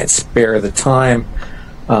really can't spare the time.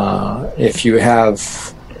 If you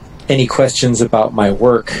have any questions about my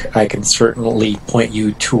work, I can certainly point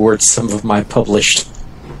you towards some of my published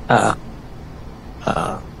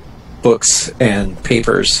books and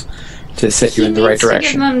papers to set you in the right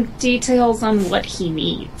direction. He needs to give them details on what he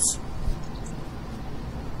needs.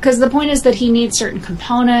 Because the point is that he needs certain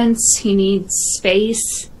components, he needs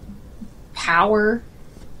space, power.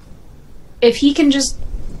 If he can just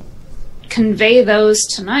convey those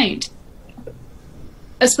tonight,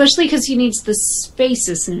 especially because he needs the space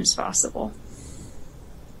as soon as possible.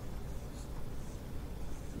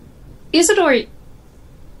 Isidore,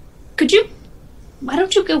 why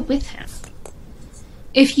don't you go with him?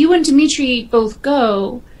 If you and Dimitri both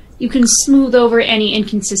go, you can smooth over any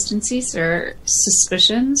inconsistencies or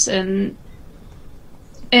suspicions and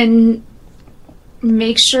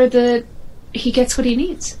make sure that he gets what he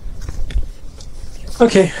needs.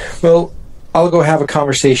 Okay, well, I'll go have a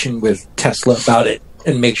conversation with Tesla about it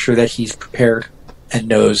and make sure that he's prepared and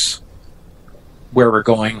knows where we're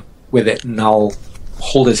going with it, and I'll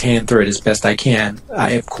hold his hand through it as best I can.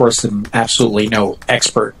 I, of course, am absolutely no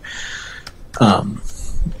expert,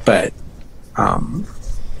 but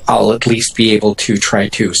I'll at least be able to try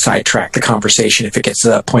to sidetrack the conversation if it gets to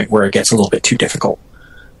that point where it gets a little bit too difficult.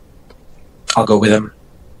 I'll go with him.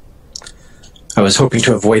 I was hoping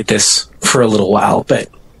to avoid this for a little while, but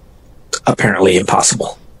apparently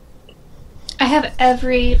impossible. I have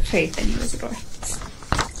every faith in you, Isidore.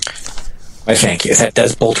 I thank you. That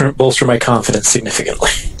does bolster my confidence significantly.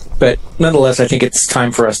 But nonetheless, I think it's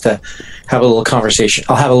time for us to have a little conversation.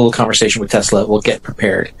 I'll have a little conversation with Tesla. We'll get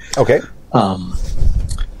prepared. Okay. I'll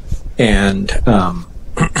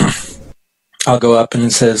go up and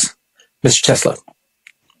it says, Mr. Tesla.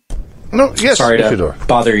 No, yes. Sorry to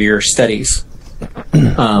bother your studies.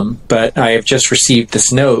 But I have just received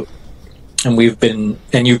this note, and you've been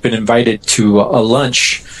invited to a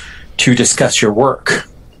lunch to discuss your work.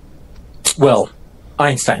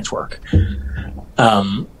 Einstein's work.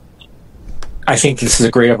 I think this is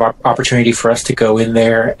a great opportunity for us to go in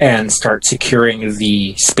there and start securing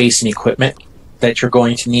the space and equipment that you're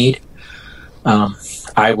going to need.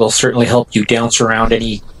 I will certainly help you dance around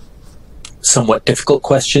any somewhat difficult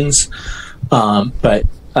questions, but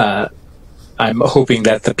I'm hoping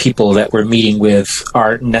that the people that we're meeting with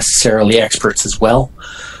aren't necessarily experts as well.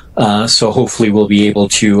 So hopefully we'll be able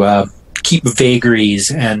to keep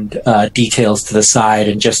vagaries and details to the side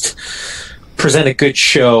and just present a good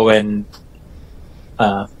show and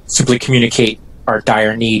simply communicate our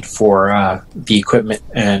dire need for the equipment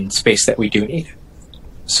and space that we do need.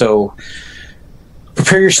 So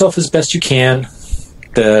prepare yourself as best you can.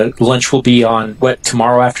 The lunch will be on,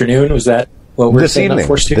 tomorrow afternoon? Was that what we're saying?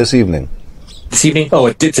 This evening. This evening? Oh,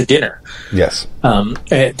 it's a dinner. Yes.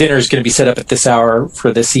 Dinner is going to be set up at this hour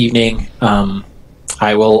for this evening.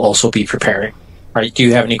 I will also be preparing. All right, do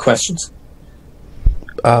you have any questions?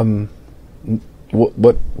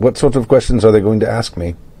 What sorts of questions are they going to ask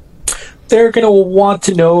me? They're going to want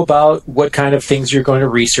to know about what kind of things you're going to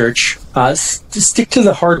research. Stick to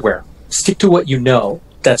the hardware. Stick to what you know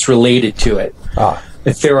that's related to it.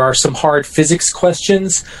 If there are some hard physics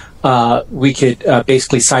questions, we could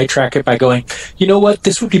basically sidetrack it by going, you know what,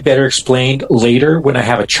 this would be better explained later when I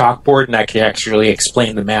have a chalkboard and I can actually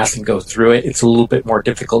explain the math and go through it. It's a little bit more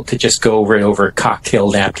difficult to just go over it over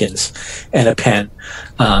cocktail napkins and a pen.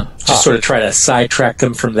 Sort of try to sidetrack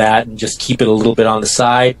them from that and just keep it a little bit on the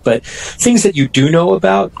side. But things that you do know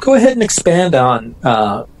about, go ahead and expand on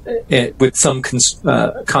with some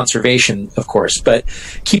conservation, of course, but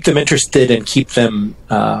keep them interested and keep them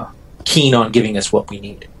keen on giving us what we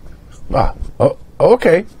need.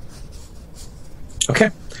 Okay. Okay.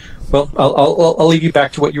 Well, I'll leave you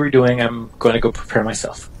back to what you were doing. I'm going to go prepare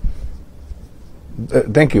myself.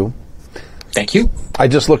 Thank you. Thank you. I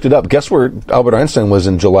just looked it up. Guess where Albert Einstein was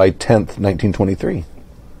in July 10th, 1923?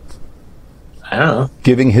 I don't know.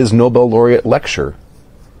 Giving his Nobel laureate lecture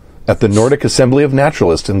at the Nordic Assembly of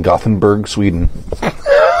Naturalists in Gothenburg, Sweden.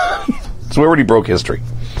 So where he broke history.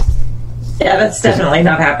 Yeah, that's definitely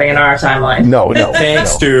not happening in our timeline. No.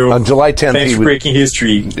 Thanks, Stu. On July 10th, thanks for breaking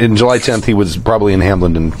history. In July 10th, he was probably in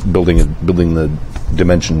Hamlin and building the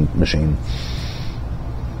dimension machine.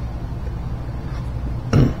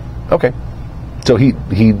 Okay, so he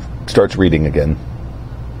starts reading again.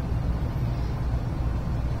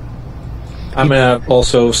 I'm gonna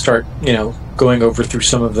also start, going over through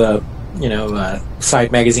some of the,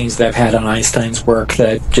 side magazines that I've had on Einstein's work that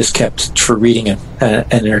I've just kept for reading and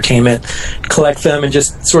entertainment. Collect them and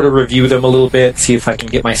just sort of review them a little bit. See if I can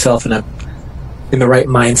get myself in the right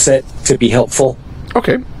mindset to be helpful.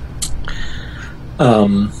 Okay.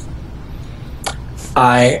 I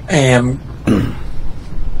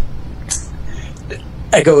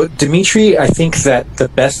go, Dimitri, I think that the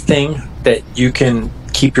best thing that you can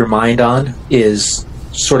keep your mind on is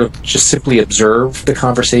sort of just simply observe the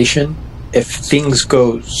conversation. If things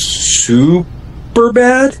go super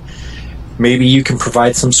bad, maybe you can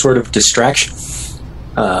provide some sort of distraction,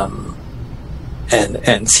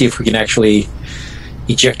 and see if we can actually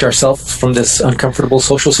eject ourselves from this uncomfortable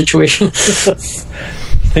social situation.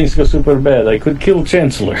 Things go super bad. I could kill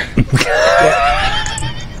Chancellor.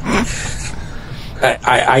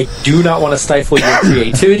 I do not want to stifle your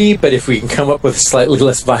creativity, but if we can come up with a slightly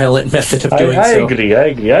less violent method of doing so. I agree.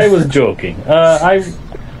 I was joking.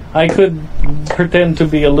 I could pretend to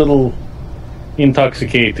be a little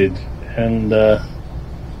intoxicated and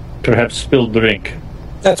perhaps spill drink.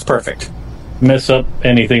 That's perfect. Mess up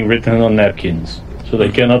anything written on napkins, so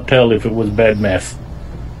they cannot tell if it was bad math.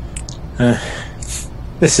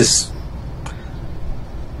 This is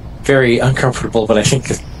very uncomfortable, but I think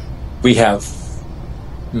that we have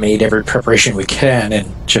made every preparation we can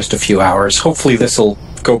in just a few hours. Hopefully this will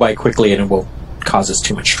go by quickly and it won't cause us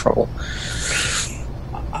too much trouble.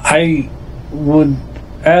 I would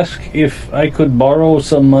ask if I could borrow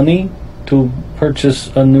some money to purchase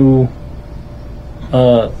a new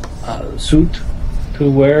suit to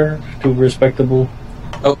wear to respectable.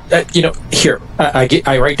 Oh, here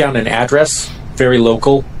I write down an address, very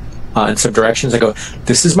local, in some directions. I go,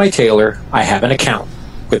 this is my tailor. I have an account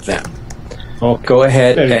with them. Okay. Go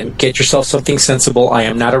ahead and get yourself something sensible. I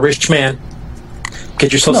am not a rich man.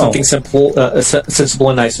 Get yourself something simple, sensible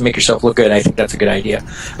and nice, and make yourself look good. I think that's a good idea.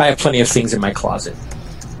 I have plenty of things in my closet.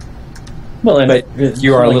 Well, but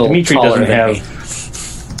you are a little Dimitri taller than me.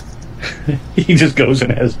 He just goes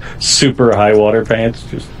and has super high water pants.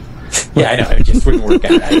 Yeah, I know. It just wouldn't work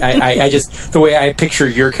out. I just, the way I picture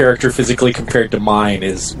your character physically compared to mine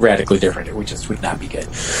is radically different. It just would not be good.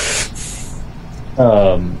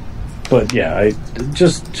 But yeah, I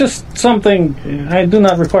just something. I do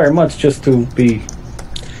not require much just to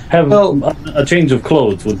have a change of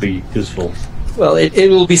clothes would be useful. Well, it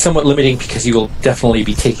will be somewhat limiting because you will definitely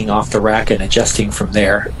be taking off the rack and adjusting from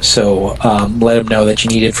there. So let them know that you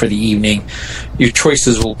need it for the evening. Your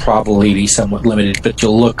choices will probably be somewhat limited, but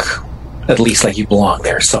you'll look at least like you belong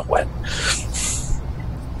there somewhat.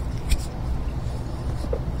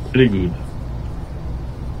 Pretty good.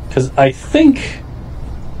 Because I think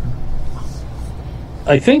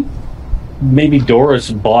maybe Doris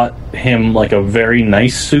bought him like a very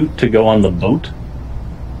nice suit to go on the boat.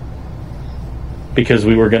 Because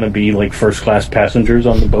we were going to be like first class passengers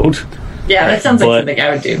on the boat. Yeah, that sounds like something I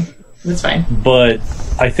would do. That's fine. But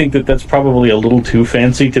I think that's probably a little too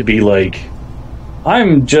fancy to be like,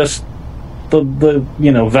 I'm just the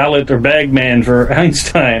valet or bag man for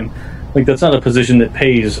Einstein. Like, that's not a position that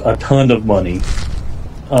pays a ton of money.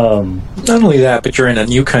 Not only that, but you're in a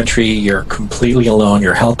new country, you're completely alone,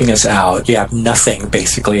 you're helping us out, you have nothing,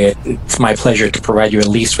 basically. It's my pleasure to provide you at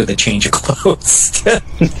least with a change of clothes.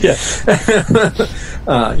 Yeah.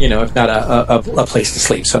 If not a place to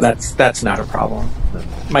sleep, so that's not a problem.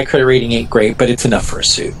 My credit rating ain't great, but it's enough for a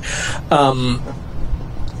suit.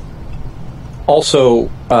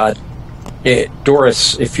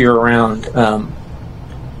 Doris, if you're around,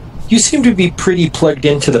 you seem to be pretty plugged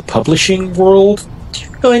into the publishing world. Do you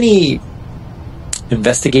know any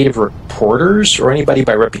investigative reporters or anybody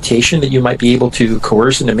by reputation that you might be able to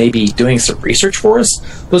coerce into maybe doing some research for us?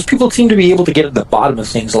 Those people seem to be able to get at the bottom of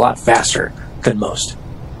things a lot faster than most.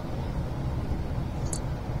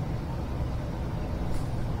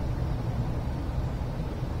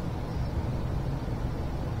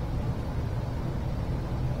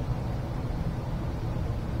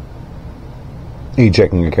 Are you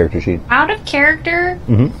checking your character sheet? Out of character,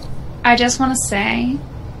 Mm-hmm. I just want to say,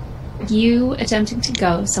 you attempting to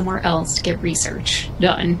go somewhere else to get research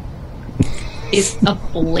done is a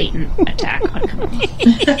blatant attack on her.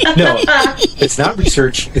 No, it's not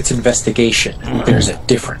research, it's investigation. There's a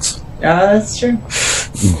difference. That's true.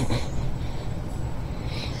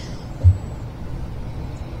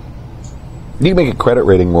 You can make a credit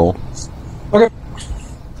rating roll. Okay.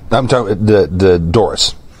 I'm talking the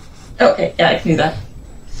Doris. Okay, yeah, I can do that.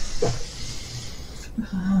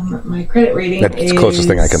 My credit rating That's the closest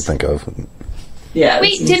thing I can think of. Yeah.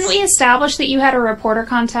 Wait, didn't we establish that you had a reporter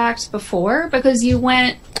contact before? Because you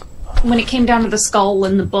went, when it came down to the skull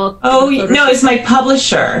in the book. Oh, no, it's my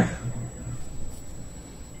publisher.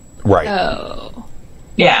 Right. Oh.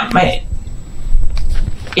 Yeah,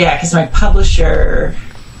 because my publisher...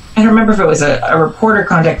 I don't remember if it was a reporter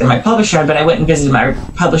contact that my publisher had, but I went and visited my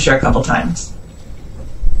publisher a couple times.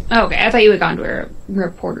 Okay, I thought you had gone to a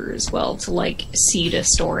reporter as well to, like, seed a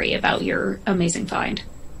story about your amazing find.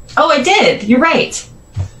 Oh, I did. You're right.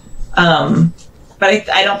 But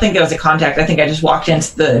I don't think it was a contact. I think I just walked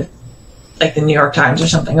into the New York Times or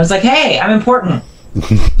something. I was like, hey, I'm important.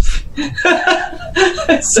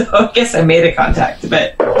 So I guess I made a contact,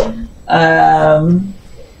 but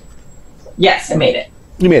yes, I made it.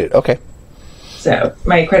 You made it. Okay. So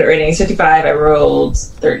my credit rating is 55. I rolled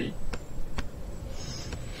 30.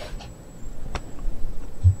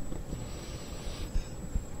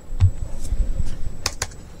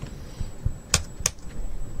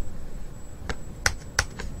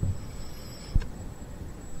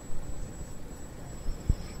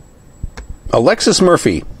 Alexis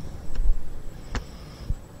Murphy,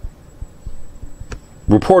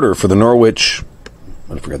 reporter for the Norwich...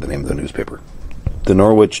 I forgot the name of the newspaper. The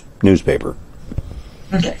Norwich newspaper.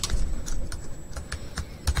 Okay.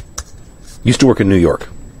 Used to work in New York,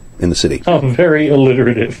 in the city. Oh, very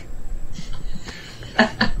alliterative.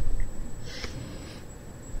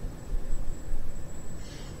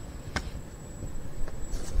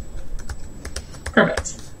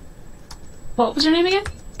 Perfect. What was your name again?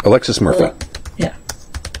 Alexis Murphy. Yeah.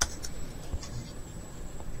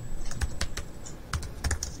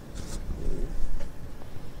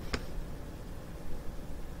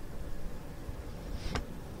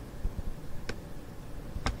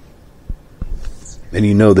 And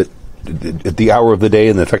you know that at the hour of the day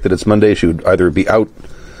and the fact that it's Monday, she would either be out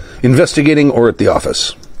investigating or at the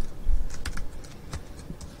office.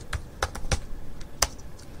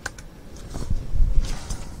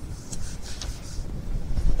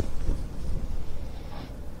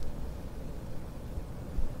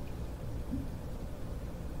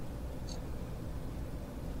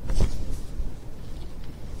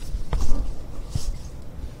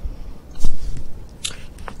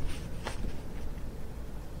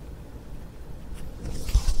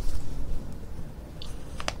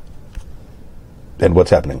 And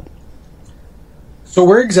what's happening? So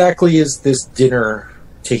where exactly is this dinner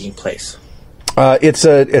taking place? It's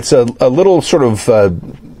a little sort of I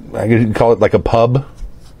could call it like a pub,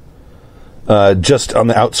 just on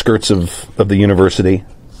the outskirts of the university.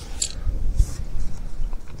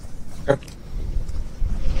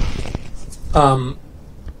 I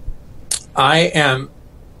am.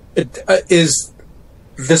 Is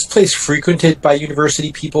this place frequented by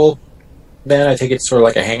university people? Then I think it's sort of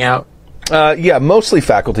like a hangout. Yeah, mostly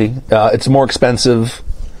faculty. It's more expensive,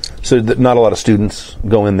 so that not a lot of students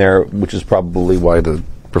go in there, which is probably why the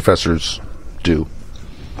professors do.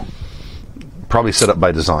 Probably set up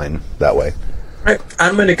by design that way. All right,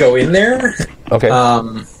 I'm going to go in there. Okay.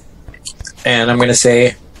 And I'm going to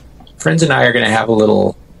say, friends and I are going to have a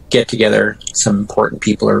little get-together. Some important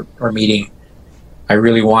people are meeting. I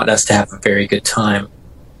really want us to have a very good time.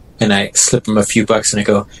 And I slip them a few bucks and I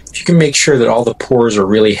go, if you can make sure that all the pours are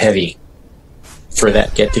really heavy for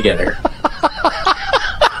that get-together,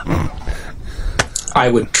 I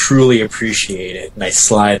would truly appreciate it. And I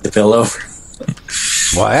slide the bill over.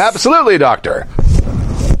 Why, absolutely, Doctor.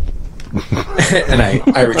 And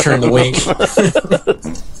I return the wink.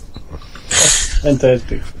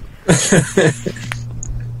 Fantastic.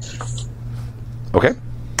 Okay.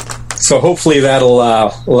 So hopefully that'll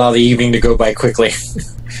allow the evening to go by quickly.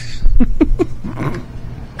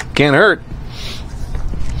 Can't hurt.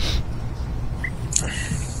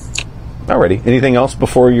 Alrighty. Anything else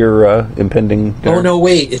before your impending dinner? Oh, no,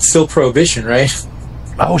 wait. It's still Prohibition, right?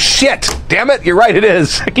 Oh, shit! Damn it! You're right, it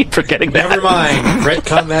is. I keep forgetting that. Never mind.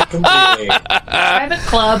 Retcon that completely. Private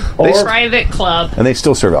club. Private club. And they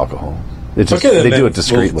still serve alcohol. It just, Okay, then they do it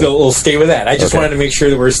discreetly. We'll stay with that. I just Okay. wanted to make sure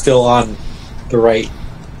that we're still on the right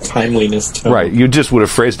timeliness tone. Right, you just would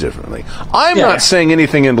have phrased it differently. I'm Yeah. not saying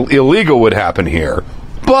anything illegal would happen here,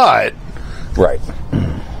 but... Right.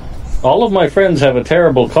 All of my friends have a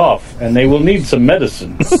terrible cough, and they will need some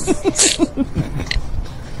medicine.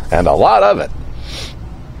 And a lot of it.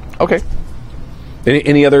 Okay.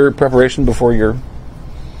 Any other preparation before your...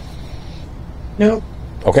 No.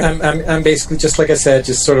 Okay. I'm basically, just like I said,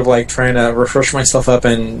 just sort of like trying to refresh myself up,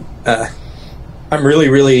 and I'm really,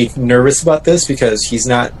 really nervous about this because he's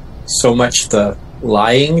not so much the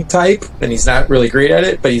lying type, and he's not really great at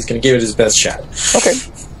it, but he's going to give it his best shot. Okay.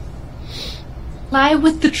 Lie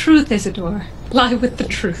with the truth, Isidore. Lie with the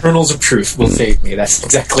truth. Kernels of truth will save me. That's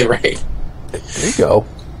exactly right. There you go.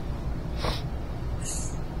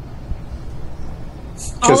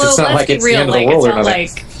 Because Although, it's not let's like be it's real, the end of like, the world it's or not nothing.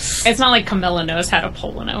 it's not like Camilla knows how to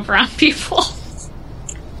pull one over on people.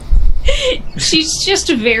 She's just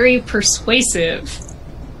very persuasive.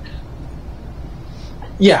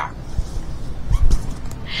 Yeah.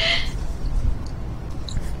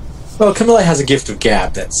 Well, Camilla has a gift of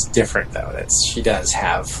gab that's different, though. She does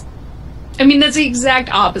have. I mean, that's the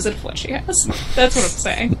exact opposite of what she has. That's what I'm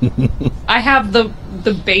saying. I have the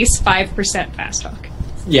base 5% fast talk.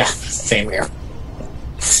 Yeah, same here.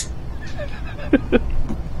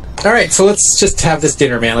 All right, so let's just have this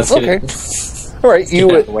dinner, man. Let's get it. All right, get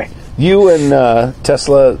it out of the way. you and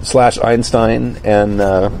Tesla / Einstein and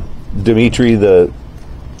Dimitri, the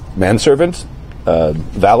manservant,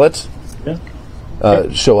 valet,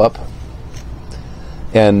 show up.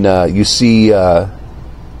 And you see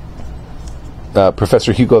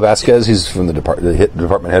Professor Hugo Vasquez. He's from the department head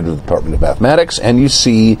of the Department of Mathematics. And you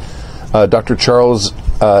see Dr. Charles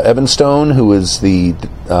Evanstone, who is the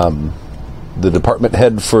department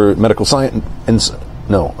head for medical science.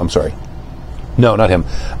 No, I'm sorry. No, not him.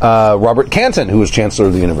 Robert Canton, who is chancellor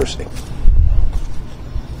of the university.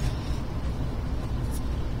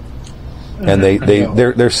 And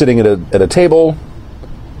they're sitting at a table.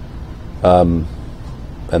 And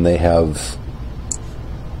they have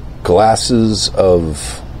glasses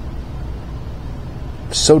of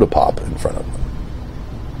soda pop in front of them.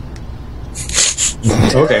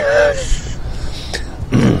 Okay.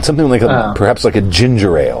 Something like perhaps like a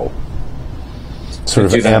ginger ale, sort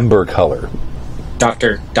of amber color.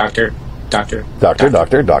 Doctor.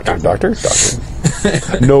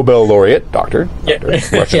 Nobel laureate, doctor,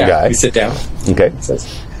 Russian guy. You sit down. Okay.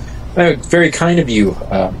 Very kind of you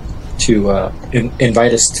to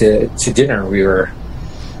invite us to dinner. We were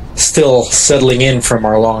still settling in from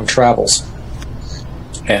our long travels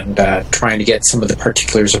and trying to get some of the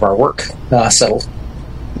particulars of our work settled.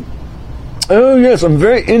 Oh yes, I'm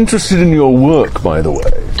very interested in your work, by the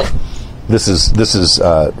way. This is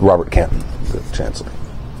Robert Canton, the chancellor.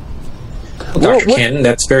 Well, Dr. Canton,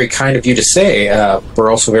 that's very kind of you to say.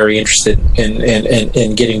 We're also very interested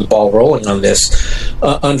in getting the ball rolling on this.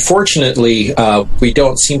 Unfortunately, we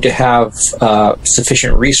don't seem to have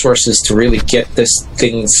sufficient resources to really get this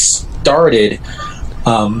thing started.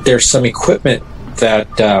 There's some equipment that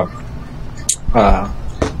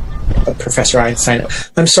Professor Einstein.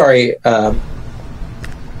 I'm sorry. I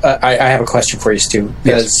have a question for you, Stu.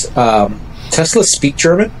 Does Tesla speak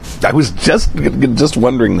German? I was just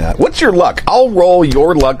wondering that. What's your luck? I'll roll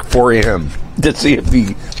your luck for him to see if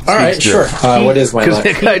he. All right, sure. What is my luck?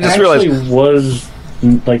 I just realized was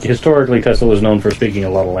historically Tesla was known for speaking a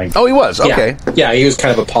lot of languages. Oh, he was. Okay. Yeah, he was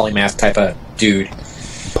kind of a polymath type of dude.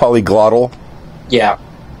 Polyglottal. Yeah.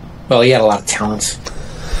 Well, he had a lot of talents.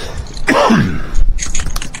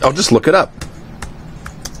 I'll just look it up.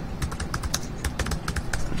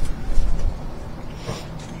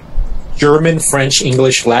 German, French,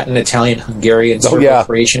 English, Latin, Italian, Hungarian, Serbo,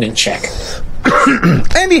 Croatian, and Czech.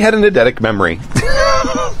 And he had an eidetic memory,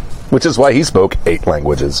 which is why he spoke 8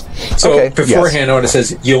 languages. So beforehand, it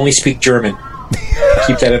says, you only speak German.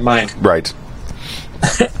 Keep that in mind. Right.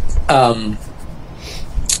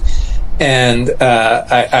 And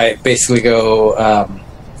I basically go,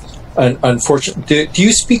 unfortunately, do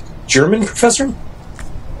you speak German, Professor?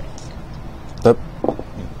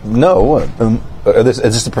 No. Is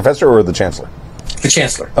this the professor or the chancellor? The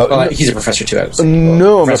chancellor. He's a professor too.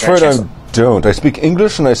 No, I'm afraid I don't. I speak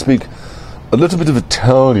English and I speak a little bit of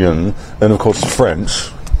Italian and, of course, French.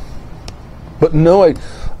 But no,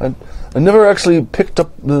 I never actually picked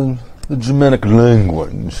up the Germanic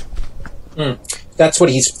language. That's what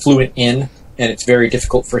he's fluent in, and it's very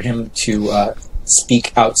difficult for him to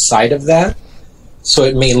speak outside of that. So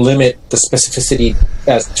it may limit the specificity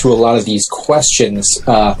as to a lot of these questions.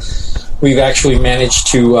 We've actually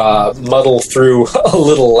managed to muddle through a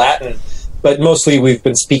little Latin, but mostly we've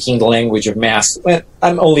been speaking the language of mass.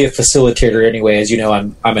 I'm only a facilitator anyway. As you know,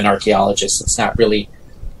 I'm an archaeologist. It's not really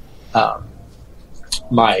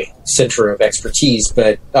my center of expertise,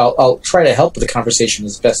 but I'll try to help with the conversation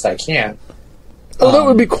as best I can. Oh, that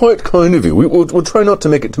would be quite kind of you. We'll try not to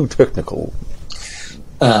make it too technical.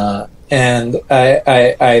 And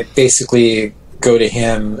I basically go to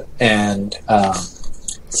him and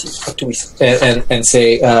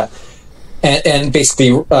say and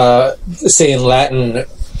basically say in Latin,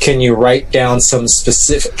 can you write down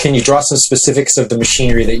can you draw some specifics of the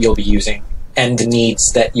machinery that you'll be using and the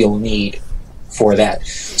needs that you'll need for that?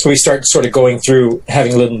 So we start sort of going through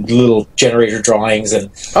having little generator drawings and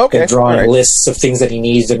drawing lists of things that he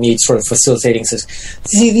needs sort of facilitating. Says,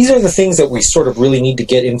 see, these are the things that we sort of really need to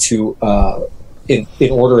get into in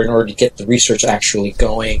order to get the research actually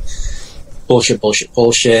going.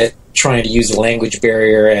 Bullshit. Trying to use the language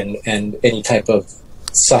barrier and any type of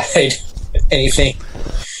side anything.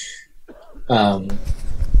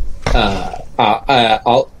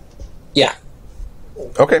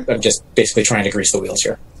 Okay. I'm just basically trying to grease the wheels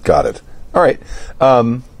here. Got it. All right.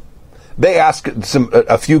 They ask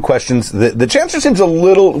a few questions. The chancellor seems a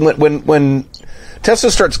little when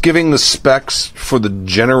Tesla starts giving the specs for the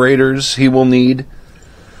generators he will need.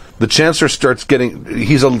 The chancellor starts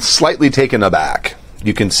he's slightly taken aback.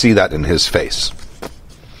 You can see that in his face.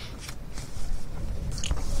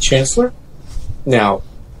 Chancellor? Now,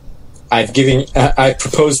 I've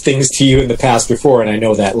proposed things to you in the past before, and I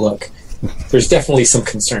know that look. There's definitely some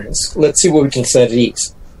concerns. Let's see what we can set at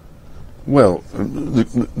ease. Well,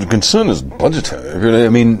 the concern is budgetary. I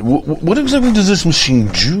mean, what exactly does this machine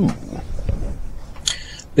do?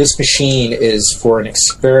 This machine is for an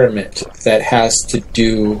experiment that has to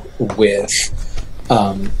do with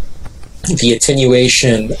the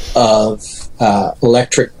attenuation of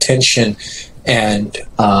electric tension and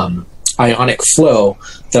ionic flow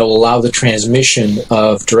that will allow the transmission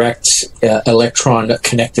of direct electron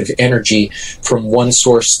connective energy from one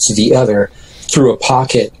source to the other through a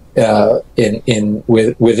pocket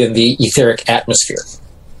within the etheric atmosphere.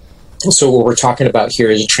 So what we're talking about here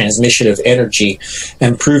is a transmission of energy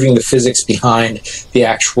and proving the physics behind the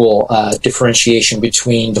actual differentiation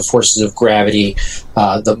between the forces of gravity,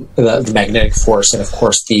 the magnetic force, and of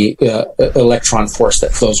course the electron force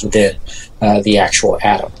that flows within the actual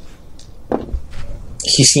atom.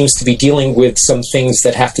 He seems to be dealing with some things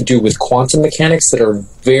that have to do with quantum mechanics that are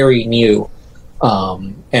very new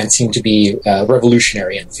and seem to be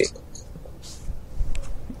revolutionary in the field.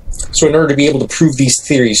 So in order to be able to prove these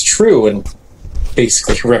theories true and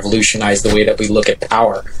basically revolutionize the way that we look at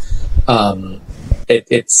power,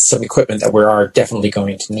 it's some equipment that we are definitely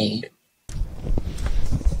going to need.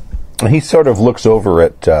 He sort of looks over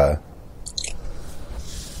at Dr.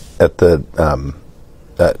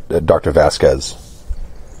 Vasquez,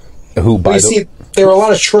 who there are a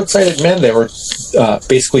lot of short-sighted men that were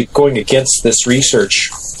basically going against this research,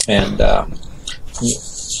 and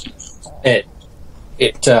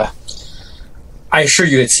I assure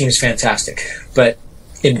you it seems fantastic, but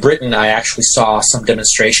in Britain, I actually saw some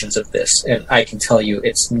demonstrations of this, and I can tell you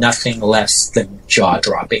it's nothing less than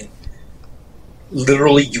jaw-dropping.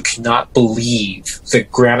 Literally, you cannot believe the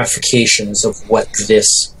ramifications of what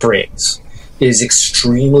this brings. It is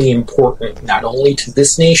extremely important, not only to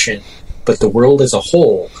this nation, but the world as a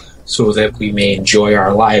whole, so that we may enjoy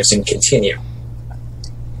our lives and continue.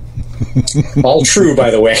 All true,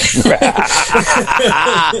 by the way.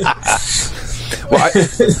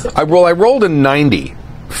 Well, I rolled a 90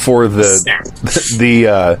 for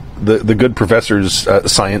the good professor's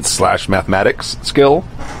science/mathematics skill.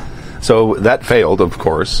 So that failed, of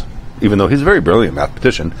course, even though he's a very brilliant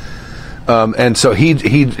mathematician. And so he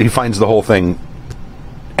finds the whole thing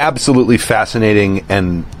absolutely fascinating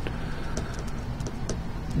and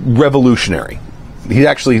revolutionary. He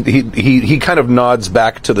actually he kind of nods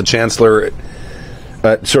back to the Chancellor,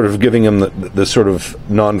 sort of giving him the sort of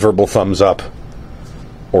nonverbal thumbs up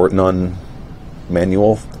or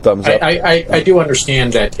non-manual thumbs up. I do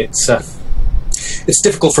understand that it's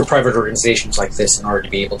difficult for private organizations like this in order to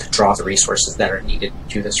be able to draw the resources that are needed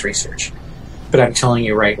to do this research. But I'm telling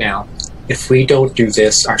you right now, if we don't do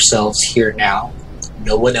this ourselves here now,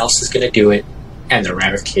 no one else is going to do it, and the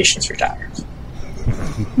ramifications are dire.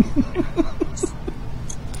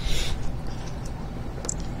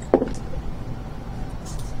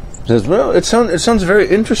 Well, it sounds very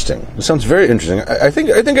interesting. It sounds very interesting. I think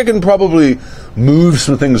I can probably move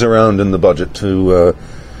some things around in the budget to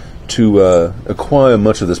acquire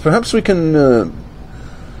much of this. Perhaps we can.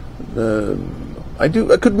 I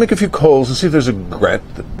could make a few calls and see if there's a grant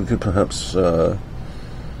that we could perhaps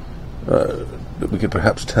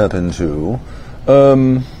tap into.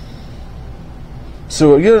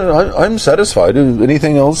 So yeah, I'm satisfied.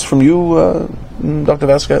 Anything else from you, Dr.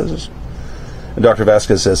 Vasquez? And Dr.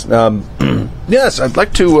 Vasquez says, "Yes, I'd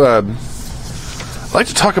like to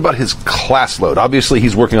talk about his class load. Obviously,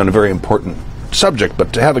 he's working on a very important subject,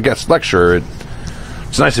 but to have a guest lecturer,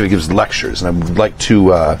 it's nice if he gives lectures. And I would like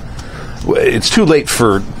to. It's too late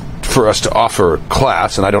for us to offer a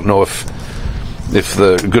class, and I don't know if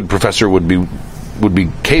the good professor would be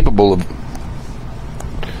capable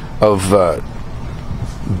of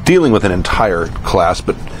dealing with an entire class,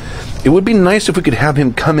 but it would be nice if we could have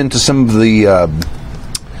him come into some of the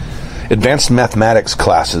advanced mathematics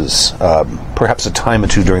classes, perhaps a time or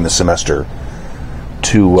two during the semester,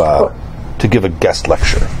 to give a guest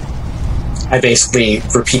lecture." I basically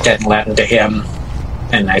repeat that in Latin to him,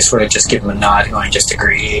 and I sort of just give him a nod, and I just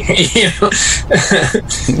agree.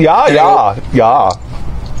 Yeah.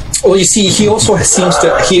 Well, you see, he also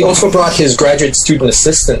brought his graduate student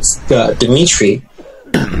assistant, Dimitri,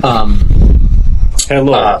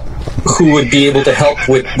 Hello. who would be able to help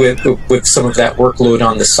with some of that workload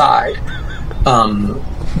on the side.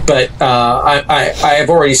 But I have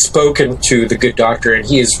already spoken to the good doctor, and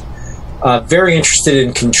he is very interested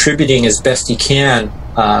in contributing as best he can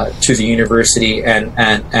to the university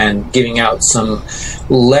and giving out some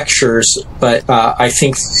lectures. But I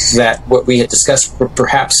think that what we had discussed were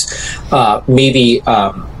perhaps maybe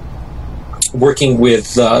working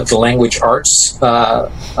with the language arts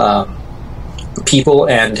people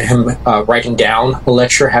and him writing down a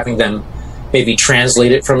lecture, having them maybe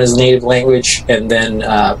translate it from his native language, and then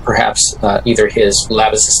perhaps either his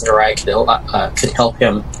lab assistant or I could help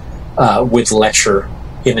him with the lecture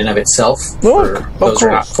in and of itself for those who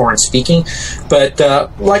are not foreign speaking. But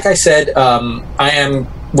like I said, I am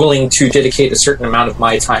willing to dedicate a certain amount of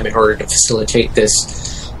my time in order to facilitate this.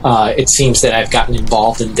 It seems that I've gotten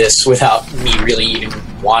involved in this without me really even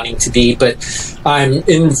wanting to be, but I'm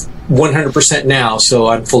in 100% now, so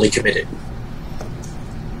I'm fully committed.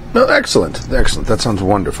 No, excellent. That sounds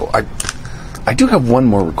wonderful. I do have one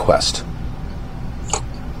more request.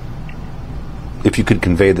 If you could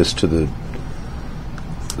convey this to the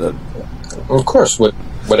of course,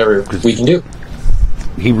 whatever we can do.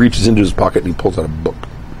 He reaches into his pocket and he pulls out a book.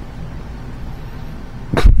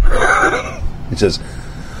 He says,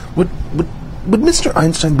 Would Mr.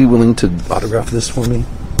 Einstein be willing to autograph this for me?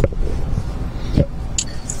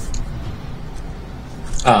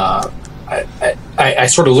 I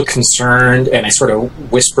sort of look concerned, and I sort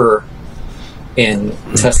of whisper in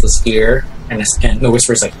Tesla's ear, and the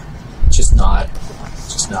whisper is like, just nod.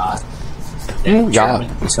 And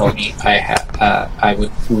German tell me I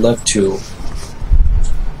would love to,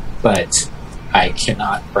 but I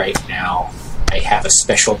cannot right now. I have a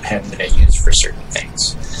special pen that I use for certain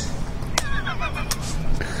things.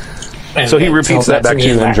 And so he repeats that back to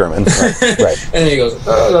you in German. Right. And then he goes,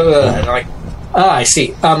 and I'm like, I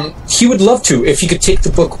see. He would love to. If you could take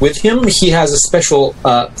the book with him, he has a special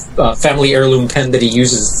family heirloom pen that he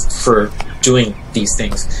uses for doing these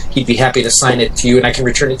things. He'd be happy to sign it to you, and I can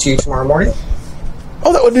return it to you tomorrow morning.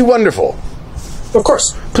 Oh, that would be wonderful. Of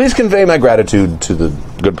course. Please convey my gratitude to the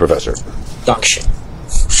good professor. Dankeschön.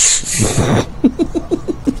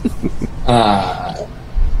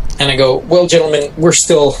 And I go, well, gentlemen, we're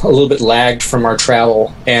still a little bit lagged from our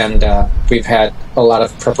travel, and we've had a lot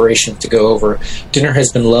of preparation to go over. Dinner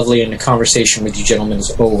has been lovely, and the conversation with you gentlemen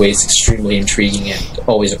is always extremely intriguing and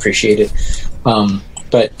always appreciated.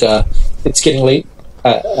 But it's getting late.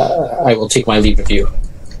 I will take my leave of you.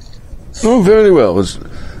 Oh, very well.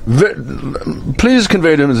 Please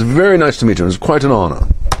convey to him, it's very nice to meet him. It's quite an honor.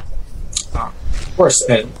 Of course,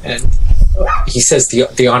 and he says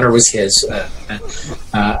the honor was his.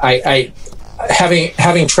 I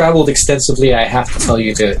having traveled extensively, I have to tell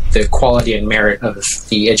you the quality and merit of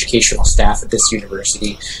the educational staff at this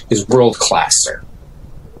university is world class, sir.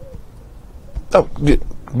 Oh,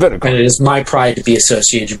 very kind. And it is my pride to be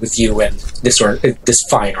associated with you and this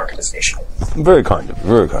fine organization. Very kind of you.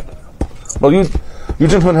 Very kind of you. Well, you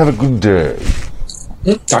gentlemen have a good day.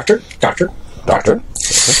 Doctor.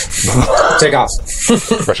 Take off.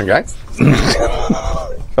 Russian guy?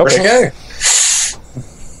 Russian guy.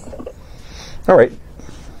 All right.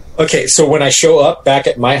 Okay, so when I show up back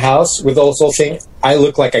at my house with this whole thing, I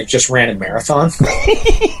look like I just ran a marathon.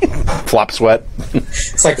 Flop sweat.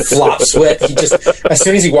 It's like flop sweat. He just, as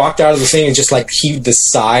soon as he walked out of the thing, and just like heaved the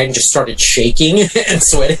sigh and just started shaking and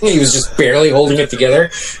sweating. He was just barely holding it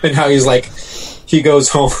together. And how he's like, he goes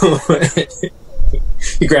home.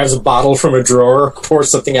 He grabs a bottle from a drawer,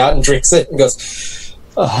 pours something out, and drinks it, and goes,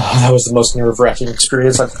 "Oh, that was the most nerve-wracking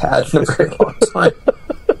experience I've had in a very long time."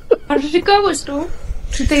 How did it go, Istor?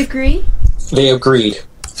 Did they agree? They agreed.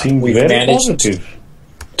 Seemed We've very managed positive.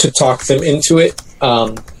 to talk them into it.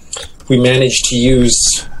 We managed to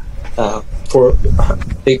use for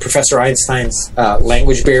Professor Einstein's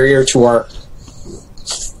language barrier to our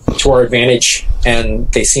advantage,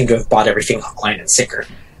 and they seem to have bought everything hook, line, and sinker.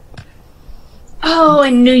 Oh, I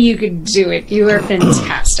knew you could do it. You are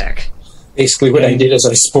fantastic. Basically, what I did is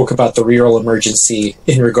I spoke about the real emergency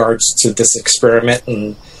in regards to this experiment,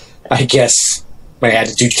 and I guess my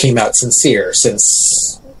attitude came out sincere,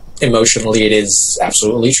 since emotionally it is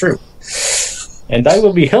absolutely true. And I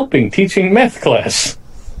will be helping teaching math class.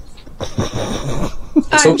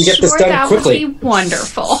 Let's hope I'm we get sure this done that quickly. would be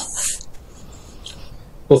wonderful.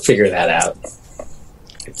 We'll figure that out.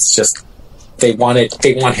 It's just they want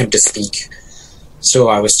him to speak, so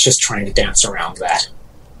I was just trying to dance around that.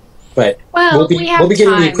 But Well, we'll be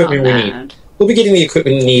getting the equipment we need. We'll be getting the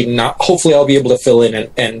equipment we need, and hopefully I'll be able to fill in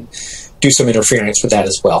and do some interference with that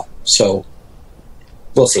as well. So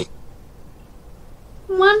we'll see.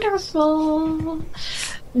 Wonderful.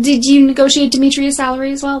 Did you negotiate Demetrius'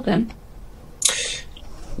 salary as well, then?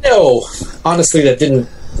 No, honestly, that didn't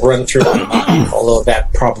run through my mind, although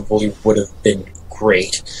that probably would have been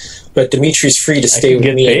great. But Dimitri's free to stay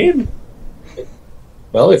with me. Paid?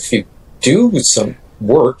 Well, if you do some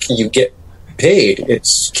work, you get paid.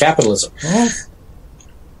 It's capitalism.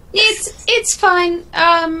 It's fine.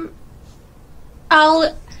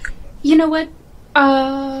 You know what?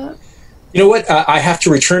 You know what? I have to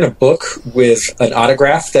return a book with an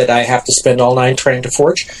autograph that I have to spend all night trying to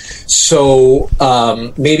forge. So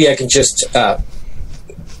maybe I can just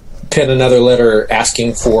pen another letter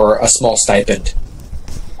asking for a small stipend,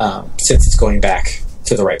 since it's going back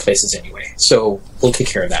to the right places anyway. So we'll take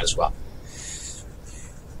care of that as well.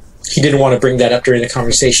 He didn't want to bring that up during the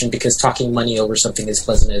conversation because talking money over something as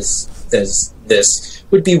pleasant as this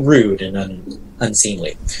would be rude and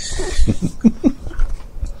unseemly.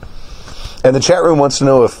 And the chat room wants to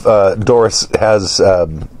know if Doris has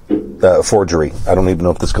forgery. I don't even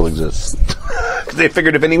know if this still exists. They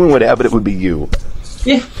figured if anyone would have it, it would be you.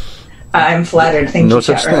 Yeah. I'm flattered. Thank No you,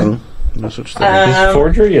 such chat room. thing. No such thing. Is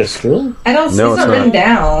forgery a skill? I don't. No, it's it's not written not.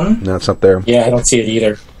 down. No, it's not there. Yeah, I don't see it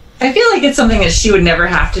either. I feel like it's something that she would never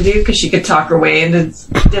have to do because she could talk her way into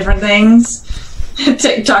different things.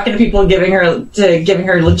 Talking to people, giving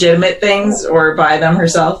her legitimate things or buy them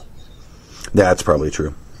herself. That's probably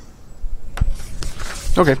true.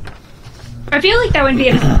 Okay. I feel like that would be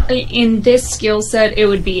in this skill set. It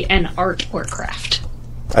would be an art or craft.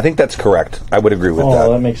 I think that's correct. I would agree with Oh, that.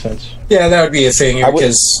 that makes sense. Yeah, that would be a thing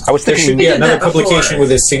because I was there thinking should be we did another that before. publication with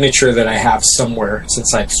his signature that I have somewhere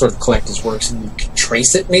since I sort of collect his works and you can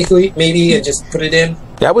trace it maybe and just put it in.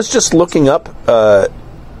 Yeah, I was just looking up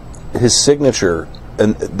his signature,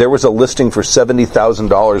 and there was a listing for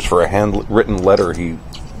 $70,000 for a handwritten letter he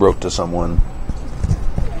wrote to someone.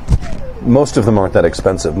 Most of them aren't that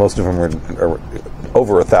expensive. Most of them are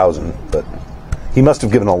over 1,000, but he must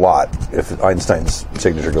have given a lot if Einstein's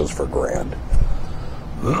signature goes for $1,000.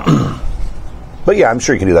 But yeah, I'm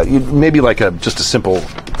sure you can do that. Maybe like just a simple...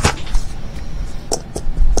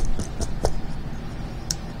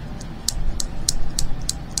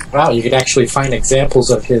 Wow, you could actually find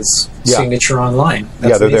examples of his signature online.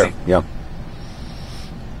 That's they're amazing. there. Yeah.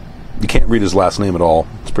 You can't read his last name at all.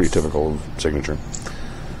 It's pretty typical of signature.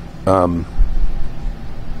 How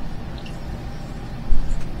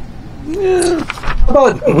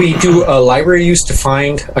about we do a library use to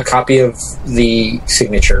find a copy of the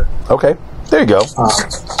signature? Okay, there you go.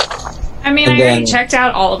 I mean, I already checked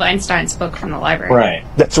out all of Einstein's book from the library. Right.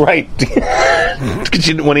 That's right. Because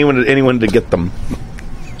you didn't want anyone to get them.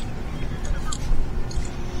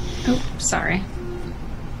 Oh, sorry.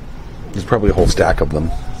 There's probably a whole stack of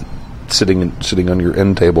them sitting on your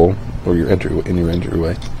end table or your entryway.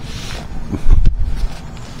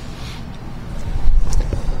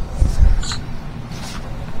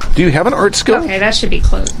 Do you have an art skill? Okay, that should be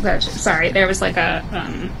close. Sorry, there was like a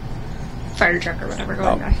fire truck or whatever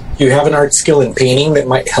going by. Do you have an art skill in painting that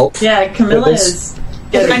might help? Yeah, Camilla is.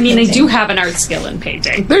 I mean, I do have an art skill in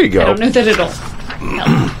painting. There you go. I don't know that it'll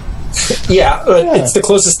help. Yeah, it's the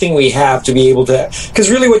closest thing we have to be able to... Because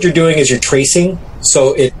really what you're doing is you're tracing,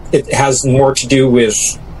 so it has more to do with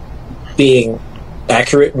being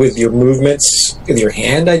accurate with your movements with your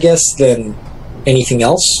hand, I guess, than anything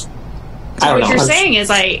else. So I don't what know. you're saying is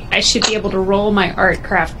I should be able to roll my art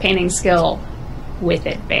craft painting skill with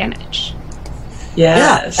advantage.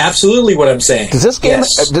 Yes. Yeah, absolutely what I'm saying. Does this game...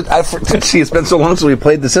 Yes. See, it's been so long since we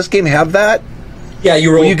played. Does this game have that? Yeah,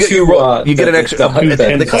 you roll you get, you get an extra...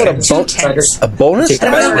 they call it a bonus?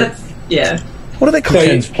 Yeah. What do they call The it?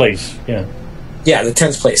 tens place, yeah. Yeah, the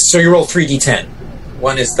tens place. So you roll 3d10.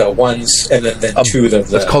 One is the ones, and then two of the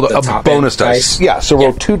It's called the a top bonus end dice. Yeah, so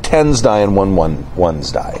roll 2 tens die and one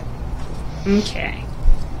ones die. Okay.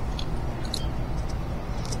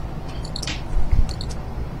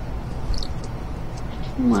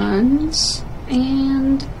 Ones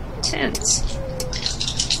and tens.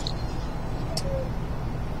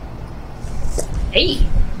 Hey.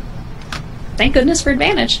 Thank goodness for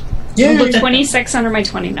advantage. Yeah. Rolled a 26 under my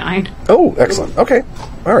 29. Oh, excellent. Okay.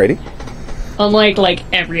 Alrighty. Unlike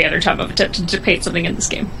every other time I've attempted to paint something in this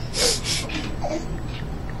game.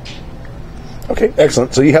 Okay,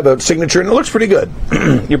 excellent. So you have a signature, and it looks pretty good.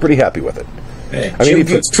 You're pretty happy with it. Hey, I mean, Jim if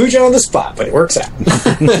you- puts Pooja on the spot, but it works out.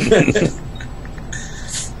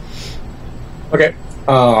 Okay.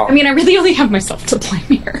 I mean, I really only have myself to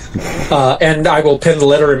blame here. And I will pen the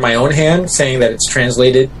letter in my own hand, saying that it's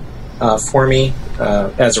translated for me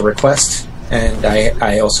as a request, and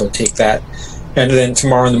I also take that. And then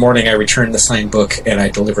tomorrow in the morning, I return the signed book, and I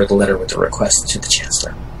deliver the letter with the request to the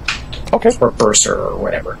Chancellor. Okay. Or Bursar, or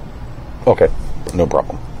whatever. Okay. No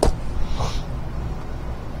problem.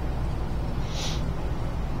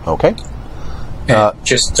 Okay. And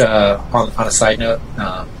just on a side note,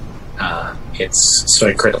 it's so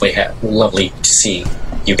incredibly lovely to see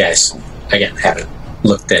you guys. Again, haven't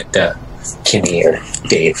looked at Kimmy or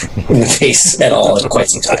Dave in the face at all in quite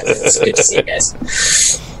some time. It's good to see you guys.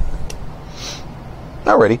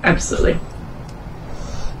 Alrighty. Absolutely.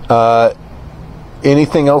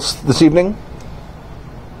 Anything else this evening?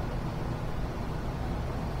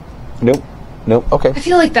 Nope. Okay. I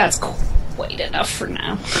feel like that's quite enough for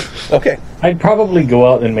now. Okay. I'd probably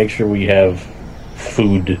go out and make sure we have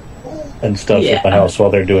food and stuff at the house while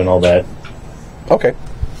they're doing all that. Okay.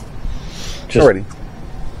 Just, Alrighty.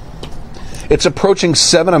 It's approaching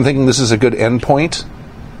 7. I'm thinking this is a good end point.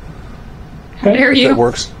 How dare That you?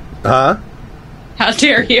 works. Huh? How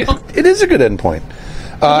dare you? It is a good end point.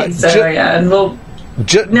 And we'll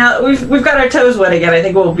now we've got our toes wet again. I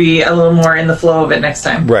think we'll be a little more in the flow of it next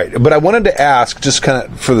time. Right, but I wanted to ask, just kind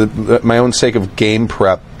of for my own sake of game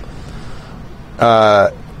prep,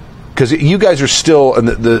 because you guys are still, and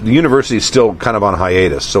the university is still kind of on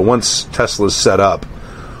hiatus. So once Tesla's set up,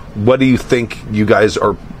 what do you think you guys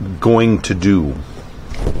are going to do?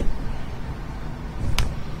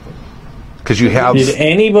 Because you have... Did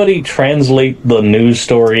anybody translate the news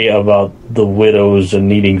story about the widows and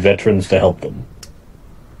needing veterans to help them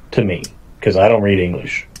to me? Because I don't read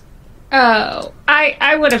English. Oh,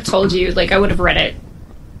 I would have told you, like, I would have read it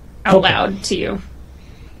out loud to you.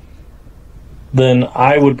 Then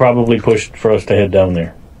I would probably push for us to head down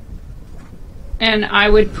there. And I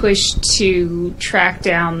would push to track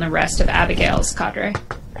down the rest of Abigail's cadre.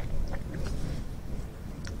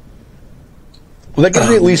 Well, that gives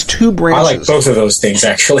me at least 2 branches. I like both of those things,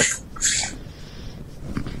 actually.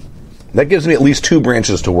 That gives me at least 2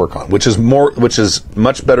 branches to work on, which is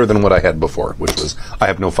much better than what I had before, which was I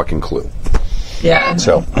have no fucking clue. Yeah.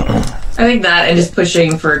 So I think that, and just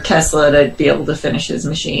pushing for Tesla to be able to finish his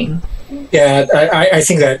machine. Yeah, I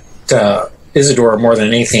think that Isidore, more than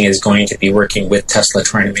anything, is going to be working with Tesla,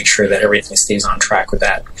 trying to make sure that everything stays on track with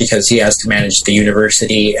that, because he has to manage the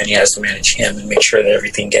university and he has to manage him and make sure that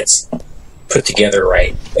everything gets put together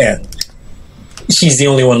right. And he's the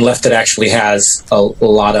only one left that actually has a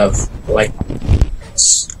lot of like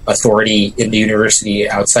authority in the university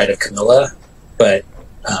outside of Camilla. But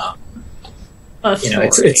you know,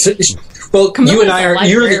 it's well, Camilla's you and I are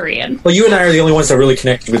you and I are the only ones that are really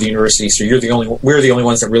connected with the university. So we're the only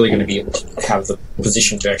ones that are really going to be able to have the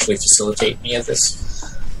position to actually facilitate any of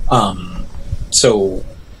this. So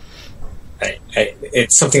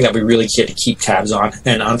it's something that we really get to keep tabs on.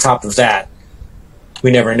 And on top of that,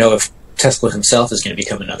 we never know if Tesla himself is going to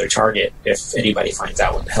become another target if anybody finds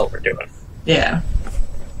out what the hell we're doing. Yeah.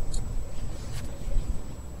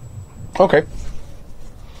 okay.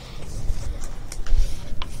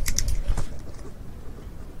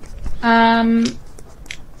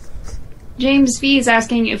 James V is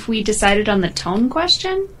asking if we decided on the tone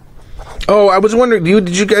question. Oh, I was wondering,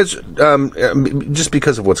 did you guys, just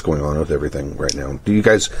because of what's going on with everything right now, what do you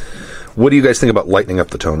guys think about lightening up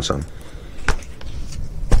the tone some?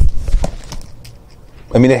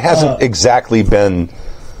 I mean, it hasn't exactly been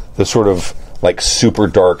the sort of, like, super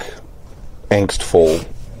dark, angstful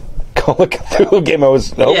Call of Cthulhu game I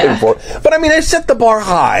was hoping for. But, I mean, I set the bar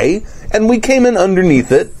high, and we came in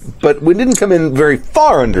underneath it, but we didn't come in very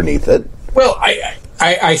far underneath it. Well,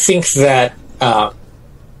 I think that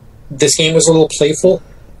this game was a little playful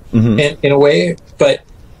in a way, but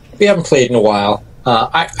we haven't played in a while.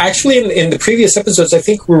 In the previous episodes, I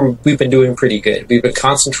think we've been doing pretty good. We've been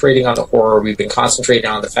concentrating on the horror. We've been concentrating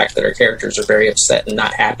on the fact that our characters are very upset and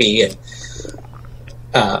not happy. And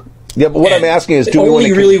but what I'm asking is,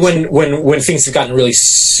 when things have gotten really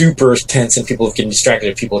super tense and people have gotten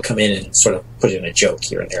distracted, people come in and sort of put in a joke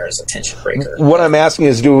here and there as a tension breaker. What I'm asking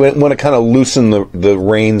is, do we want to kind of loosen the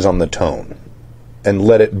reins on the tone and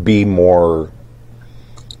let it be a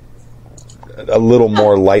little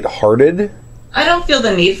more lighthearted? I don't feel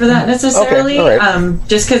the need for that necessarily. Okay, all right.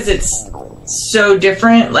 Just because it's so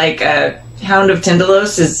different. Like Hound of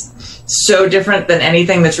Tindalos is so different than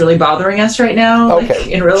anything that's really bothering us right now, like,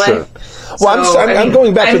 in real life. Well, so, I'm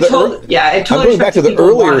going back to the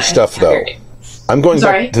earlier stuff, though. I'm going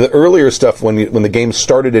back to the earlier stuff when the game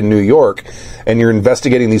started in New York, and you're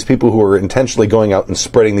investigating these people who are intentionally going out and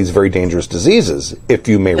spreading these very dangerous diseases, if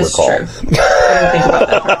you may recall. True. I didn't think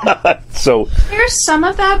about that. So there's some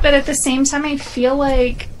of that, but at the same time, I feel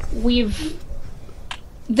like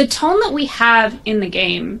the tone that we have in the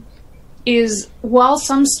game is, while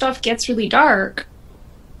some stuff gets really dark,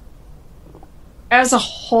 as a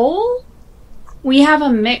whole, we have a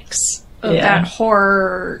mix of that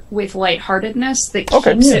horror with lightheartedness that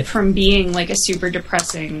keeps it from being like a super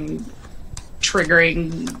depressing,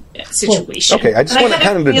 triggering situation. Okay, I just want to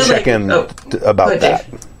kind of check in about that.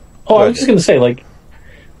 Oh, I was just going to say, like,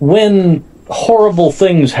 when horrible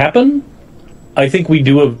things happen, I think we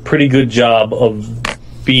do a pretty good job of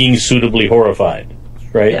being suitably horrified,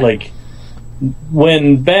 right? Yeah. Like,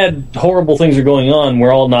 when bad, horrible things are going on,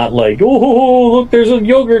 we're all not like, oh, look, there's a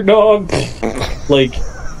yogurt dog. Like,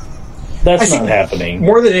 that's not happening.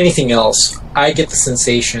 More than anything else, I get the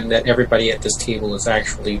sensation that everybody at this table is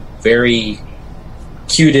actually very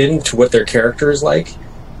cued in to what their character is like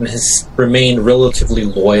and has remained relatively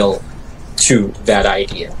loyal to that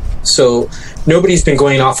idea. So nobody's been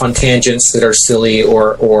going off on tangents that are silly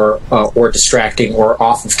or distracting or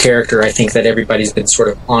off of character. I think that everybody's been sort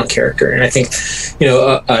of on character, and I think, you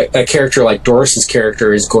know, a character like Doris's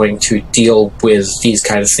character is going to deal with these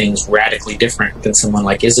kind of things radically different than someone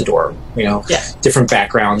like Isidore. You know, different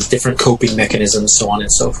backgrounds, different coping mechanisms, so on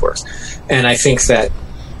and so forth. And I think that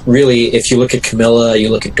really, if you look at Camilla, you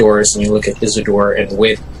look at Doris, and you look at Isidore, and the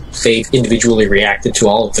way they've individually reacted to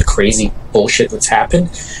all of the crazy bullshit that's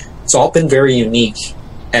happened, it's all been very unique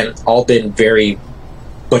and all been very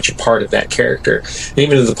much a part of that character. And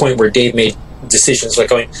even to the point where Dave made decisions like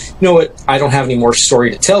going, you know what, I don't have any more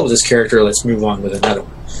story to tell with this character, let's move on with another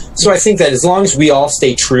one. So I think that as long as we all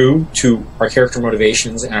stay true to our character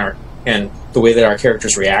motivations and the way that our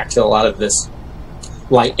characters react to a lot of this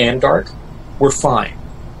light and dark, we're fine.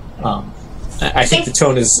 I think the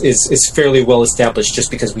tone is fairly well established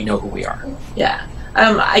just because we know who we are. Yeah.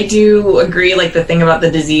 I do agree, like, the thing about the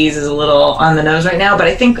disease is a little on the nose right now, but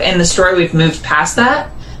I think in the story we've moved past that.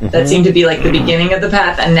 That seemed to be, like, the beginning of the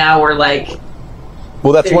path, and now we're, like,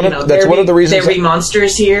 Well, that's one of the reasons. There be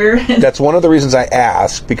monsters here. That's one of the reasons I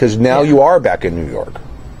asked, because now you are back in New York.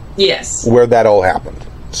 Yes. Where that all happened.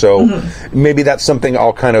 So maybe that's something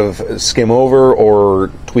I'll kind of skim over or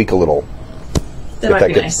tweak a little. That might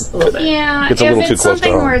be nice. A little bit. Yeah, it's a little too close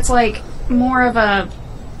to home. Where it's like more of a.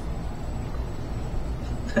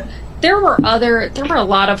 There were a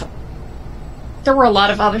lot of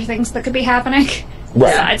other things that could be happening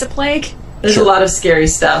besides a plague. There's a lot of scary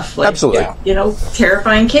stuff. Like, absolutely.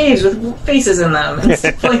 Terrifying caves with faces in them and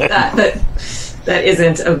stuff like that. That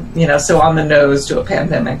isn't, so on the nose to a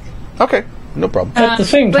pandemic. Okay, no problem. At the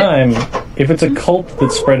same time, if it's a cult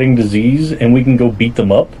that's spreading disease and we can go beat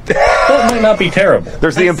them up, that might not be terrible.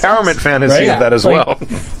 There's the empowerment fantasy of that as well.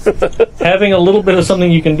 Having a little bit of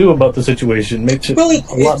something you can do about the situation makes it a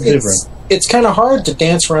lot different. It's kind of hard to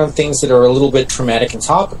dance around things that are a little bit traumatic and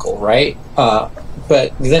topical, right?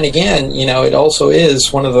 But then again, it also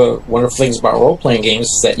is one of the wonderful things about role-playing games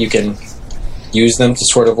is that you can use them to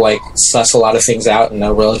sort of like suss a lot of things out in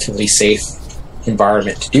a relatively safe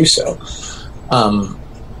environment to do so.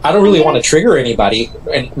 I don't really want to trigger anybody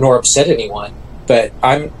nor upset anyone, but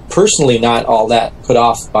I'm personally not all that put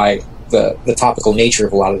off by the topical nature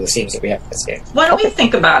of a lot of the themes that we have in this game. Why don't we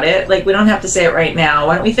think about it? Like, we don't have to say it right now.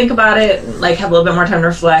 Why don't we think about it, like, have a little bit more time to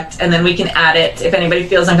reflect, and then we can add it. If anybody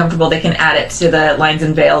feels uncomfortable, they can add it to the Lines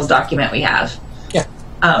and Veils document we have. Yeah.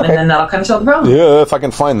 And then that'll kind of solve the problem. Yeah, if I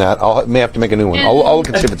can find that. I may have to make a new one. I'll look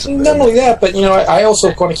and see if it's... Not only that, but, I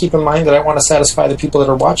also want to keep in mind that I want to satisfy the people that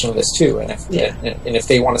are watching this, too. And if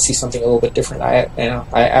they want to see something a little bit different, I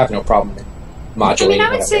have no problem modulating.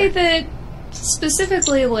 I would say that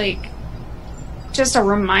specifically, like, just a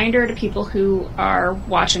reminder to people who are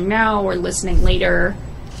watching now or listening later,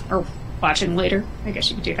 or watching later, I guess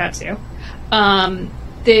you could do that too,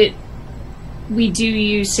 that we do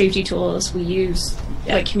use safety tools. We use,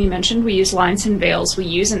 like Kimmy mentioned, we use Lines and Veils. We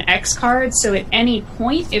use an X card, so at any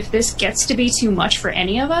point, if this gets to be too much for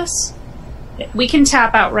any of us, we can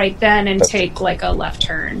tap out right then and take like a left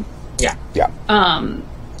turn. Yeah.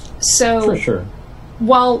 So, for sure.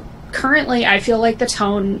 While currently I feel like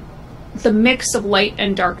the mix of light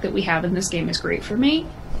and dark that we have in this game is great for me.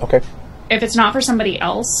 Okay. If it's not for somebody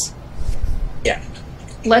else,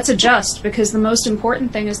 let's adjust, because the most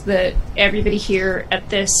important thing is that everybody here at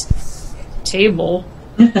this table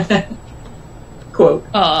quote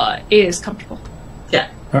is comfortable. Yeah.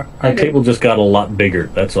 Our table just got a lot bigger,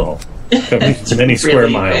 that's all. Many square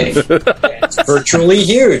miles. It's virtually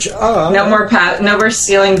huge. No more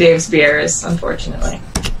stealing Dave's beers, unfortunately.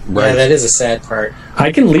 Right. Yeah, that is a sad part.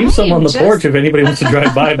 I can leave some on the porch if anybody wants to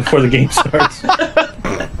drive by before the game starts.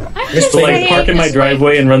 So, like, park in my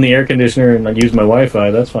driveway and run the air conditioner and use my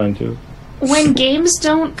Wi-Fi. That's fine too. When games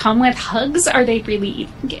don't come with hugs, are they really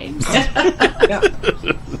even games?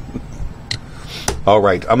 All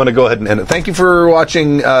right, I'm going to go ahead and end it. Thank you for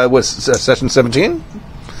watching. Session 17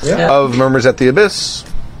 of Murmurs at the Abyss,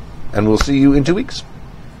 and we'll see you in 2 weeks.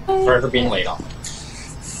 Sorry for being late on.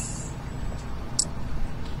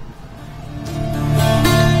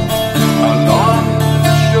 Along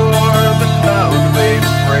the shore, the cloud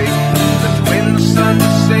waves break, the twin suns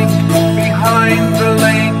sink behind the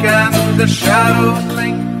lake, and the shadows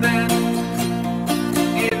lengthen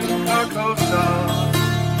in Carcosa.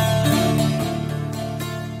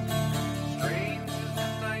 Strange is the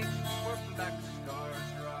night where black stars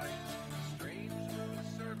rise, strange moons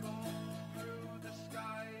circle through the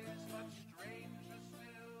skies, much stranger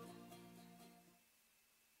still.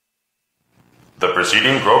 The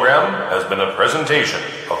preceding program has been a presentation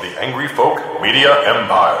of the Angry Folk Media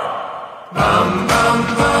Empire.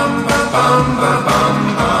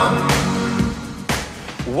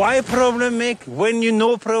 Why problem make when you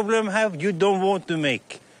no problem have you don't want to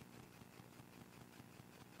make?